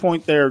to your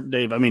point there,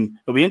 Dave, I mean,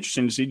 it'll be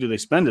interesting to see, do they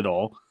spend it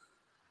all?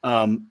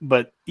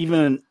 But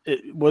even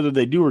whether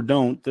they do or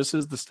don't, this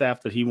is the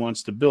staff that he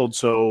wants to build.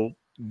 So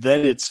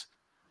then it's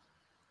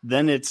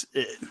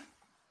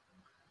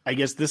I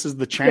guess this is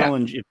the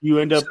challenge. If you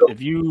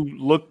if you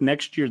look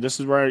next year, this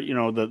is where,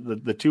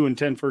 the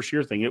 2-10 first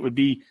year thing, it would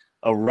be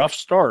a rough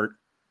start.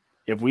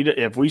 If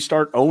we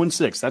start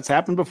 0-6, that's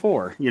happened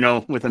before,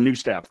 with a new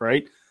staff,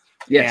 right?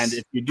 Yes. And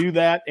if you do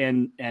that,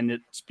 and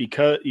it's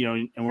because,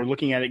 and we're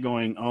looking at it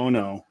going, oh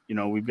no,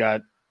 we've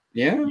got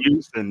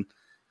youth and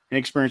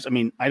inexperience. I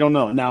mean, I don't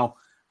know. Now,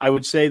 I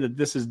would say that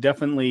this is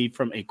definitely,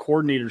 from a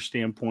coordinator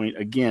standpoint,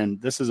 again,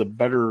 this is a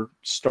better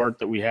start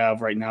that we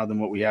have right now than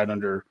what we had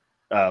under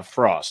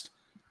Frost,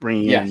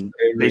 bringing in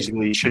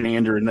basically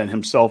Shenander and then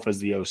himself as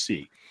the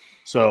OC.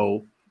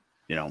 So,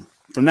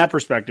 from that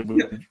perspective,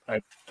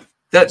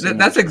 that's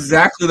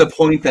exactly the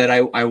point that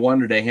I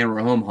wanted to hammer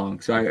home,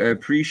 Hunk. So I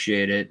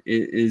appreciate it.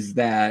 Is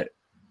that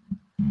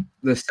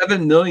the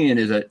 $7 million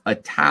is a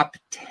top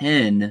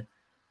 10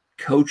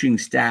 coaching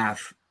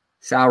staff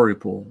salary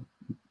pool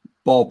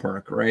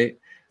ballpark, right?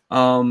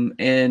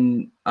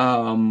 When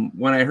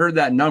I heard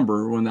that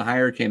number, when the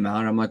hire came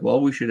out, I'm like,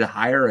 well, we should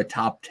hire a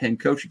top 10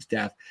 coaching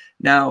staff.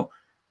 Now,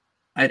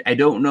 I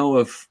don't know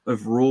if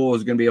Rule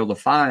is going to be able to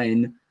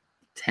find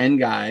 10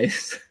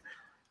 guys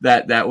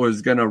that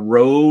was going to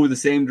row the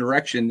same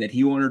direction that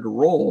he wanted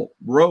to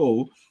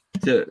row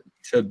to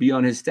be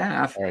on his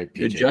staff, right,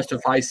 to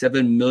justify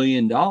 $7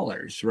 million,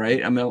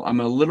 right? I'm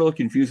a little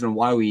confused on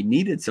why we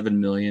needed $7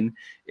 million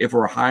if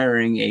we're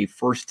hiring a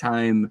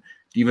first-time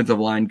defensive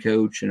line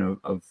coach and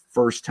a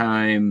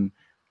first-time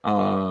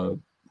Power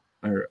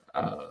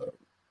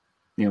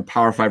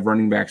 5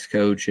 running backs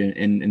coach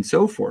and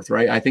so forth,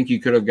 right? I think you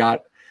could have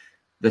got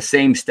the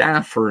same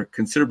staff for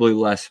considerably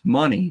less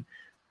money.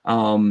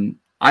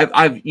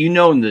 I've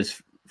known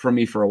this from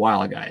me for a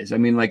while, guys. I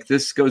mean, like,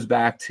 this goes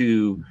back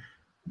to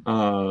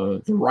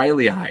the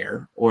Riley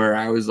hire, where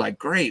I was like,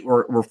 great,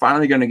 we're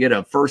finally going to get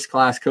a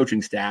first-class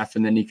coaching staff,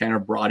 and then he kind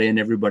of brought in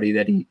everybody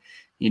that he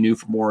knew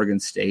from Oregon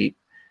State.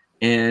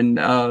 And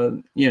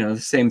the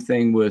same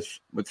thing with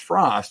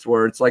Frost,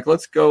 where it's like,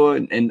 let's go,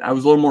 and I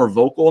was a little more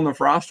vocal in the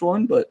Frost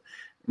one, but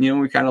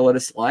we kind of let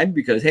it slide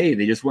because, hey,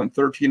 they just went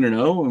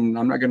 13-0, and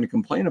I'm not going to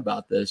complain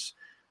about this.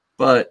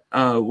 But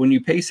when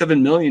you pay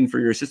 $7 million for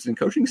your assistant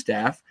coaching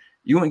staff,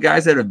 you want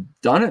guys that have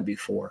done it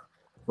before,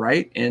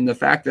 right? And the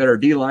fact that our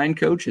D-line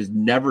coach has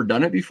never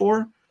done it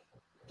before,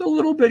 it's a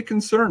little bit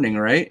concerning,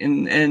 right?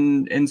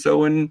 And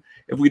so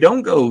if we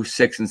don't go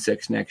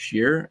 6-6 next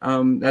year,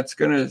 that's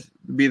going to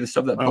be the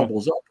stuff that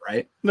bubbles up,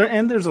 right?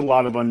 And there's a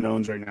lot of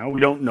unknowns right now.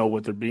 We don't know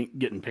what they're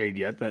getting paid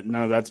yet.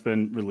 None of that's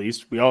been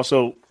released. We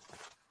also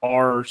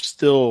are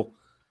still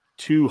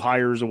 2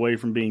 hires away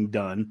from being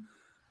done.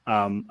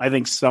 I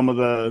think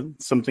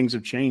some things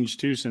have changed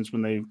too since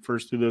when they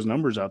first threw those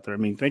numbers out there. I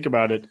mean, think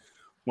about it.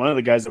 One of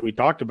the guys that we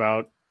talked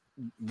about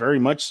very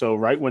much so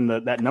right when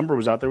that number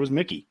was out there was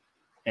Mickey,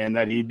 and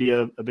that he'd be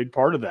a big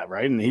part of that,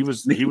 right? And he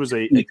was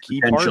a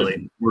key part of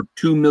it. We're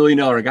 $2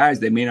 million guys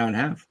they may not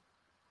have.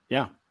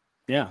 Yeah.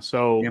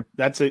 So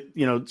that's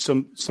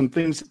some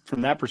things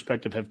from that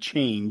perspective have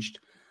changed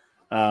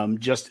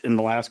just in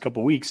the last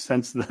couple of weeks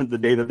since the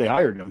day that they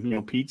hired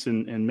him. Pete's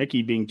and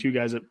Mickey being 2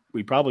 guys that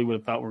we probably would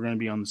have thought were going to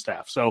be on the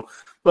staff. So,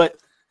 but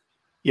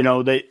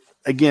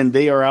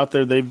they are out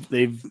there.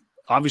 They've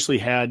obviously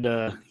had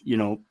a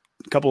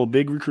couple of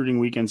big recruiting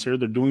weekends here.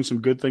 They're doing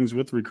some good things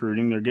with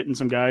recruiting. They're getting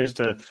some guys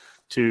to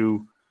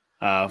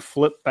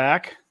flip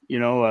back.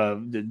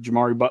 The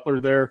Jamari Butler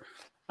there.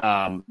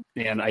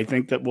 And I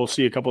think that we'll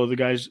see a couple of the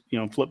guys,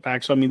 flip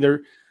back. So, I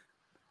mean,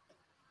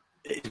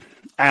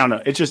 I don't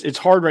know. It's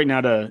hard right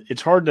now to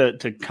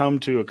come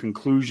to a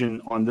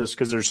conclusion on this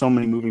because there's so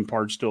many moving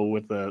parts still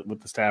with the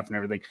staff and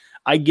everything.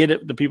 I get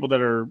it. The people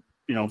that are,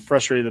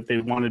 frustrated that they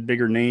wanted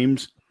bigger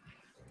names.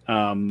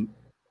 What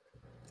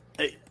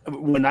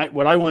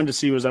I wanted to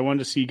see was I wanted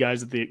to see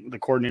guys at the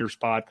coordinator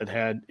spot that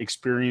had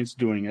experience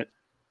doing it.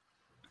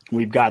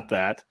 We've got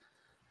that.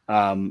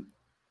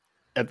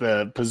 At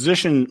the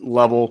position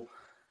level,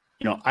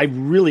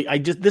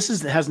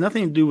 this has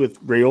nothing to do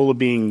with Raiola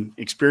being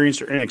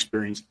experienced or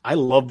inexperienced. I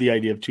love the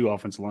idea of 2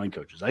 offensive line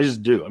coaches. I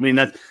just do. I mean,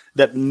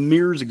 that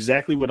mirrors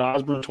exactly what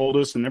Osborne told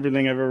us and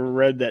everything I've ever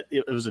read, that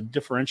it was a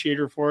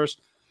differentiator for us.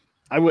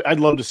 I'd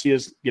love to see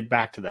us get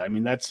back to that. I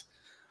mean,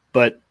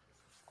 but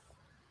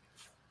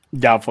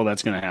doubtful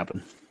that's going to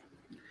happen.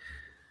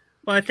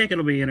 Well, I think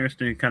it'll be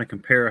interesting to kind of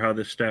compare how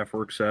this staff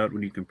works out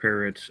when you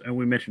compare it. And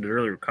we mentioned it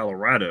earlier,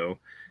 Colorado.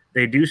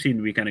 They do seem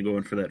to be kind of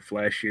going for that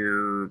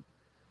flashier,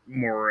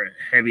 more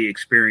heavy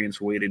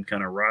experience weighted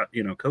kind of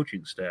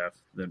coaching staff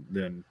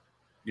than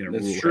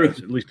that's true. Has,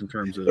 at least in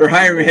terms of they're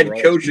hiring head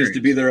coaches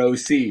to be their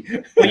OC.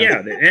 Well, yeah,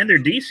 and their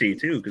DC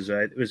too, because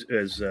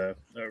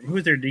who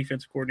is their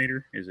defensive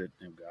coordinator? Is it?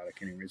 Oh God, I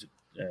can't even. Is it?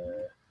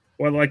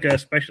 A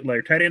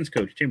special tight ends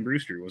coach Tim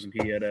Brewster, wasn't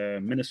he at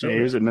Minnesota? Yeah,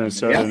 he was at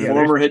Minnesota. Yeah,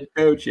 former head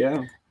coach.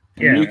 Yeah,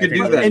 you could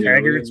do that.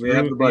 Taggart's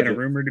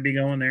rumored to be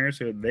going there,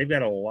 so they've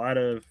got a lot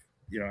of.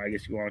 I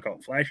guess you want to call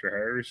it flasher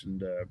hires,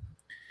 and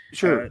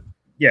sure,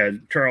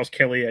 Charles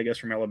Kelly, I guess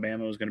from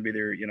Alabama, is going to be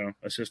their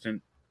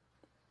assistant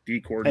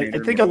D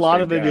coordinator. I think a lot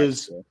of it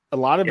is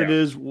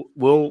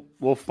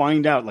we'll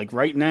find out. Like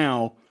right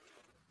now,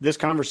 this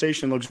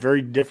conversation looks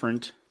very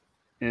different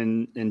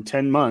in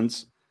 10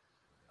 months.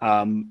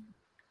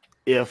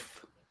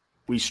 If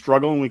we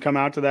struggle and we come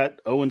out to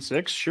that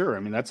 0-6, sure. I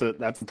mean that's a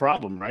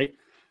problem, right?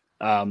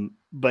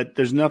 But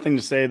there's nothing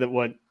to say that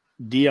what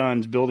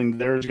Deion's building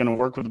there is going to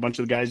work with a bunch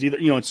of the guys either.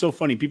 It's so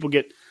funny. People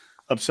get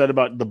upset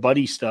about the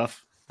buddy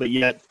stuff, but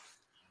yet,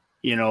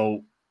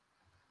 you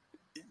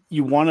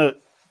want to,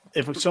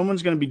 if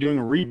someone's going to be doing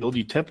a rebuild,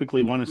 you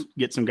typically want to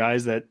get some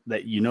guys that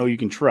you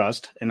can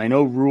trust. And I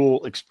know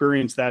Rule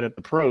experienced that at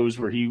the pros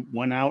where he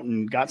went out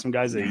and got some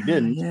guys that he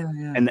didn't. Yeah.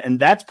 And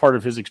that's part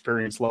of his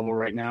experience level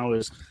right now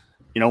is,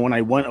 when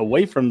I went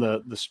away from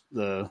the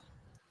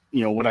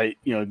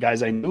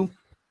guys I knew,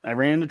 I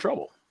ran into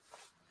trouble.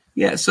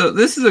 Yeah, so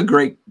this is a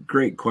great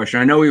question.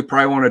 I know we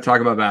probably want to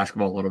talk about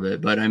basketball a little bit,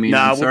 but I mean,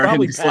 we'll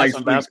probably pass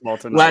on basketball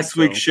tonight. Last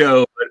week's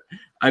show, but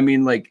I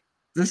mean,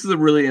 this is a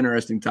really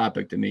interesting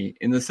topic to me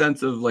in the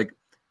sense of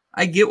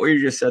I get what you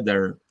just said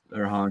there,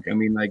 Honk. I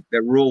mean,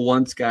 that Rule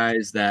wants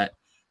guys that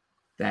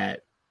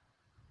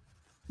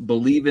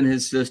believe in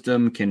his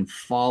system, can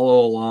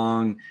follow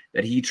along,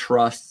 that he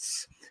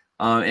trusts,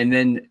 and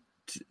then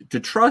to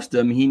trust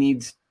him, he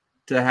needs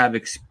to have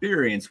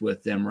experience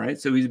with them, right?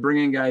 So he's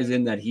bringing guys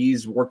in that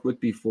he's worked with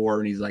before,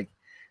 and he's like,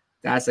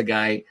 that's a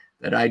guy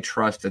that I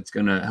trust that's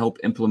going to help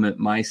implement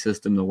my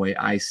system the way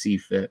I see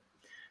fit.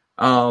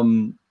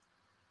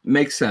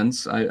 Makes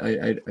sense.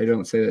 I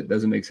don't say that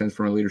doesn't make sense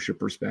from a leadership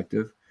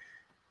perspective.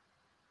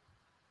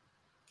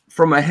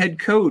 From a head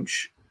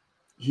coach,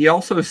 he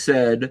also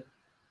said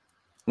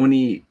when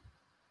he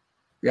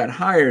got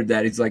hired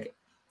that he's like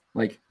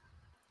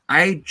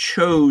I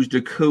chose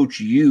to coach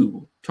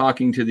you,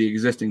 talking to the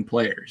existing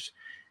players.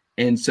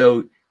 And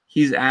so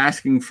he's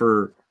asking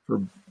for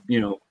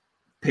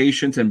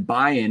patience and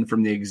buy-in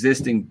from the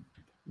existing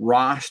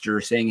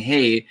roster, saying,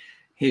 hey,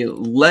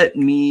 let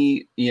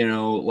me,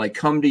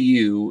 come to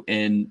you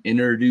and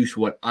introduce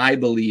what I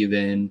believe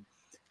in,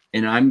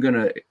 and I'm going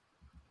to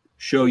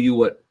show you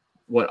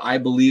what I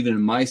believe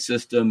in my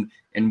system,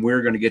 and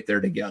we're going to get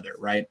there together,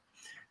 right?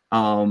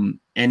 And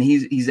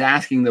he's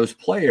asking those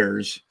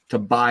players to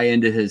buy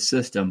into his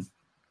system.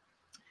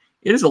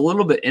 It is a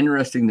little bit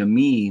interesting to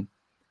me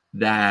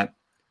that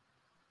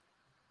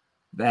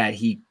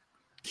he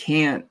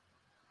can't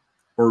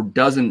or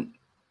doesn't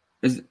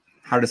is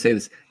how to say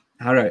this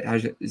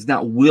is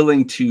not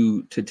willing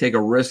to take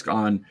a risk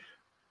on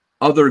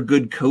other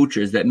good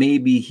coaches that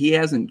maybe he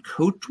hasn't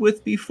coached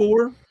with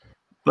before,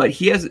 but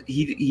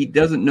he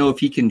doesn't know if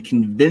he can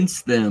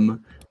convince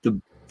them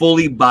to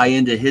fully buy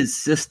into his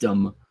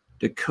system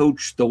to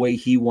coach the way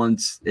he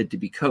wants it to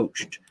be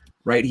coached,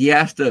 right? He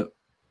has to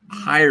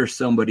hire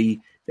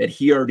somebody that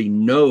he already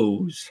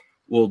knows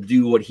will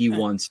do what he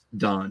wants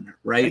done,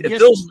 right? It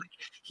feels like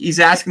he's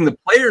asking the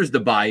players to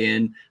buy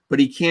in, but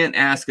he can't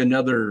ask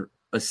another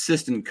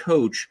assistant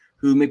coach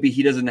who maybe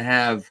he doesn't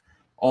have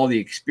all the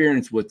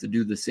experience with to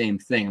do the same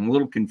thing. I'm a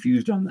little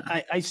confused on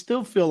that. I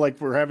still feel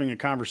like we're having a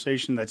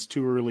conversation that's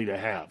too early to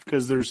have,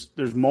 because there's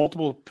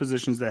multiple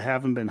positions that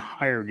haven't been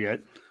hired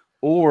yet,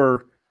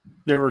 or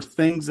there were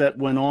things that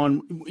went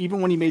on even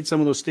when he made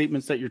some of those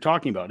statements that you're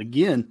talking about.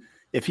 Again,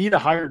 if he'd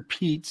have hired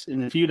Pete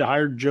and if he'd have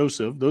hired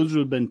Joseph, those would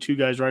have been two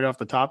guys right off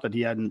the top that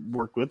he hadn't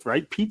worked with,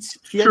 right? He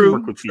hadn't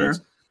worked with Pete.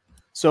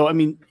 So, I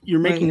mean,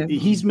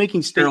 he's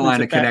making statements.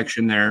 Carolina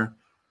connection there.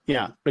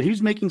 Yeah, but he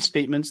was making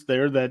statements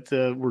there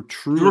that were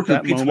true. He worked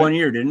with Pete 1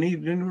 year, didn't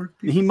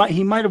he? He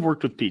might have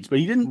worked with Pete, but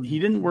he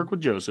didn't work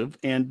with Joseph,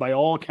 and by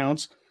all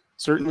accounts,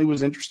 certainly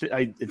was interested.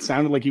 It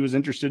sounded like he was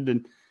interested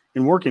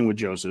in working with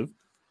Joseph.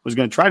 Was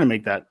going to try to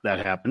make that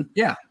happen.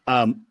 Yeah.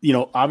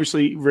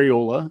 Obviously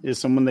Raiola is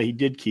someone that he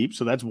did keep,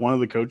 so that's one of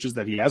the coaches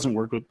that he hasn't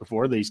worked with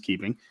before that he's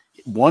keeping.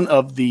 One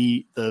of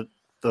the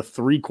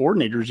three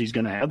coordinators he's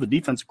going to have, the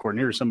defensive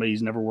coordinator, is somebody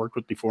he's never worked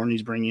with before, and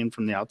he's bringing in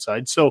from the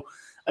outside. So,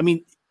 I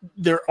mean,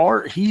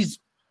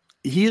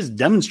 he has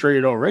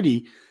demonstrated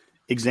already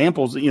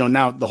examples.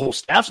 Now the whole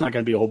staff's not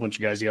going to be a whole bunch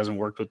of guys he hasn't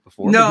worked with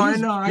before. No, I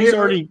know.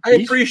 I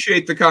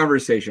appreciate the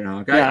conversation,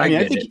 Hawk. Yeah,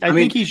 I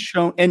think he's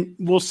shown, and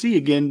we'll see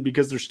again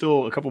because there's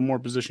still a couple more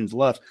positions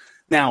left.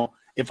 Now,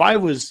 if I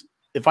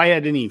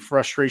had any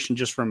frustration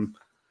just from,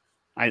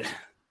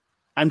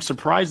 I'm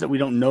surprised that we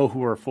don't know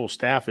who our full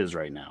staff is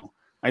right now.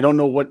 I don't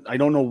know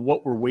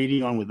what we're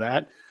waiting on with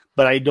that.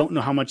 But I don't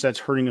know how much that's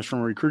hurting us from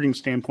a recruiting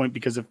standpoint,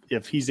 because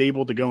if he's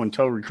able to go and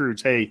tell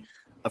recruits, hey,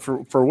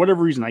 for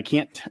whatever reason, I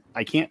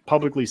can't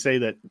publicly say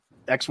that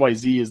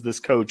XYZ is this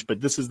coach, but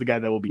this is the guy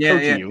that will be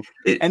coaching you.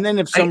 And then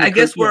if I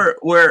guess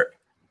where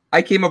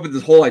I came up with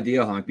this whole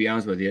idea, Honk, to be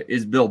honest with you,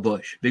 is Bill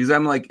Bush. Because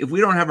I'm like, if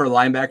we don't have our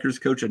linebackers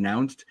coach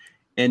announced,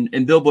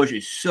 and Bill Bush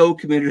is so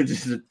committed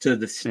to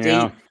the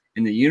state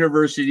and the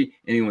university,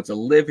 and he wants to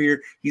live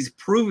here. He's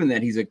proven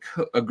that he's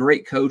a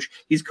great coach.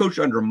 He's coached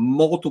under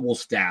multiple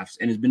staffs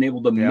and has been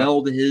able to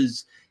meld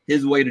his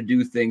way to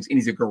do things. And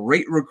he's a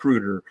great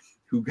recruiter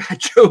who got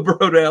Joe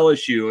Burrow to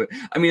LSU.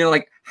 I mean,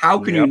 like, how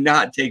can you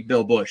not take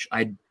Bill Bush?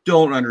 I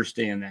don't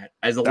understand that.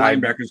 As a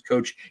linebackers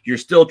coach, you're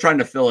still trying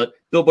to fill it.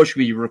 Bill Bush should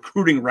be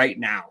recruiting right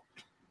now.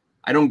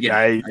 I don't get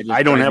it.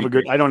 I don't have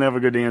a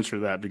good answer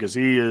to that, because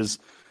he is,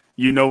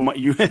 And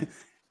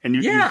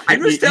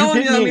I'm just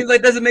telling you. I mean,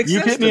 that doesn't make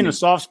sense. You hit me in a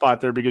soft spot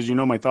there, because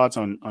my thoughts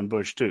on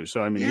Bush too.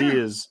 So I mean, he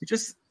is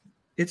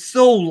it's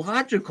so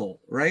logical,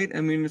 right? I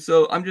mean,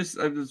 so I'm just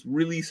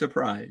really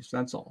surprised.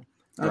 That's all.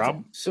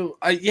 Rob? So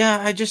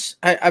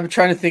I'm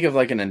trying to think of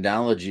like an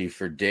analogy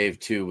for Dave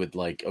too, with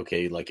like,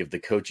 okay, like if the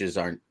coaches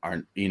aren't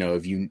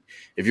if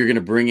you're going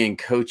to bring in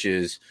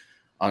coaches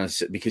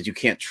because you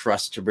can't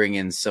trust to bring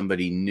in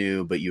somebody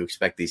new, but you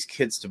expect these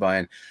kids to buy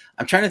in.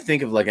 I'm trying to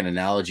think of like an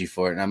analogy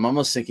for it. And I'm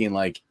almost thinking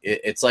like,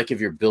 it's like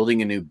if you're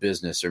building a new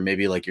business, or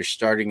maybe like you're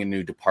starting a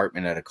new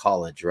department at a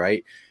college,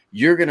 right?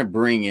 You're going to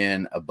bring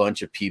in a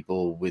bunch of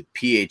people with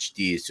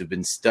PhDs who've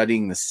been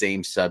studying the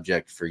same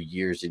subject for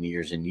years and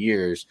years and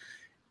years,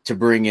 to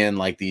bring in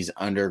like these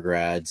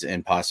undergrads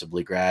and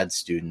possibly grad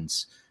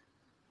students,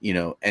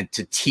 and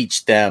to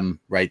teach them,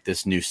 right,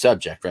 this new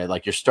subject, right?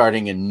 Like you're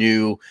starting an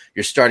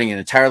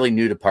entirely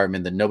new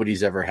department that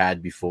nobody's ever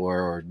had before,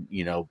 or,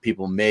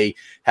 people may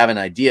have an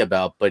idea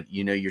about, but,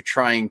 you're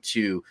trying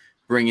to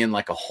bring in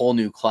like a whole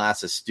new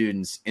class of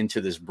students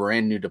into this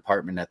brand new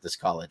department at this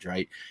college,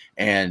 right?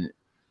 And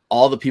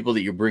all the people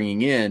that you're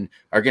bringing in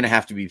are going to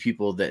have to be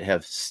people that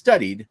have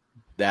studied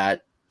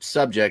that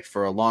subject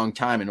for a long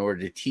time in order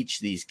to teach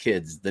these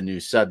kids the new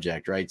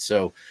subject, right?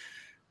 So,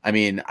 I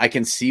mean, I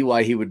can see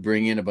why he would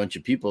bring in a bunch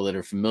of people that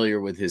are familiar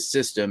with his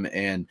system,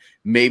 and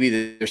maybe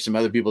there's some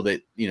other people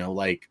that,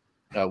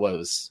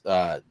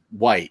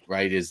 White,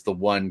 right, is the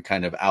one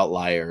kind of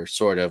outlier,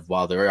 sort of,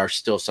 while there are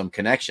still some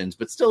connections,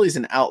 but still he's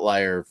an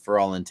outlier for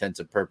all intents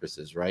and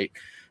purposes, right?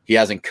 He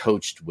hasn't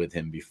coached with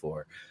him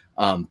before,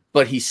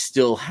 but he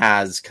still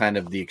has kind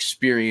of the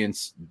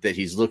experience that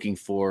he's looking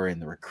for in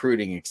the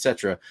recruiting,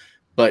 etc.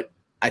 But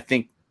I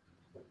think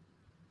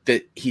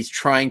that he's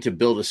trying to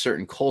build a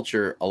certain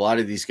culture. A lot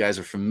of these guys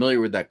are familiar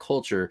with that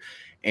culture.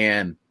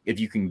 And if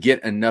you can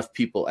get enough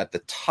people at the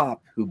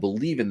top who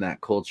believe in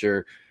that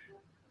culture,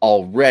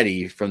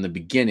 already from the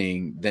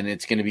beginning, then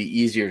it's going to be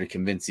easier to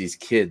convince these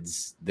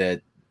kids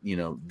that,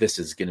 this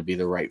is going to be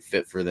the right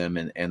fit for them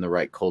and the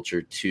right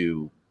culture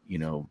to,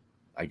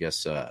 I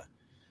guess,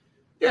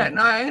 yeah,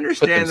 no, I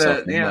understand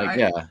that.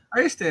 I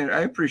understand. I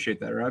appreciate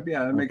that, Rob.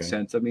 Yeah, that makes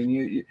sense. I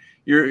mean,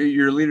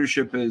 your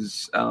leadership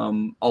is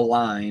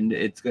aligned.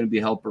 It's going to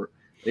be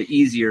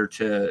easier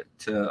to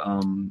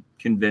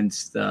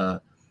convince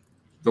the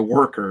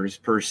workers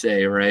per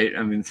se, right?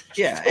 I mean,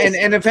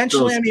 and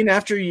eventually,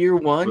 after year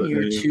 1,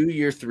 year 2,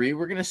 year 3,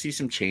 we're going to see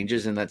some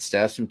changes in that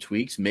staff, some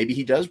tweaks. Maybe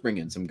he does bring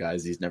in some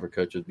guys he's never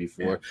coached with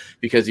before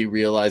because he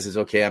realizes,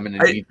 okay, I'm going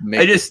to need to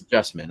make this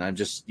adjustment. I'm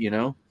just,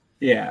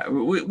 Yeah,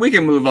 we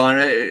can move on.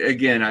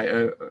 Again,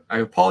 I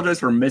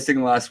apologize for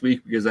missing last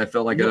week because I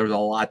felt like there was a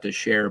lot to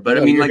share.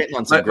 But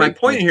my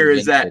point here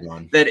is that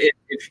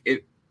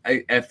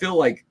I feel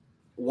like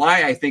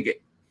why I think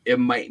it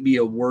might be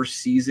a worse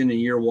season in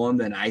year 1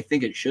 than I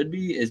think it should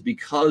be is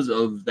because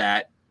of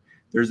that.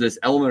 There's this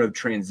element of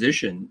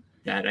transition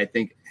that I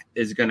think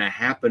is going to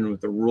happen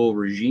with the Rhule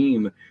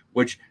regime,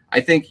 which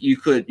I think you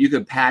could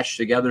patch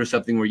together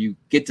something where you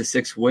get to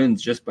 6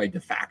 wins just by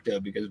de facto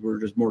because we're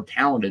just more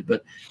talented.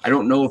 But I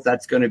don't know if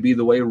that's going to be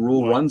the way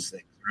Rhule runs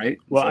things, right?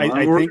 Well, so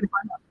I think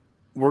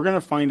we're going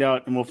to find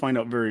out, and we'll find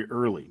out very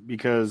early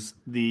because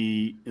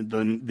the I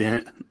don't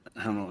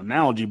know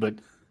analogy, but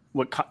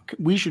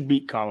we should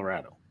beat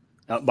Colorado.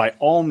 By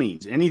all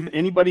means,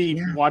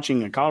 anybody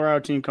watching a Colorado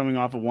team coming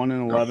off of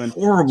 1-11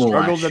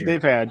 struggles that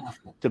they've had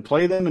to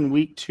play them in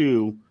week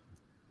 2,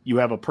 you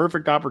have a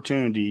perfect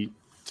opportunity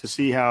to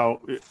see how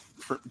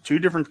for 2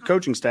 different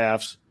coaching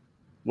staffs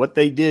what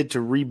they did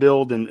to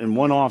rebuild in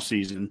one off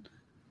season.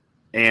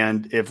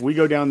 And if we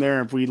go down there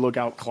and if we look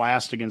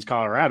outclassed against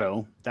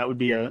Colorado,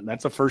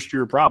 that's a first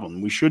year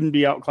problem. We shouldn't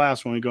be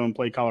outclassed when we go and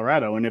play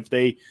Colorado. And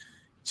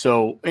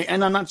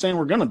and I'm not saying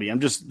we're going to be. I'm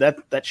just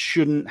that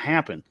shouldn't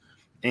happen.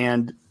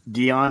 And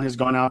Dion has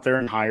gone out there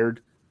and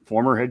hired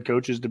former head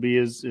coaches to be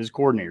his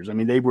coordinators. I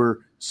mean, they were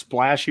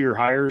splashier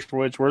hires for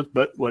what it's worth.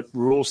 But what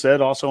Rhule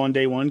said also on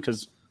day 1,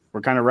 because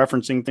we're kind of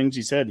referencing things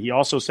he said, he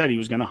also said he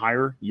was going to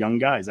hire young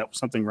guys. That was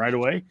something right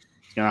away.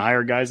 He's going to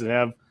hire guys that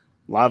a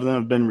lot of them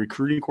have been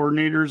recruiting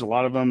coordinators. A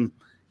lot of them,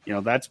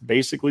 that's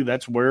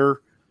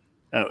where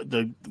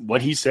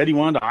what he said he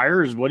wanted to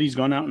hire is what he's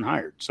gone out and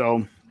hired.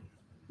 So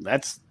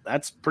that's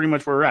pretty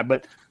much where we're at.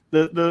 But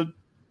the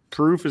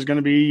proof is going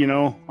to be,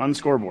 on the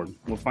scoreboard.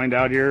 We'll find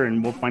out here,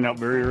 and we'll find out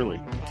very early.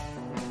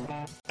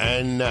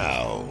 And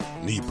now,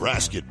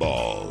 Nebraska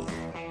ball.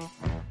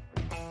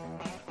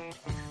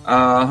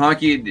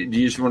 Honky, do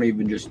you just want to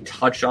even just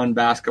touch on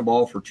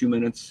basketball for 2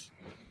 minutes?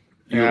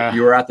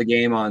 You were at the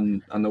game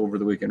on over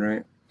the weekend,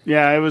 right?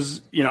 Yeah, it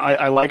was.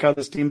 I like how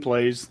this team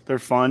plays. They're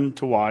fun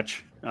to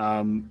watch.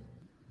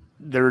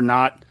 They're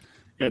not.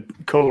 A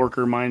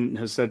coworker of mine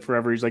has said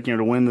forever. He's like,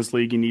 to win this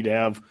league, you need to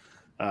have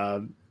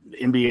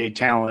NBA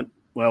talent.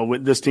 Well,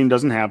 this team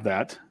doesn't have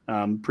that.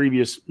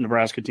 Previous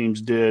Nebraska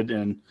teams did,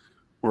 and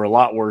were a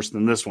lot worse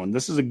than this one.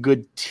 This is a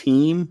good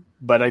team,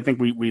 but I think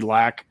we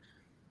lack,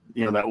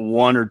 that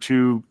 1 or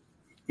 2,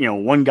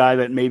 one guy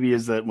that maybe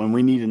is that when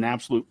we need an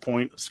absolute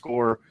point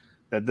score,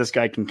 that this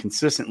guy can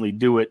consistently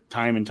do it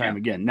time and time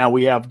again. Now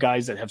we have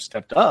guys that have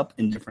stepped up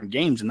in different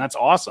games, and that's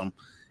awesome.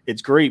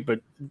 It's great, but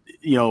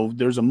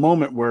there's a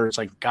moment where it's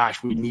like,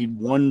 gosh, we need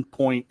 1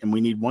 point and we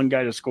need one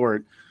guy to score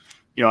it.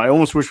 I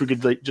almost wish we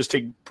could just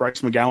take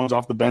Bryce McGowan's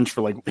off the bench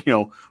for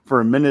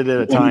for a minute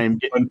at a time,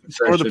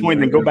 score the point,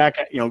 and then go back,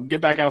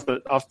 get back off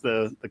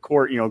the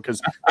court,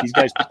 because these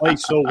guys play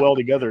so well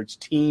together. It's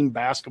team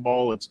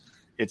basketball.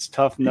 It's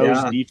tough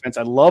nosed defense.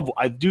 I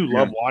do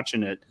love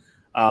watching it.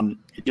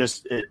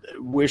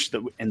 Wish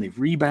that, and they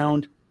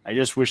rebound. I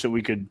just wish that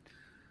we could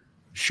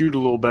shoot a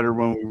little better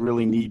when we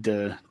really need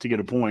to get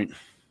a point.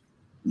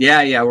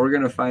 Yeah, we're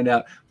gonna find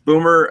out.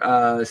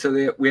 Boomer.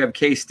 We have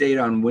K-State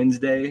on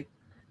Wednesday.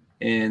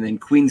 And then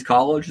Queens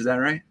College, is that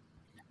right?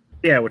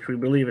 Yeah, which we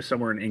believe is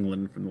somewhere in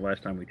England from the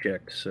last time we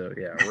checked. So,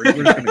 yeah, we're just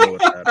going to go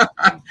with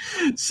that.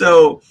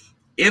 So,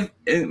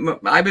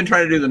 I've been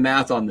trying to do the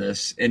math on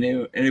this, and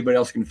anybody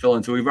else can fill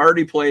in. So, we've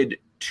already played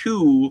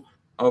 2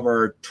 of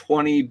our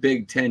 20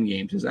 Big Ten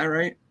games. Is that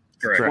right?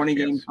 Correct.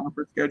 20-game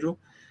conference schedule.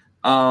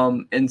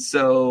 And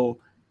so,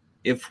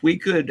 if we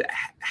could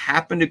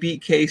happen to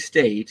beat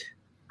K-State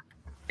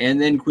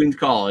and then Queens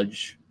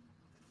College,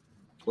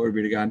 glory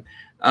be to God,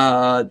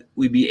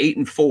 we'd be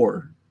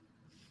 8-4.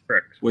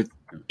 Correct. With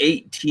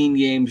 18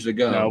 games to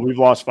go. No, we've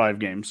lost 5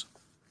 games.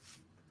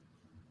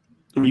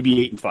 We'd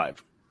be 8-5.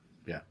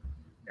 Yeah,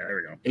 there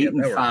we go.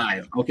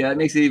 8-5. Okay, that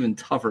makes it even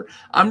tougher.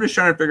 I'm just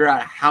trying to figure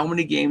out how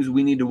many games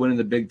we need to win in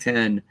the Big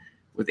Ten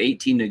with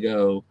 18 to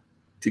go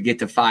to get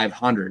to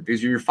 500. Because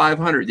if you're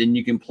 500, then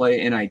you can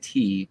play NIT.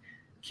 Keep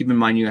in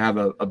mind you have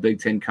a Big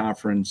Ten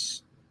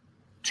conference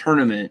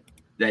tournament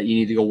that you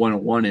need to go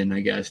 1-1 in, I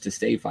guess, to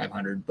stay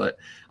 500. But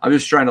I'm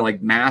just trying to,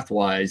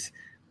 math-wise,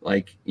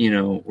 we're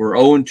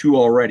 0-2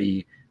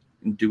 already.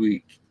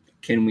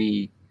 Can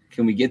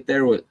we get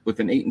there with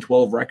an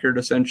 8-12 record,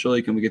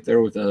 essentially? Can we get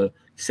there with a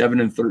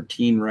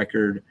 7-13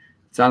 record? It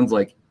sounds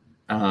like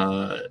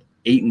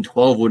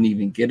 8-12 wouldn't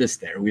even get us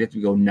there. We'd have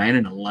to go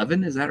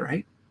 9-11. Is that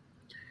right?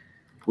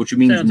 Which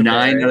means Sounds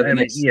 9 out of the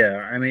next.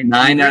 Yeah, I mean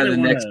 9 out of the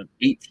next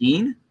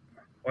 18.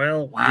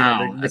 Well,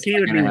 wow, the key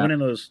would be winning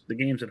the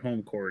games at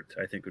home court.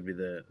 I think would be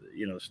the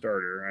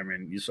starter. I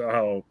mean, you saw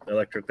how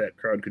electric that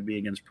crowd could be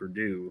against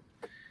Purdue.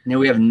 Now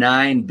we have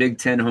 9 Big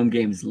Ten home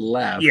games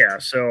left. Yeah,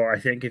 so I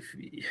think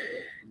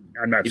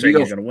I'm not saying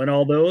you're going to win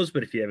all those,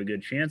 but if you have a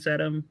good chance at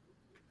them,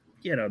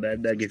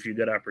 that gives you a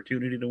good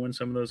opportunity to win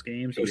some of those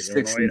games. So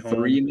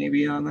 6-3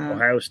 maybe on that.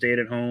 Ohio State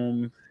at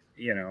home.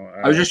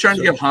 I was just trying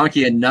to give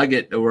Honky a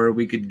nugget where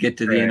we could get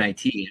to the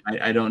NIT.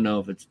 I don't know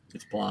if it's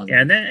plausible.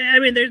 Yeah, and then I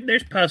mean,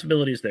 there's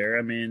possibilities there.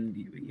 I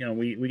mean,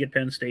 we get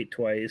Penn State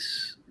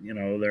twice.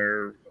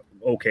 They're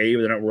okay,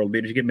 they're not world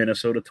beaters. You get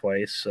Minnesota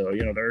twice, so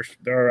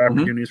there are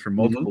opportunities for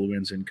multiple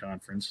wins in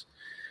conference,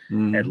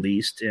 at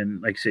least.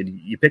 And like I said,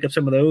 you pick up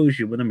some of those,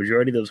 you win the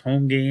majority of those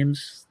home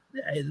games.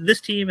 This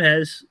team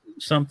has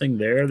something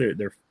there.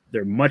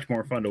 They're much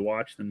more fun to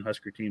watch than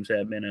Husker teams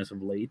have been as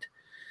of late.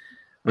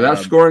 Without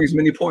scoring as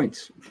many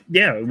points.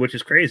 Yeah, which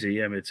is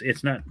crazy. I mean,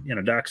 it's not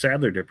Doc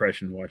Sadler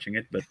depression watching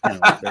it, but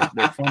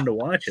they're fun to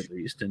watch at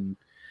least. And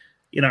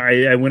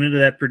I went into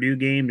that Purdue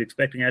game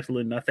expecting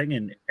absolutely nothing,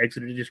 and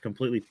exited just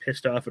completely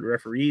pissed off at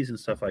referees and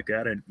stuff like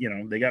that. And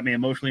they got me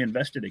emotionally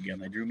invested again.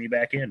 They drew me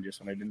back in just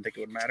when I didn't think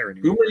it would matter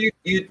anymore.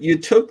 You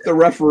took the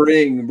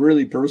refereeing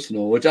really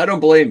personal, which I don't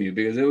blame you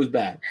because it was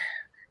bad.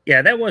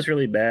 Yeah, that was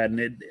really bad,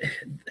 and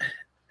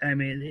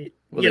they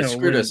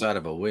screwed us out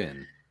of a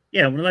win.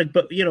 Yeah,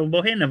 but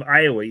Bohannon of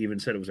Iowa even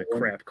said it was a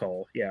crap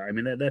call. Yeah, I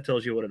mean that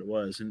tells you what it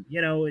was, and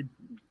it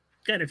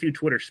got a few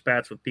Twitter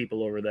spats with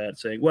people over that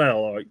saying,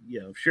 "Well,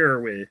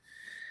 sure, the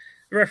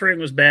refereeing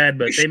was bad,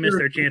 but they missed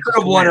their chances."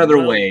 Could have won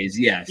other ways,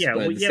 yes. Yeah,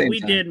 we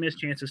did miss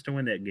chances to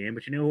win that game,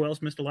 but who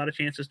else missed a lot of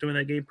chances to win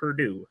that game?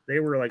 Purdue. They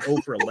were like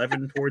 0 for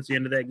 11 towards the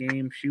end of that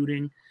game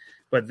shooting,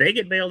 but they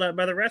get bailed out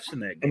by the refs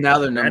in that game. And now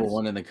they're number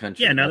one in the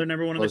country. Yeah, now they're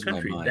number one in the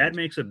country. That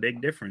makes a big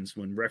difference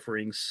when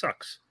refereeing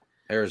sucks.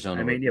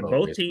 Arizona. I mean,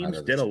 both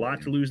teams did a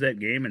lot to lose that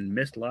game and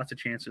missed lots of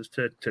chances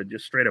to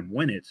just straight up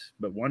win it.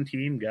 But one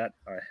team got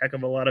a heck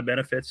of a lot of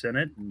benefits in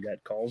it and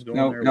got calls going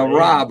their way. Now,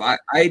 Rob,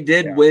 I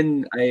did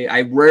win.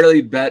 I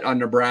rarely bet on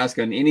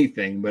Nebraska on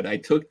anything, but I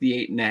took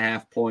the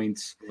 8.5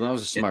 points that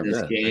was a smart in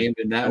this bet, game,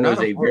 and that was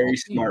a very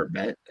smart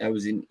bet. That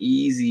was an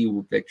easy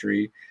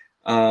victory.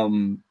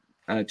 To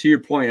your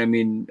point, I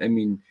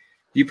mean,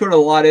 you put a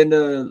lot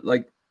into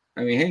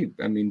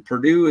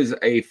Purdue is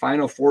a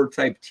Final Four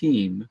type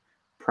team.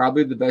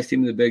 Probably the best team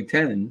in the Big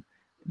Ten.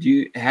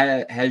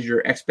 Has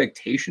your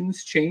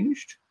expectations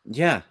changed?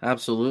 Yeah,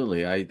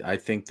 absolutely. I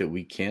think that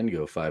we can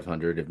go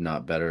 500, if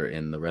not better,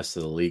 in the rest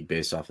of the league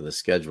based off of the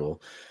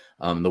schedule.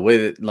 The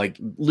way that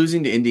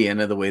losing to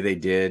Indiana the way they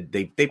did,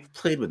 they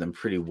played with them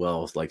pretty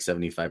well, like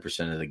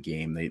 75% of the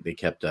game. They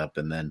kept up,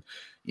 and then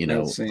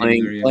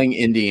playing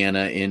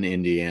Indiana in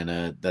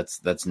Indiana,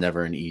 that's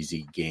never an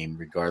easy game,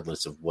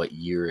 regardless of what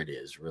year it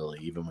is, really.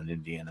 Even when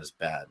Indiana's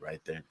bad,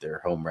 right? Their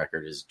home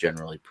record is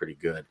generally pretty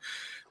good.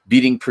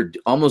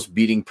 Almost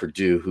beating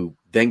Purdue, who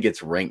then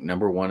gets ranked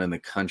number 1 in the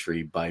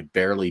country by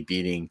barely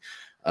beating,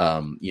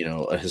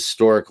 a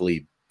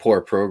historically poor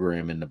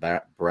program in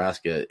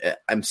Nebraska.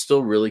 I'm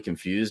still really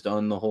confused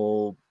on the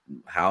whole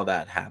how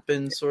that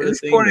happened, sort of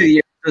thing. Point of the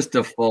year, it's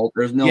default.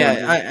 There's no.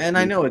 Yeah,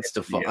 I know it's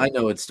default. I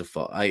know it's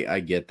default.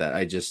 I get that.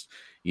 I just,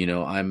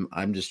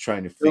 I'm just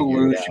trying to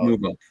figure it out.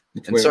 Move up.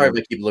 And sorry if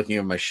I keep looking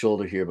over my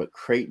shoulder here, but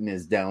Creighton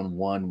is down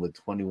 1 with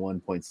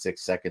 21.6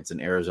 seconds,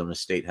 and Arizona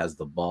State has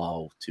the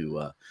ball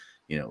to,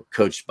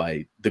 coached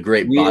by the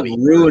great Bobby.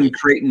 We ruined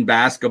Creighton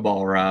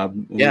basketball, Rob.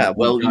 Yeah,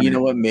 well, you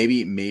know what?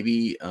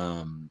 Maybe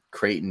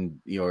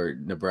Creighton or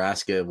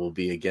Nebraska will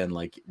be again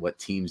like what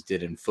teams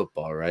did in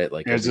football, right?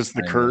 Like, is this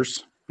the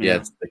curse? Yeah,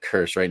 it's the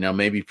curse right now.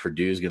 Maybe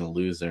Purdue's going to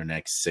lose their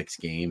next 6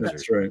 games.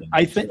 That's right.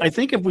 I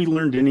think if we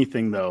learned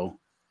anything, though,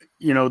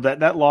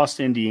 that lost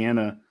to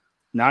Indiana,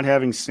 not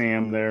having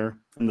Sam there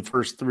in the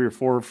first 3 or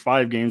 4 or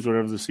 5 games,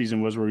 whatever the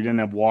season was, where we didn't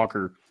have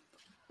Walker.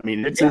 I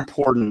mean, it's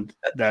important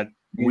that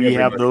we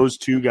have those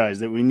 2 guys,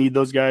 that we need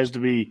those guys to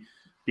be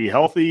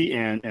healthy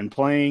and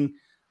playing.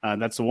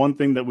 That's the one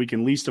thing that we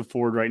can least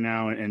afford right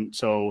now. And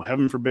so,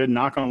 heaven forbid,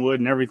 knock on wood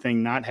and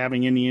everything, not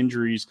having any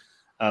injuries,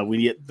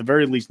 we at the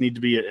very least need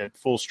to be at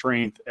full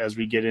strength as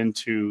we get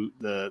into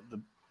the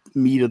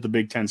meat of the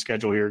Big Ten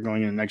schedule here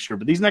going into next year.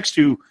 But these next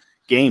 2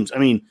 games, I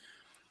mean,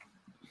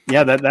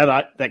 yeah,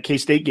 that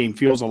K-State game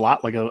feels a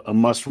lot like a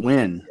must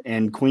win,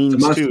 and Queens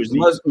too.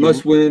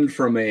 Must win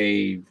from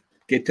a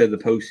get to the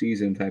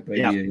postseason type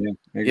idea.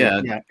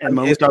 Yeah. And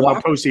when we talk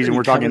about postseason,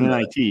 we're talking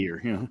NIT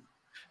here.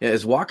 Yeah,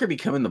 is Walker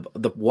becoming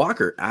the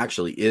Walker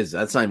actually is?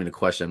 That's not even a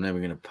question. I'm never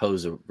going to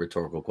pose a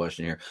rhetorical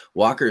question here.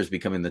 Walker is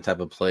becoming the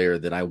type of player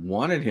that I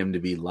wanted him to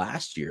be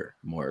last year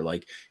more.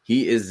 Like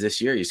he is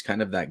this year. He's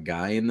kind of that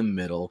guy in the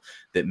middle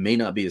that may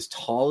not be as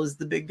tall as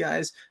the big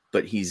guys,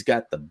 but he's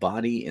got the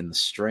body and the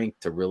strength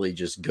to really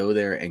just go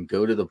there and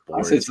go to the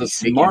board. It's the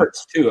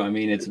smarts too. I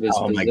mean, it's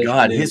oh my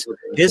God, his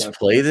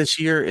play this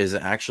year is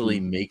actually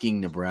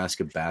making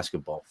Nebraska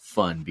basketball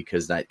fun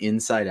because that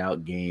inside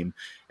out game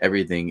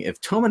everything. If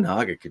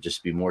Tominaga could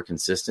just be more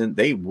consistent,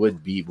 they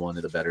would be one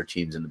of the better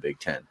teams in the Big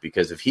Ten,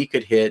 because if he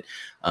could hit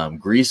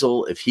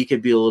Griesel, if he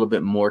could be a little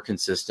bit more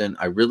consistent,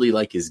 I really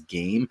like his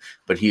game,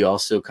 but he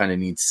also kind of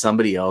needs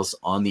somebody else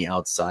on the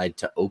outside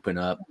to open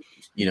up,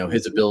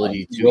 his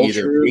ability to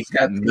either take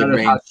that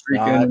mid-range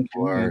shot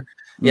or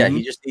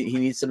he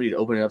needs somebody to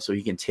open it up so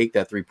he can take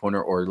that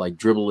 3-pointer or like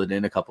dribble it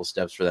in a couple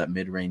steps for that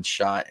mid-range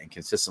shot and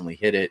consistently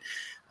hit it.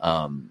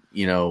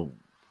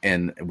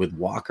 And with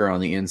Walker on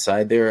the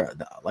inside there,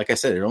 like I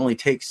said, it only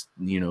takes,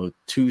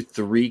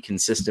 2-3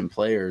 consistent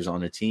players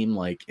on a team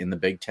like in the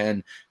Big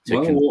Ten.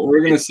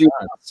 We're going to see.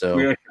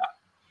 So,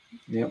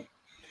 yep.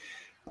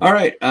 All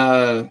right.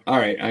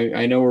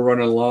 I know we're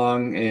running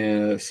along,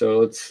 and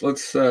so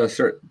let's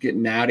start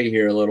getting out of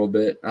here a little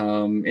bit.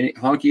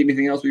 Honky,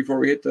 anything else before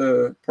we hit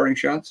the parting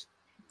shots?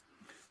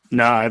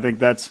 No, I think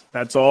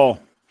that's all.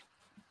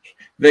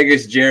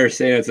 Vegas Jer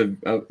saying it's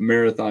a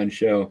marathon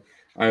show.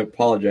 I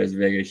apologize,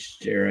 Vegas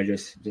Jer. I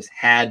just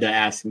had to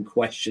ask some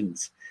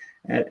questions.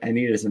 I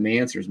needed some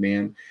answers,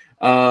 man.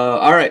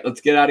 All right, let's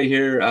get out of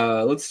here.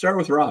 Let's start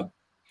with Rob.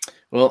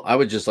 Well, I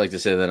would just like to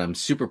say that I'm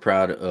super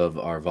proud of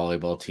our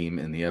volleyball team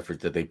and the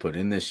effort that they put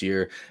in this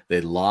year.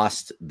 They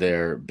lost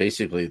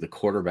basically the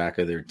quarterback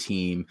of their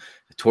team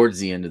towards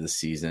the end of the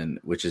season,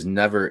 which is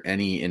never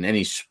in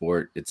any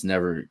sport. It's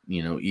never,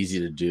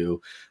 easy to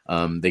do.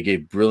 They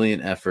gave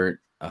brilliant effort.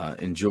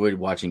 Enjoyed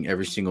watching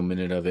every single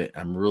minute of it.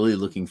 I'm really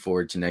looking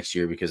forward to next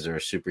year because they're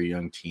a super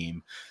young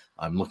team.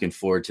 I'm looking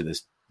forward to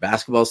this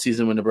basketball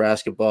season with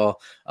Nebraska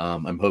ball.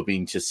 I'm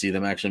hoping to see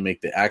them actually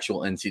make the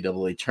actual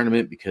NCAA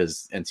tournament,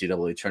 because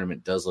NCAA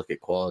tournament does look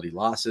at quality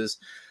losses.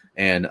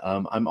 And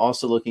I'm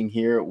also looking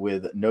here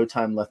with no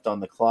time left on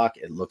the clock.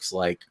 It looks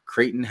like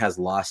Creighton has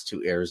lost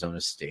to Arizona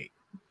State.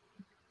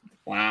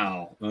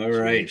 Wow. All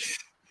right.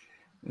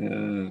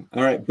 All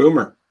right,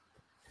 Boomer.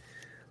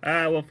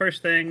 Well,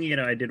 first thing,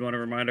 I did want to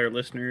remind our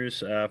listeners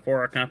for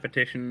our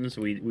competitions,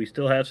 we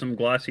still have some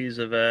glossies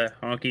of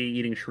Honky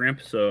eating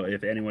shrimp. So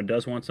if anyone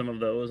does want some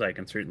of those, I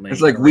can certainly. It's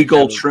like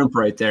week-old shrimp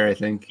right there, I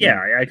think. Yeah,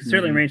 I can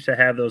certainly arrange to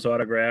have those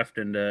autographed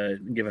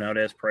and given out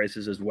as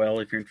prices as well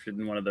if you're interested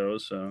in one of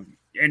those. So,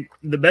 and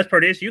the best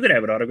part is you could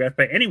have it autographed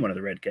by any one of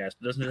the Redcast.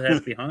 It doesn't have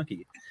to be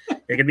Honky.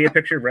 It could be a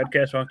picture of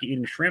Redcast Honky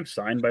eating shrimp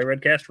signed by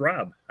Redcast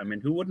Rob. I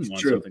mean, who wouldn't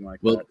want something like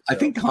that? So. I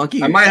think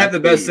Honky. I might have the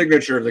best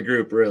signature of the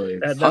group, really.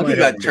 Honky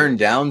got turned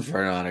down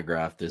for an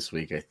autograph this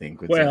week, I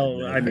think.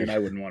 I mean, I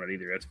wouldn't want it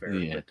either. That's fair.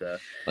 Yeah.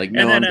 But,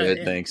 I'm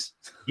good, thanks.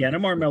 Yeah, on a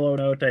more mellow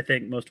note, I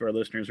think most of our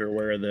listeners are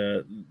aware of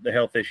the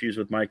health issues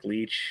with Mike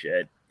Leach.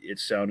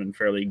 It's sounding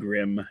fairly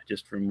grim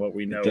just from what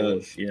we know,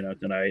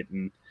 tonight.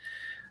 And,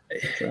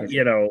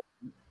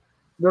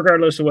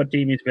 regardless of what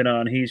team he's been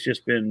on, he's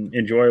just been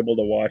enjoyable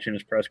to watch in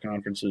his press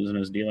conferences and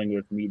his dealing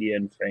with media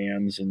and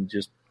fans, and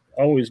just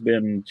always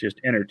been just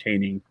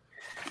entertaining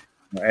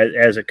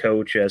as a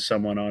coach, as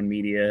someone on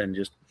media, and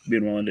just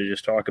being willing to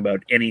just talk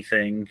about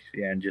anything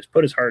and just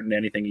put his heart into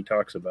anything he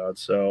talks about.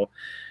 So,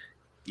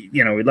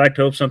 we'd like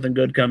to hope something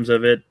good comes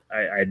of it.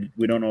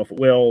 We don't know if it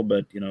will,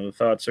 but, the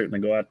thoughts certainly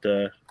go out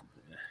to,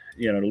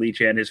 to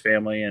Leach and his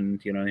family and,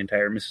 the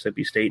entire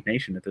Mississippi State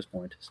nation at this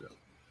point. So.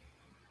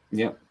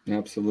 Yep,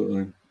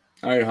 absolutely.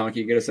 All right,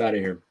 Honky, get us out of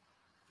here.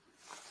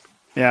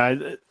 Yeah,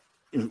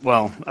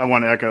 well, I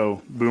want to echo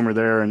Boomer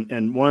there.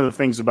 And one of the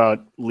things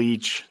about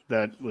Leach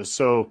that was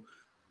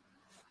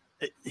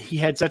he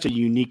had such a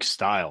unique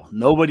style.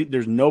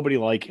 There's nobody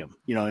like him.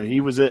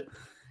 He was it.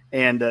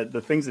 And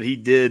the things that he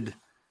did,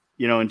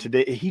 and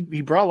today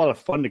he brought a lot of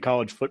fun to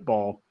college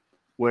football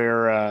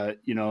where,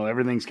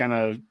 everything's kind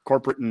of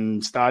corporate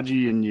and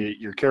stodgy and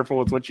you're careful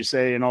with what you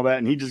say and all that.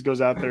 And he just goes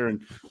out there,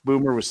 and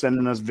Boomer was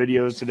sending us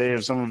videos today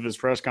of some of his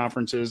press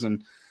conferences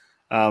and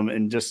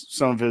just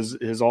some of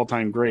his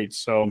all-time greats.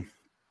 So,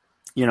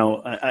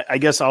 I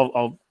guess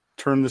I'll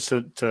turn this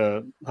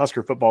to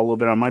Husker football a little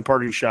bit on my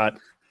parting shot.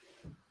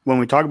 When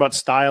we talk about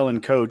style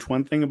and coach,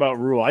 one thing about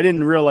Rhule, I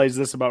didn't realize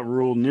this about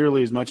Rhule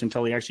nearly as much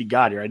until he actually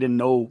got here. I didn't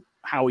know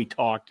how he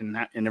talked and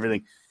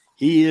everything.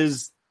 He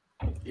is,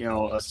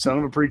 a son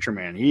of a preacher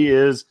man. He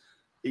is,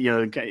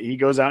 he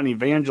goes out and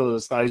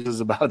evangelizes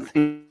about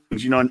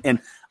things, and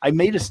I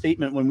made a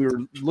statement when we were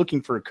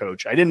looking for a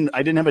coach. I didn't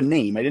have a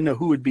name. I didn't know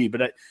who it would be,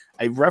 but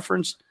I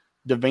referenced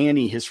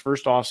Devaney his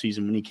first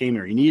offseason when he came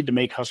here. He needed to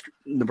make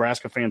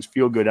Nebraska fans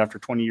feel good after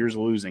 20 years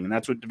of losing, and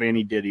that's what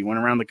Devaney did. He went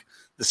around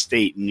the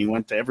state, and he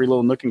went to every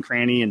little nook and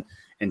cranny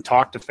and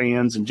talked to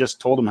fans and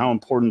just told them how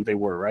important they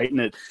were, right?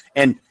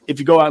 And if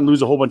you go out and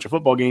lose a whole bunch of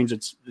football games,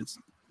 it's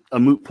a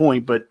moot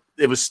point, but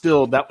that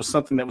was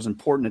something that was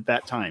important at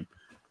that time.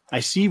 I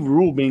see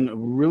Rhule being a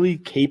really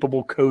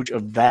capable coach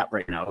of that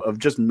right now, of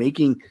just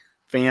making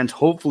fans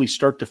hopefully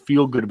start to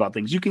feel good about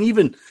things. You can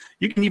even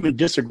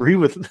disagree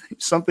with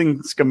something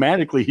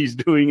schematically he's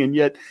doing, and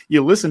yet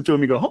you listen to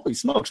him and go, holy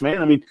smokes,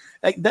 man. I mean,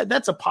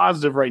 that's a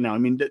positive right now. I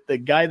mean, the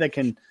guy that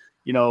can,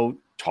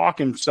 talk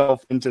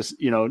himself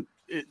into,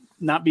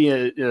 not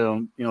be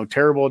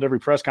terrible at every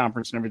press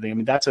conference and everything. I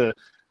mean, that's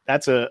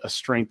a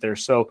strength there.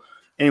 So,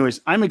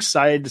 anyways, I'm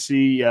excited to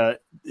see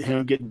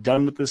him get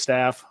done with the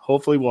staff.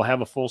 Hopefully we'll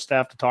have a full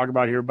staff to talk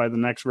about here by the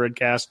next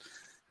Redcast.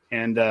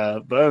 And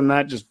but other than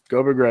that, just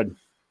go Big Red.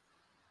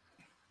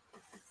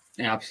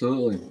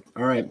 Absolutely.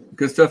 All right.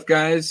 Good stuff,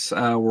 guys.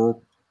 We're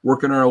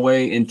working our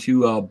way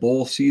into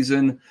bowl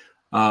season.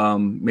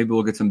 Maybe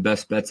we'll get some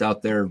best bets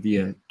out there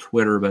via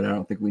Twitter, but I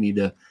don't think we need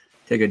to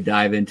take a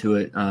dive into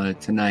it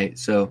tonight.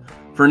 So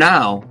for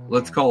now,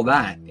 let's call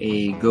that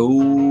a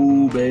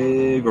Go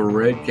Big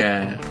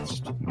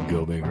Redcast.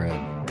 Go Big Red.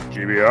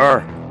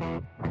 GBR.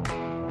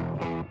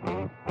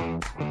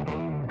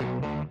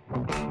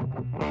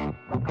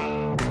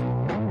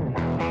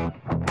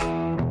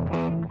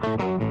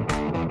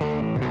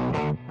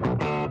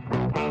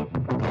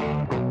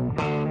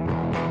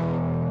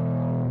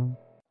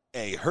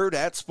 A Herd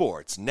at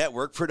Sports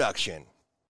Network production.